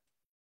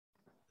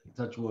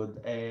 touch wood,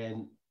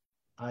 and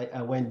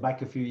I went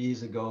back a few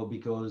years ago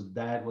because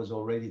Dad was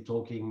already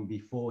talking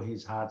before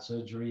his heart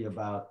surgery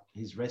about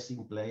his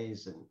resting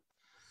place, and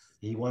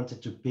he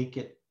wanted to pick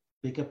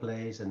a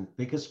place and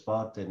pick a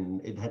spot,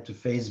 and it had to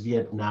face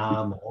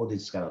Vietnam, all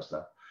this kind of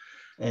stuff.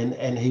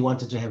 And he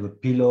wanted to have a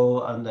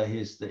pillow under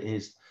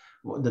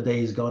the day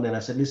he's gone. And I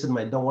said, "Listen,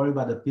 mate, don't worry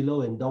about the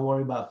pillow and don't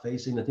worry about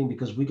facing the thing,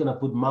 because we're going to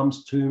put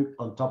Mum's tomb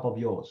on top of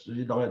yours. So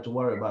you don't have to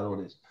worry about all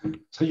this.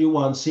 So you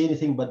won't see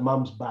anything but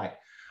Mum's back."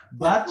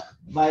 But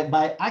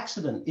by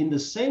accident, in the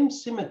same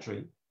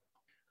cemetery,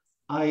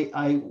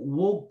 I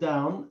walked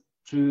down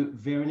to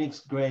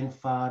Veronique's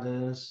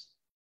grandfather's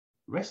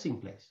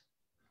resting place.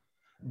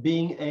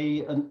 Being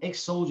an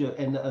ex-soldier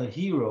and a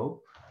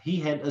hero, he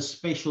had a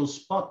special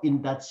spot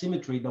in that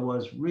cemetery that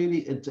was really,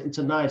 it's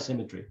a nice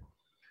cemetery.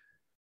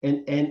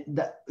 And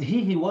that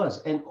he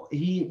was, and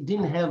he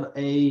didn't have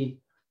a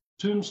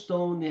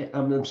tombstone.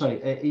 I'm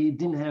sorry, he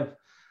didn't have,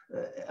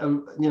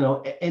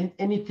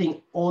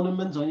 anything,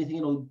 ornaments or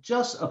anything,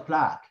 just a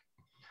plaque.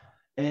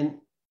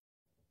 And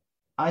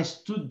I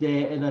stood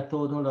there and I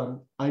thought, hold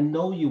on, I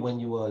know you when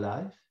you were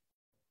alive.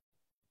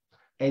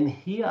 And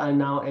here I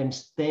now am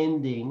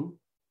standing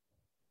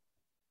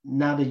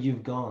now that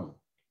you've gone.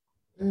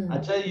 I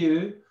tell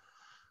you,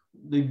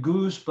 the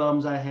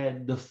goosebumps I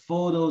had, the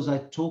photos I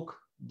took,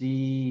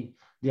 the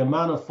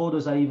amount of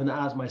photos I even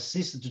asked my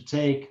sister to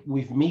take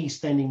with me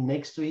standing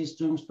next to his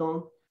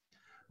tombstone,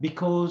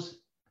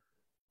 because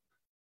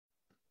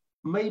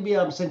maybe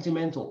I'm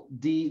sentimental.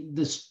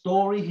 The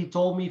story he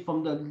told me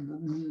from the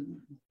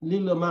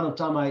little amount of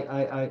time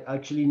I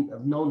actually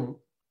have known him,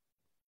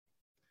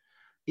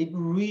 it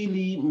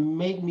really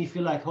made me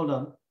feel like, hold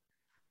on,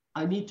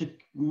 I need to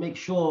make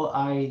sure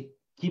I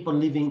keep on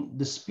living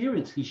the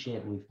spirit he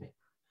shared with me.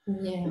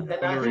 Yeah. And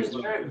I think it's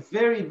very,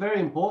 very, very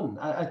important.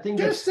 I think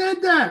just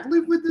said that,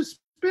 live with the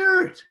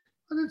spirit.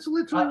 And it's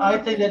literally. I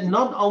think that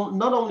not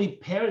only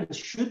parents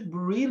should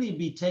really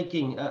be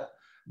taking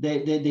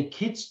the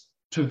kids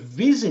to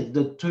visit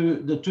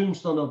the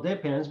tombstone of their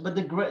parents, but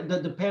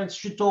the parents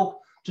should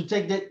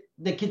take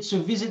the kids to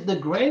visit the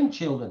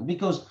grandchildren,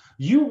 because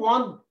you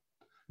want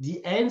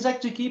the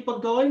Anzac to keep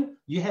on going.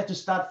 You have to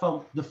start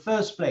from the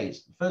first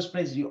place. The first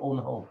place is your own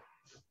home.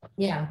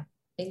 Yeah,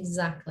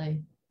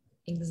 exactly.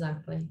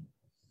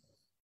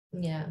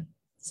 Yeah,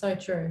 so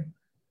true.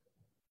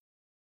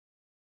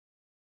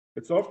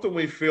 It's often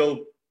we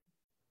feel,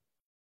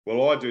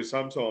 well, I do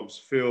sometimes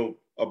feel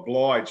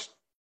obliged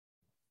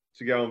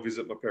to go and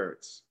visit my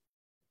parents.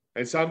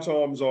 And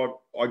sometimes I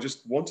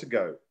just want to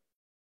go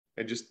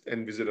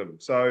and visit them.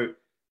 So,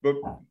 but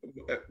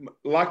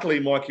luckily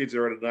my kids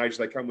are at an age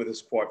they come with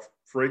us quite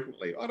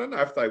frequently. I don't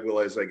know if they will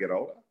as they get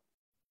older.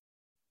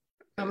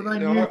 No, but they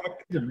knew,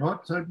 right?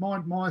 So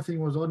my thing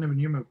was I never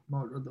knew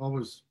I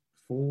was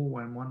 4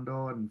 when one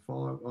died and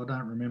 5. I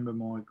don't remember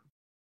my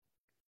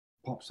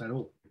pops at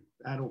all.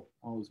 I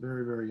was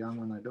very, very young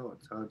when they died.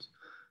 So it's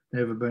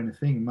never been a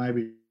thing.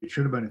 Maybe it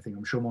should have been a thing.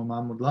 I'm sure my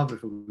mum would love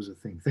if it was a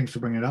thing. Thanks for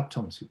bringing it up,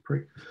 Thomas, you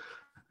prick.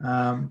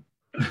 Now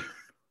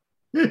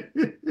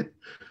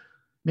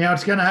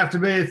it's going to have to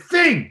be a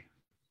thing.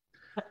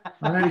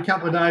 I need a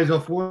couple of days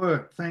off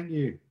work. Thank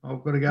you.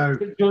 I've got to go.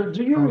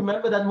 Do you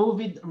remember that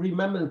movie,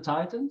 Remember the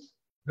Titans?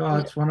 Oh,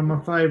 it's one of my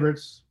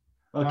favourites.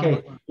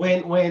 Okay.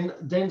 When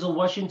Denzel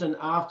Washington,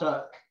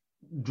 after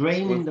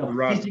draining them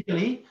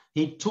physically,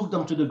 he took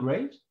them to the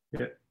grave.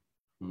 Yeah.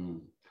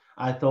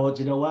 I thought,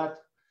 you know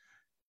what?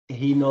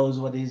 He knows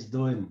what he's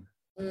doing.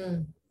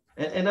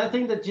 And I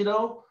think that, you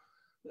know,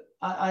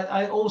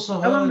 I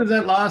also heard... How long does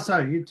that last, though?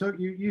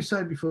 You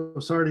said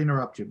before, sorry to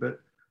interrupt you,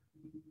 but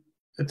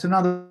it's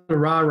another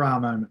rah-rah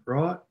moment,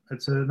 right?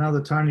 It's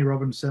another Tony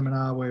Robbins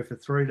seminar where for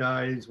 3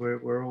 days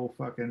we're all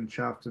fucking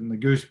chuffed and the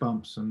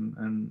goosebumps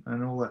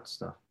and all that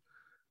stuff.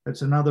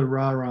 It's another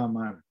rah-rah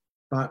moment.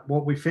 But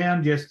what we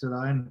found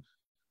yesterday, and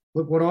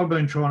look, what I've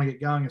been trying to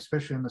get going,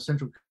 especially in the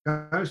Central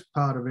Coast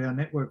part of our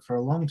network for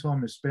a long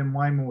time, is spend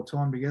way more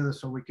time together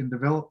so we can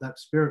develop that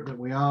spirit that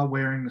we are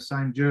wearing the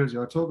same jersey.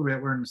 I talk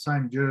about wearing the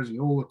same jersey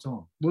all the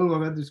time. Lou,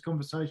 I've had this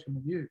conversation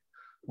with you.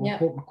 I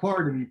Port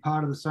Macquarie to be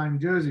part of the same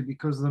jersey,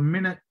 because the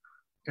minute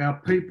our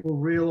people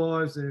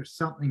realise there's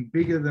something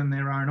bigger than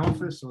their own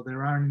office or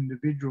their own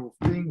individual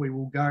thing, we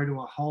will go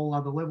to a whole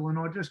other level, and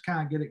I just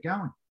can't get it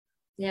going.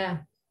 Yeah.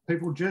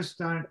 People just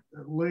don't,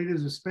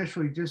 leaders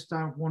especially, just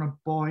don't want to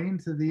buy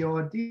into the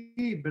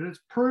idea, but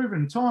it's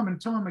proven time and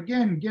time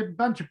again. Get a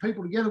bunch of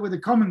people together with a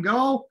common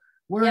goal,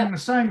 wearing the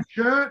same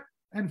shirt,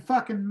 and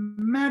fucking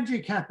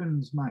magic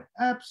happens, mate.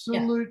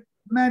 Absolute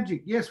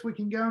magic. Yes, we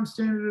can go and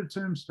stand at a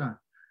tombstone,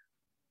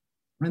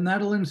 and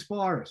that'll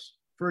inspire us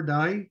for a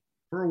day,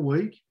 for a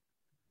week.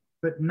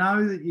 But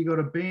know that you got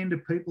a band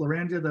of people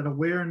around you that are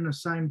wearing the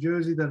same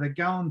jersey, that are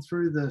going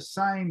through the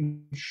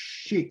same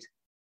shit.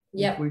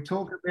 If we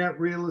talk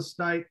about real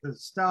estate, the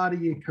start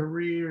of your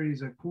career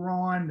is a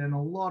grind, and a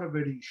lot of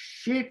it is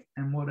shit,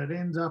 and what it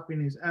ends up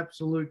in is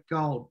absolute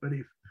gold. But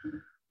if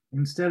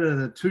instead of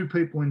the 2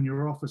 people in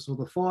your office, or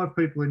the 5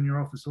 people in your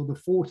office, or the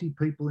 40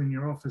 people in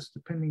your office,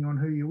 depending on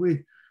who you're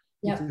with,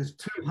 if there's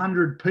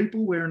 200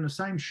 people wearing the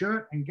same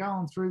shirt and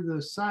going through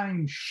the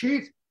same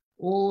shit,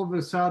 all of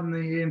a sudden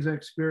the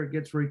Anzac spirit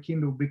gets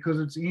rekindled, because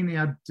it's in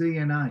our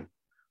DNA.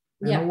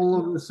 And all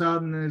of a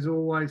sudden there's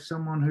always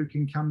someone who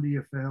can come to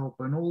you for help.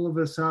 And all of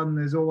a sudden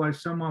there's always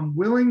someone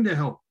willing to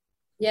help.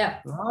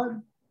 Yeah. Right?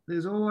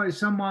 There's always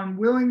someone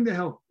willing to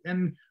help.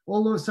 And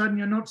all of a sudden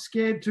you're not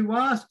scared to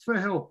ask for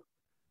help,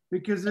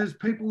 because there's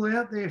people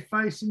out there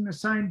facing the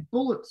same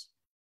bullets.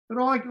 But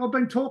I've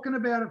been talking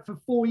about it for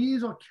 4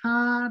 years. I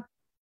can't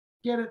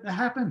get it to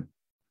happen,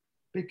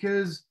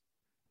 because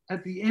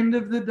at the end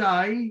of the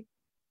day,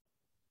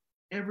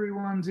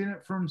 everyone's in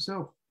it for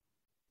himself.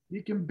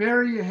 You can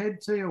bury your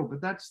head, Teal,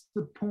 but that's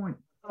the point.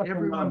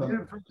 Everyone's in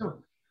it for himself.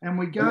 And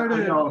we go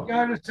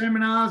to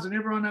seminars, and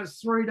everyone has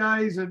 3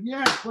 days of,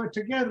 yes, we're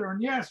together,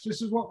 and yes,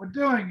 this is what we're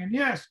doing, and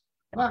yes,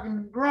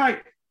 fucking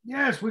great.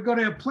 Yes, we've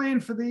got our plan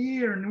for the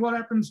year, and what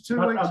happens 2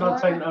 weeks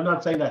later? I'm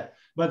not saying that.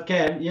 But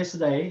Cam,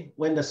 yesterday,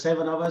 when the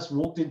 7 of us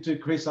walked into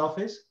Chris'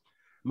 office,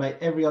 mate,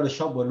 every other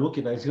shop were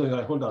looking at us going,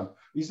 like, hold on,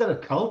 is that a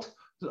cult?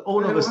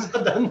 All of a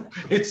sudden,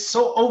 it's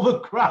so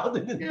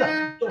overcrowded.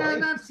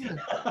 That's it.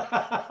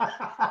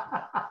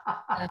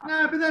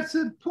 No, but that's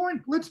the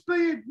point. Let's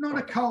be not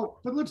a cult,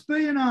 but let's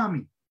be an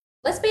army.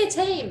 Let's be a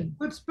team.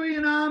 Let's be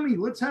an army.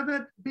 Let's have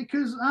that,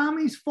 because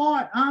armies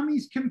fight,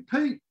 armies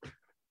compete,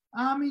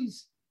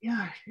 armies.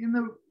 Yeah, in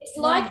the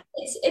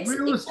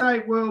real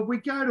estate world, we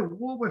go to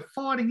war. We're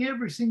fighting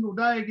every single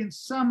day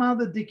against some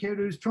other dickhead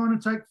who's trying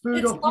to take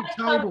food off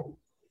your table.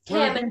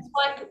 Cam, it's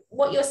like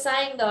what you're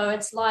saying, though.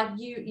 It's like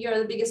you're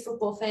the biggest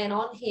football fan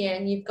on here,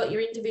 and you've got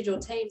your individual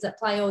teams that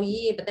play all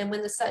year. But then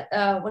when the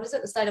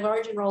state of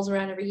origin rolls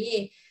around every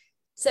year,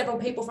 several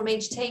people from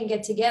each team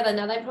get together.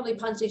 Now, they probably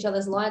punched each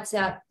other's lights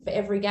out for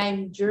every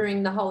game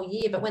during the whole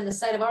year. But when the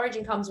state of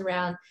origin comes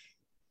around,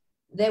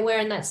 they're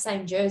wearing that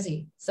same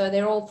jersey. So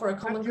they're all for a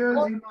common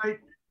jersey, mate.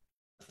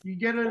 You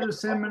get at a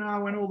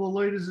seminar when all the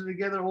leaders are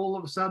together, all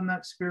of a sudden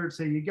that spirit's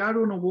there. You go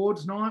to an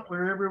awards night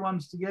where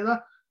everyone's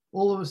together,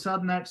 all of a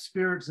sudden that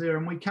spirit's there.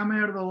 And we come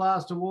out of the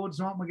last awards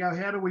night and we go,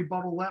 how do we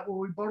bottle that? Well,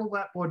 we bottle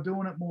that by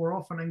doing it more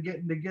often and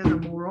getting together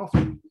more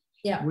often.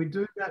 Yeah. We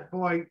do that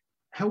by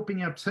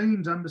helping our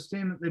teams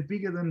understand that they're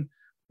bigger than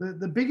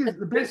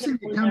the best thing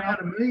that came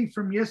out of me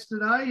from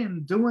yesterday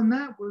and doing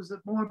that was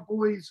that my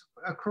boys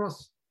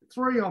across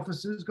 3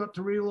 offices got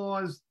to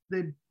realise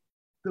that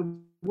the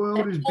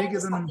world is bigger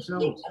than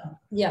themselves.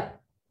 Yeah.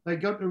 They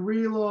got to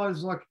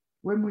realise, like,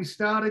 when we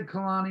started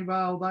Killarney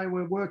Vale, they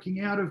were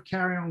working out of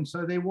Carry-On.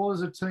 So there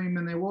was a team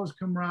and there was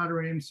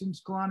camaraderie. And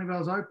since Killarney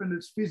Vale's opened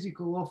its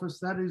physical office,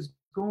 that is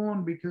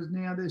gone because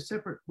now they're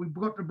separate. We've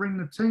got to bring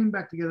the team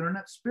back together. And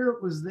that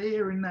spirit was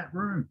there in that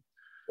room.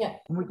 Yeah.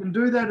 And we can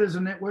do that as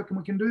a network and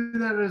we can do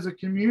that as a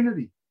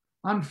community.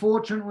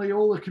 Unfortunately,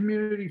 all the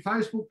community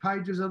Facebook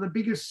pages are the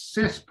biggest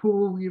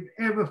cesspool you've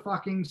ever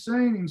fucking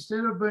seen.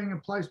 Instead of being a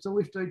place to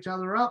lift each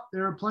other up,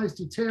 they're a place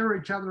to tear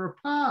each other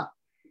apart.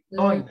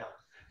 Oh,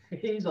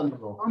 he's on the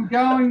ball. I'm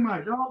going,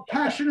 mate. I'm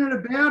passionate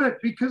about it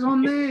because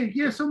I'm there.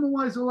 Yes, I'm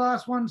always the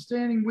last one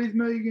standing with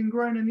Megan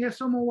Green. And yes,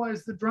 I'm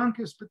always the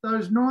drunkest. But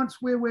those nights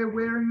where we're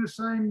wearing the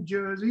same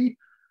jersey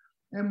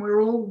and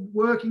we're all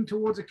working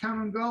towards a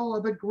common goal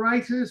are the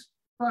greatest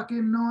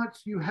fucking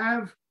nights you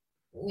have.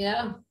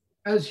 Yeah.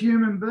 As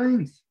human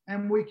beings.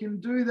 And we can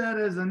do that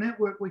as a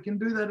network. We can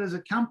do that as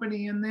a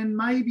company. And then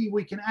maybe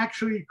we can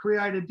actually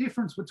create a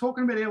difference. We're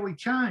talking about how we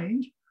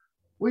change.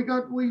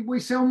 We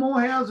sell more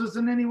houses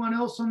than anyone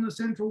else on the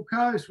Central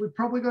Coast. We've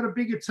probably got a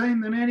bigger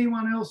team than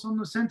anyone else on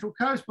the Central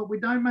Coast, but we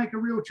don't make a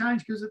real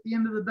change because at the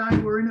end of the day,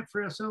 we're in it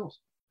for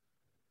ourselves.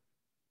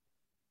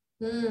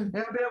 How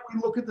about we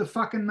look at the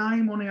fucking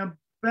name on our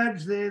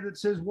badge there that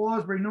says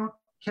Wisebury, not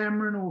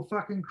Cameron or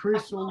fucking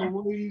Chris or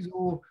Louise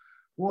or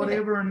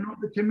whatever, and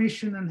not the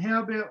commission? And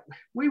how about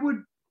we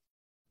would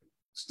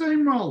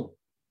steamroll,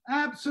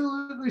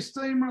 absolutely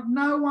steamroll.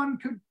 No one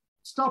could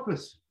stop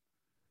us.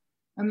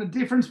 And the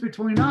difference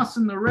between us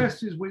and the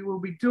rest is we will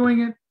be doing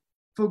it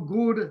for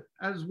good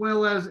as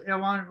well as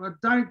our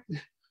own.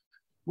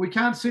 We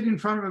can't sit in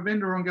front of a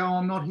vendor and go,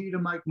 I'm not here to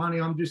make money,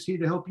 I'm just here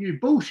to help you.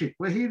 Bullshit.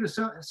 We're here to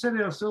set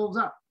ourselves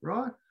up,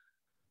 right?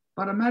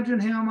 But imagine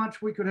how much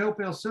we could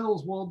help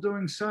ourselves while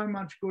doing so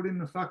much good in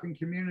the fucking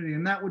community.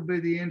 And that would be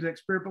the Anzac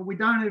spirit. But we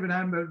don't even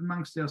have it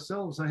amongst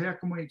ourselves. So how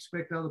can we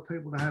expect other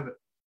people to have it?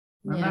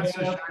 And that's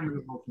the shame of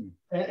the whole thing.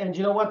 And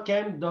you know what,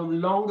 Cam? The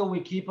longer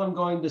we keep on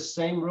going the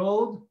same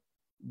road,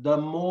 the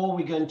more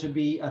we're going to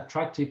be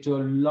attractive to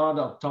a lot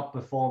of top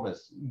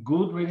performers.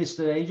 Good real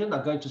estate agents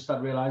are going to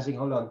start realizing,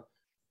 hold on,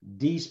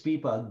 these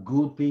people are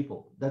good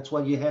people. That's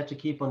why you have to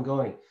keep on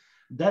going.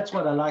 That's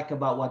what I like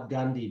about what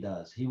Gandhi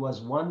does. He was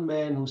one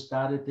man who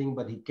started things,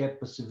 but he kept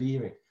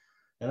persevering.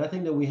 And I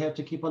think that we have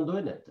to keep on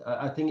doing it.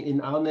 I think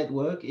in our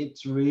network,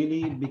 it's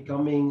really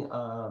becoming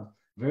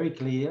very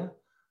clear.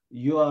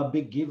 You are a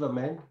big giver,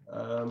 man.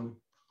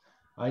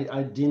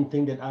 I didn't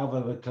think that out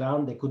of a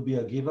clown there could be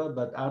a giver,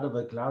 but out of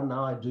a clown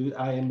now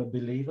I am a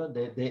believer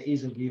that there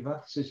is a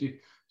giver.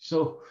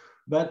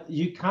 But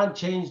you can't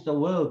change the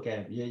world,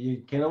 Cam.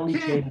 You can only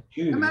change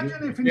you.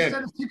 Imagine if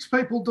instead of 6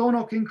 people door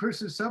knocking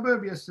Chris's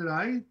suburb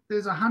yesterday,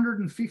 there's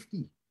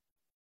 150.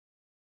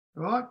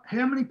 Right?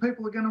 How many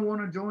people are going to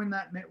want to join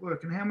that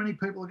network, and how many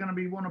people are going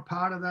to want a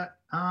part of that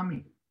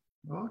army?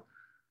 Right?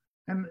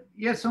 And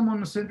yes, I'm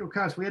on the Central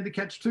Coast. We had to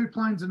catch 2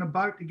 planes and a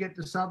boat to get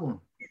to Sutherland.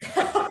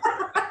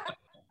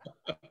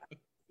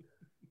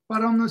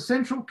 But on the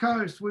Central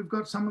Coast, we've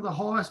got some of the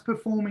highest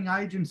performing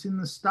agents in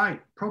the state,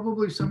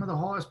 probably some of the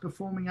highest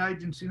performing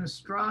agents in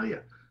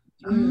Australia.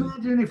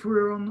 Imagine if we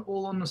were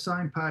all on the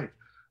same page.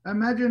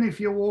 Imagine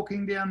if you're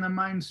walking down the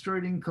main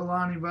street in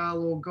Killarney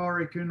Vale or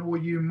Gorican or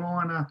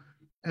Umina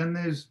and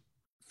there's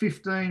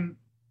 $15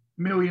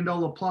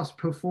 million plus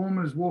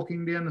performers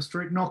walking down the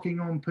street,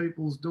 knocking on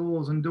people's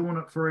doors and doing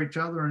it for each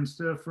other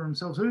instead of for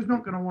themselves. Who's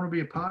not going to want to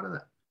be a part of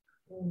that?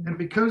 And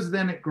because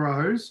then it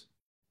grows,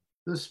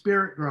 the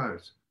spirit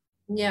grows.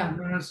 Yeah.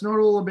 And it's not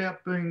all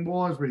about being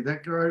Wisebury.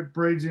 That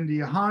breeds into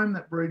your home,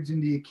 that breeds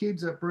into your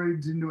kids, that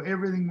breeds into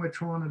everything we're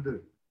trying to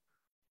do.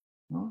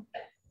 Right?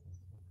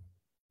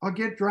 I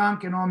get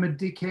drunk and I'm a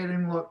dickhead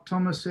and like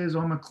Thomas says,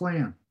 I'm a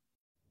clown.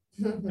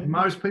 And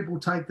most people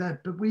take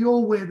that, but we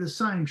all wear the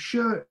same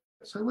shirt.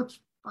 So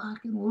let's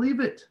fucking live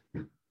it.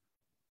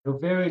 You're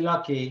very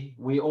lucky.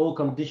 We all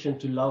conditioned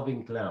to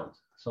loving clowns.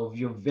 So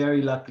you're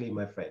very lucky,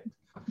 my friend.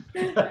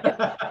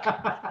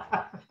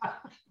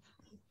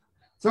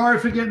 Sorry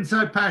for getting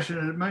so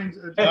passionate. It means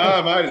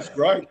mate, it's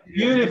great.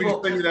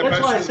 Beautiful.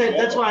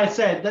 That's why I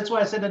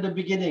said at the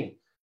beginning,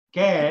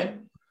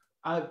 Cam,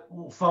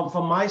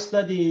 from my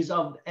studies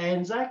of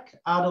Anzac,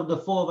 out of the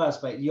 4 of us,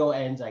 but your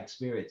Anzac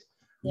spirit,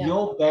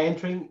 your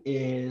bantering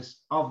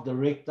is off the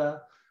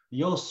Richter,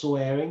 your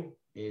swearing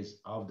is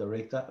off the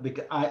Richter.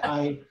 Because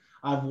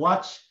I've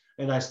watched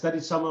and I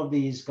studied some of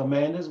these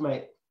commanders,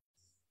 mate.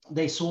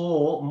 They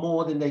swore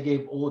more than they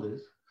gave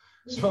orders.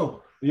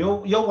 So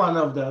you're one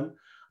of them.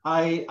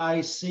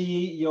 I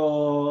see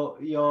your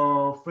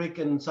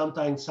freaking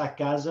sometimes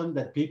sarcasm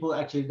that people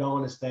actually don't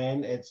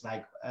understand. It's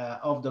like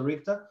off the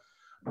Richter.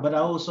 But I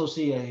also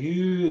see a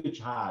huge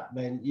heart,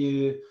 man.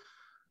 The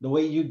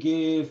way you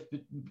give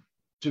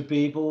to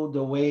people,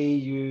 the way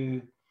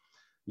you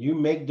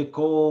make the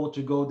call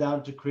to go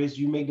down to Chris,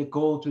 you make the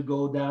call to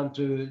go down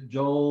to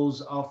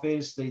Joel's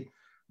office.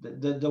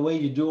 The way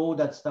you do all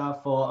that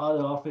stuff for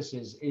other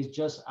offices is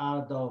just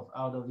out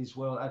of this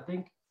world. I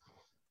think,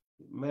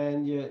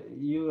 man,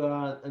 you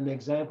are an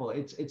example.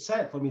 It's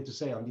sad for me to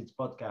say on this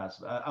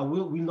podcast. I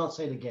will not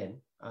say it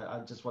again. I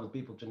just want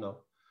people to know.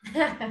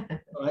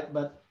 Right?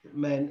 But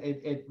man,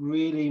 it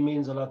really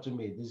means a lot to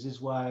me. This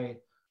is why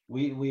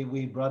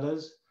we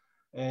brothers,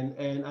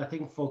 and I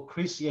think for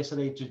Chris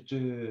yesterday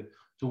to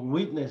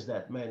witness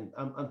that, man,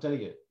 I'm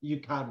telling you, you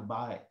can't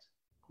buy it.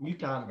 You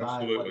can't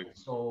buy what you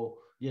saw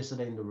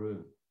yesterday in the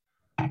room.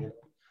 You know?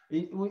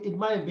 It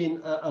might have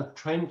been a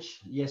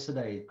trench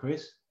yesterday,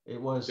 Chris.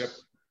 It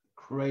was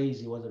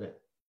crazy, wasn't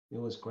it? It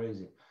was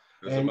crazy.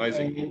 It was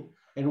amazing.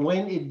 And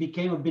when it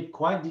became a bit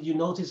quiet, did you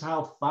notice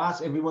how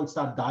fast everyone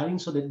started diving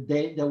so that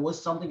there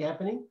was something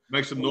happening?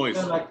 Make some noise.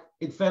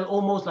 It felt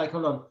almost like,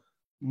 hold on,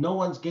 no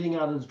one's getting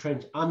out of the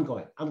trench. I'm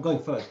going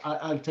first.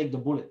 I'll take the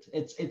bullet.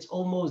 It's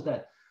almost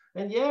that.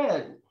 And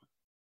yeah,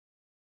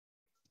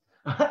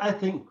 I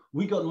think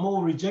we got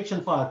more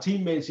rejection for our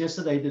teammates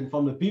yesterday than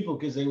from the people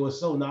because they were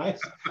so nice.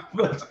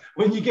 But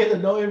when you get to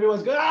know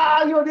everyone's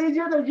going, you're this,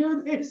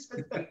 you're this.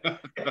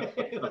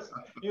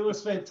 It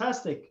was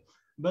fantastic.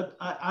 But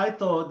I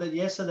thought that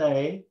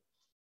yesterday,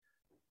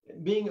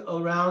 being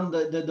around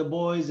the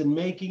boys and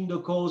making the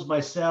calls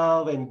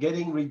myself and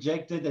getting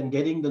rejected and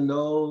getting the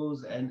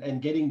no's and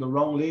getting the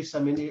wrong list, I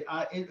mean,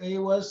 it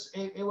was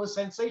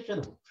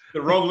sensational.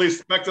 The wrong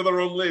list, back to the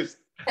wrong list.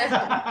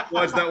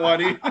 Why's that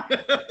one in?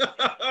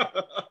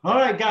 All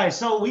right, guys.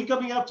 So we're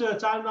coming up to a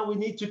time now we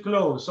need to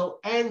close. So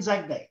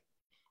Anzac Day.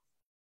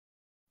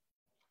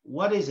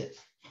 What is it?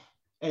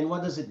 And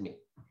what does it mean?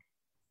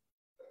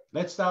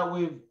 Let's start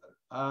with,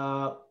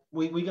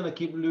 we're going to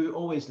keep Lou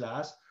always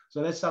last.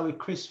 So let's start with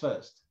Chris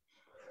first.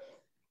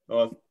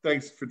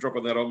 Thanks for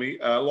dropping that on me.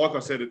 Like I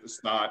said at the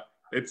start,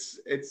 it's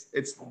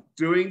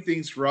doing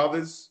things for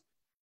others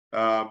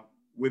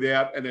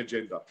without an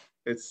agenda.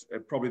 It's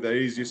probably the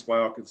easiest way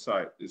I can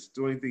say it. It's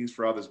doing things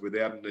for others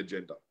without an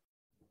agenda.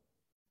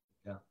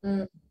 Yeah.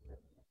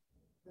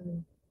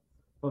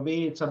 For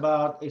me, it's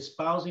about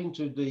espousing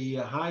to the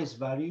highest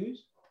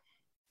values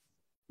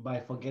by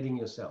forgetting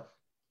yourself.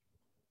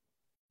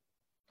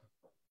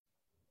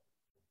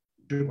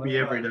 Should be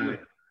every day.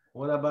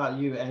 What about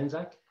you,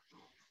 Anzac?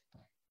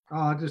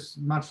 Oh, just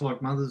much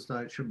like Mother's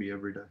Day, it should be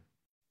every day.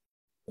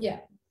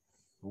 Yeah.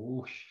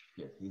 Oh,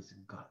 shit.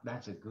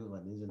 That's a good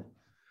one, isn't it?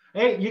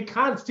 Hey, you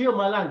can't steal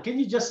my line. Can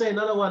you just say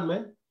another one,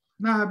 man?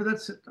 No, but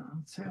that's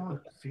how I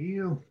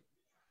feel.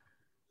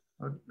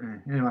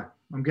 Anyway,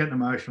 I'm getting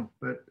emotional,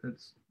 but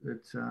it's.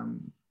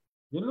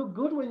 You look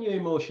good when you're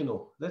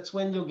emotional. That's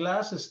when your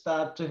glasses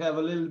start to have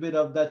a little bit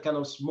of that kind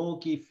of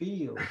smoky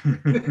feel.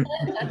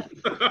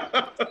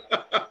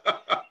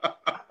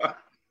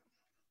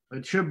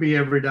 It should be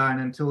every day, and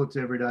until it's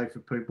every day for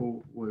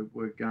people,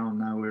 we're going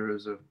nowhere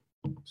as a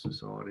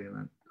society,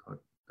 and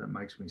that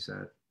makes me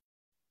sad.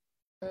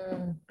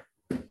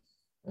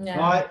 Yeah. All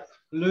right,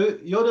 Lou,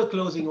 you're the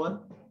closing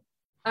one.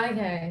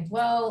 Okay.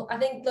 Well, I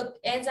think, look,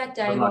 Anzac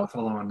Day. I'd like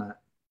following that.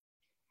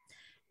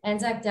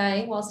 Anzac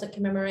Day, whilst it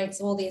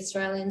commemorates all the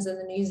Australians and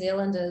the New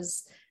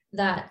Zealanders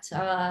that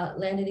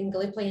landed in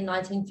Gallipoli in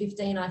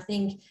 1915, I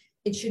think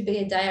it should be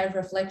a day of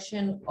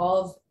reflection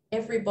of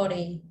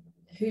everybody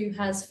who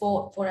has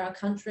fought for our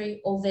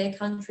country or their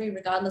country,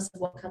 regardless of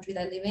what country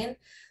they live in.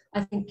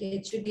 I think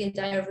it should be a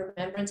day of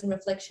remembrance and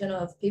reflection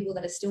of people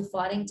that are still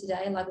fighting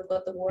today, like we've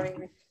got the war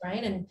in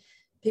Ukraine and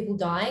people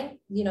dying,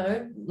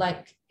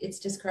 like it's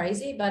just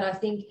crazy. But I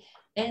think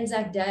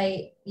Anzac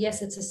Day,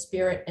 yes, it's a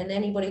spirit, and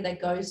anybody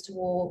that goes to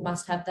war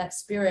must have that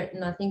spirit.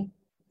 And I think,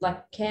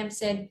 like Cam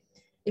said,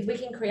 if we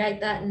can create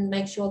that and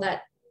make sure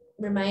that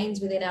remains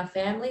within our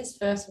families,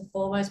 first and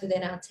foremost,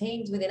 within our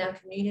teams, within our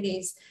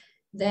communities,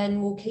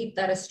 then we'll keep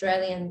that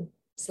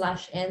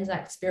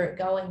Australian/Anzac spirit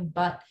going.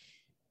 But,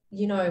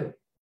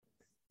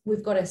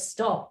 we've got to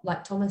stop,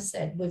 like Thomas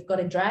said, we've got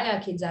to drag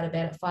our kids out of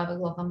bed at 5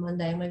 o'clock on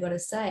Monday, and we've got to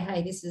say,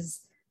 hey, this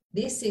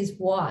is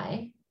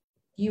why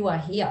you are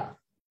here,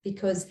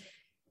 because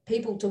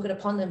people took it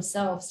upon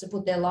themselves to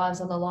put their lives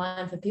on the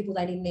line for people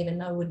they didn't even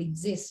know would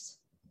exist,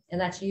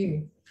 and that's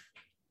you.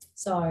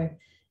 So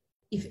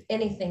if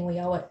anything,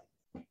 we owe it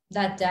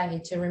that day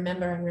to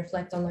remember and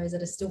reflect on those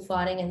that are still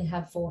fighting and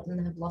have fought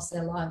and have lost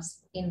their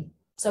lives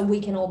so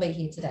we can all be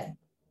here today.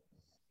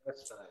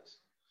 That's nice.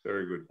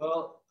 Very good.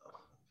 Well,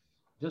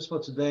 just for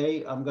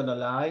today, I'm going to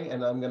lie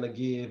and I'm going to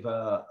give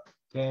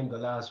Cam the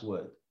last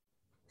word.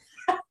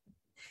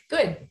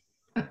 Good.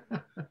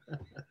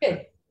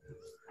 Good.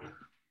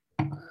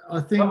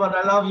 I think. Come on,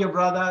 I love you,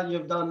 brother.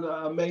 You've done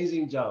an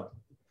amazing job.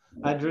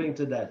 I drink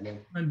to that, man.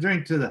 I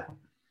drink to that.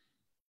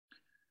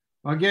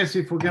 I guess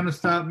if we're going to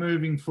start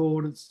moving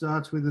forward, it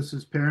starts with us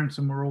as parents,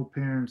 and we're all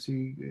parents.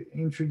 You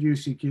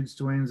introduce your kids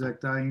to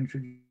Anzac Day,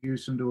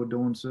 introduce them to a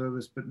dawn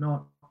service, but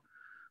not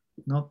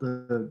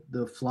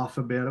the fluff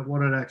about it,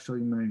 what it actually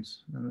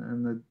means,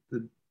 and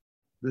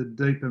the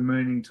deeper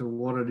meaning to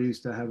what it is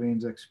to have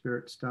Anzac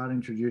spirit. Start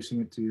introducing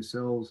it to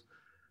yourselves.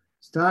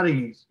 Start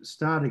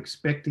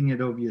expecting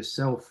it of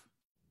yourself.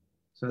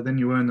 So then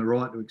you earn the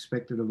right to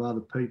expect it of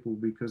other people,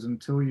 because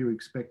until you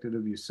expect it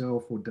of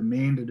yourself or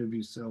demand it of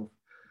yourself,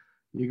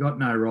 you got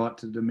no right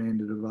to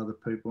demand it of other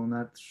people. And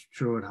that's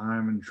true at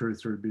home and true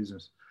through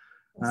business.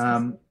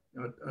 I'd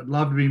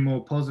love to be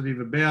more positive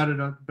about it,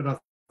 but I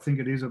think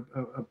it is a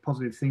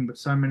positive thing, but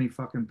so many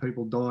fucking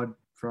people died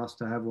for us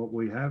to have what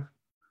we have.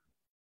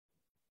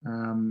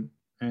 And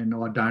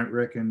I don't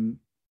reckon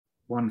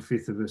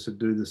 1/5 of us would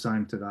do the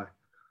same today.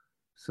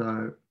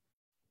 So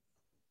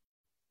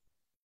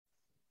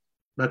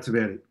that's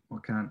about it. I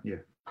can't,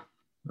 yeah.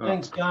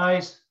 Thanks,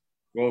 guys.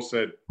 Well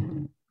said.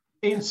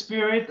 In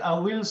spirit, I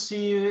will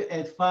see you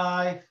at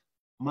 5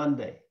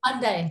 Monday.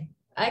 Monday.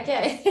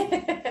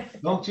 Okay.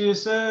 Talk to you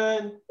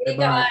soon. See you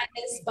guys.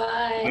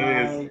 Bye.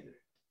 Cheers. Bye.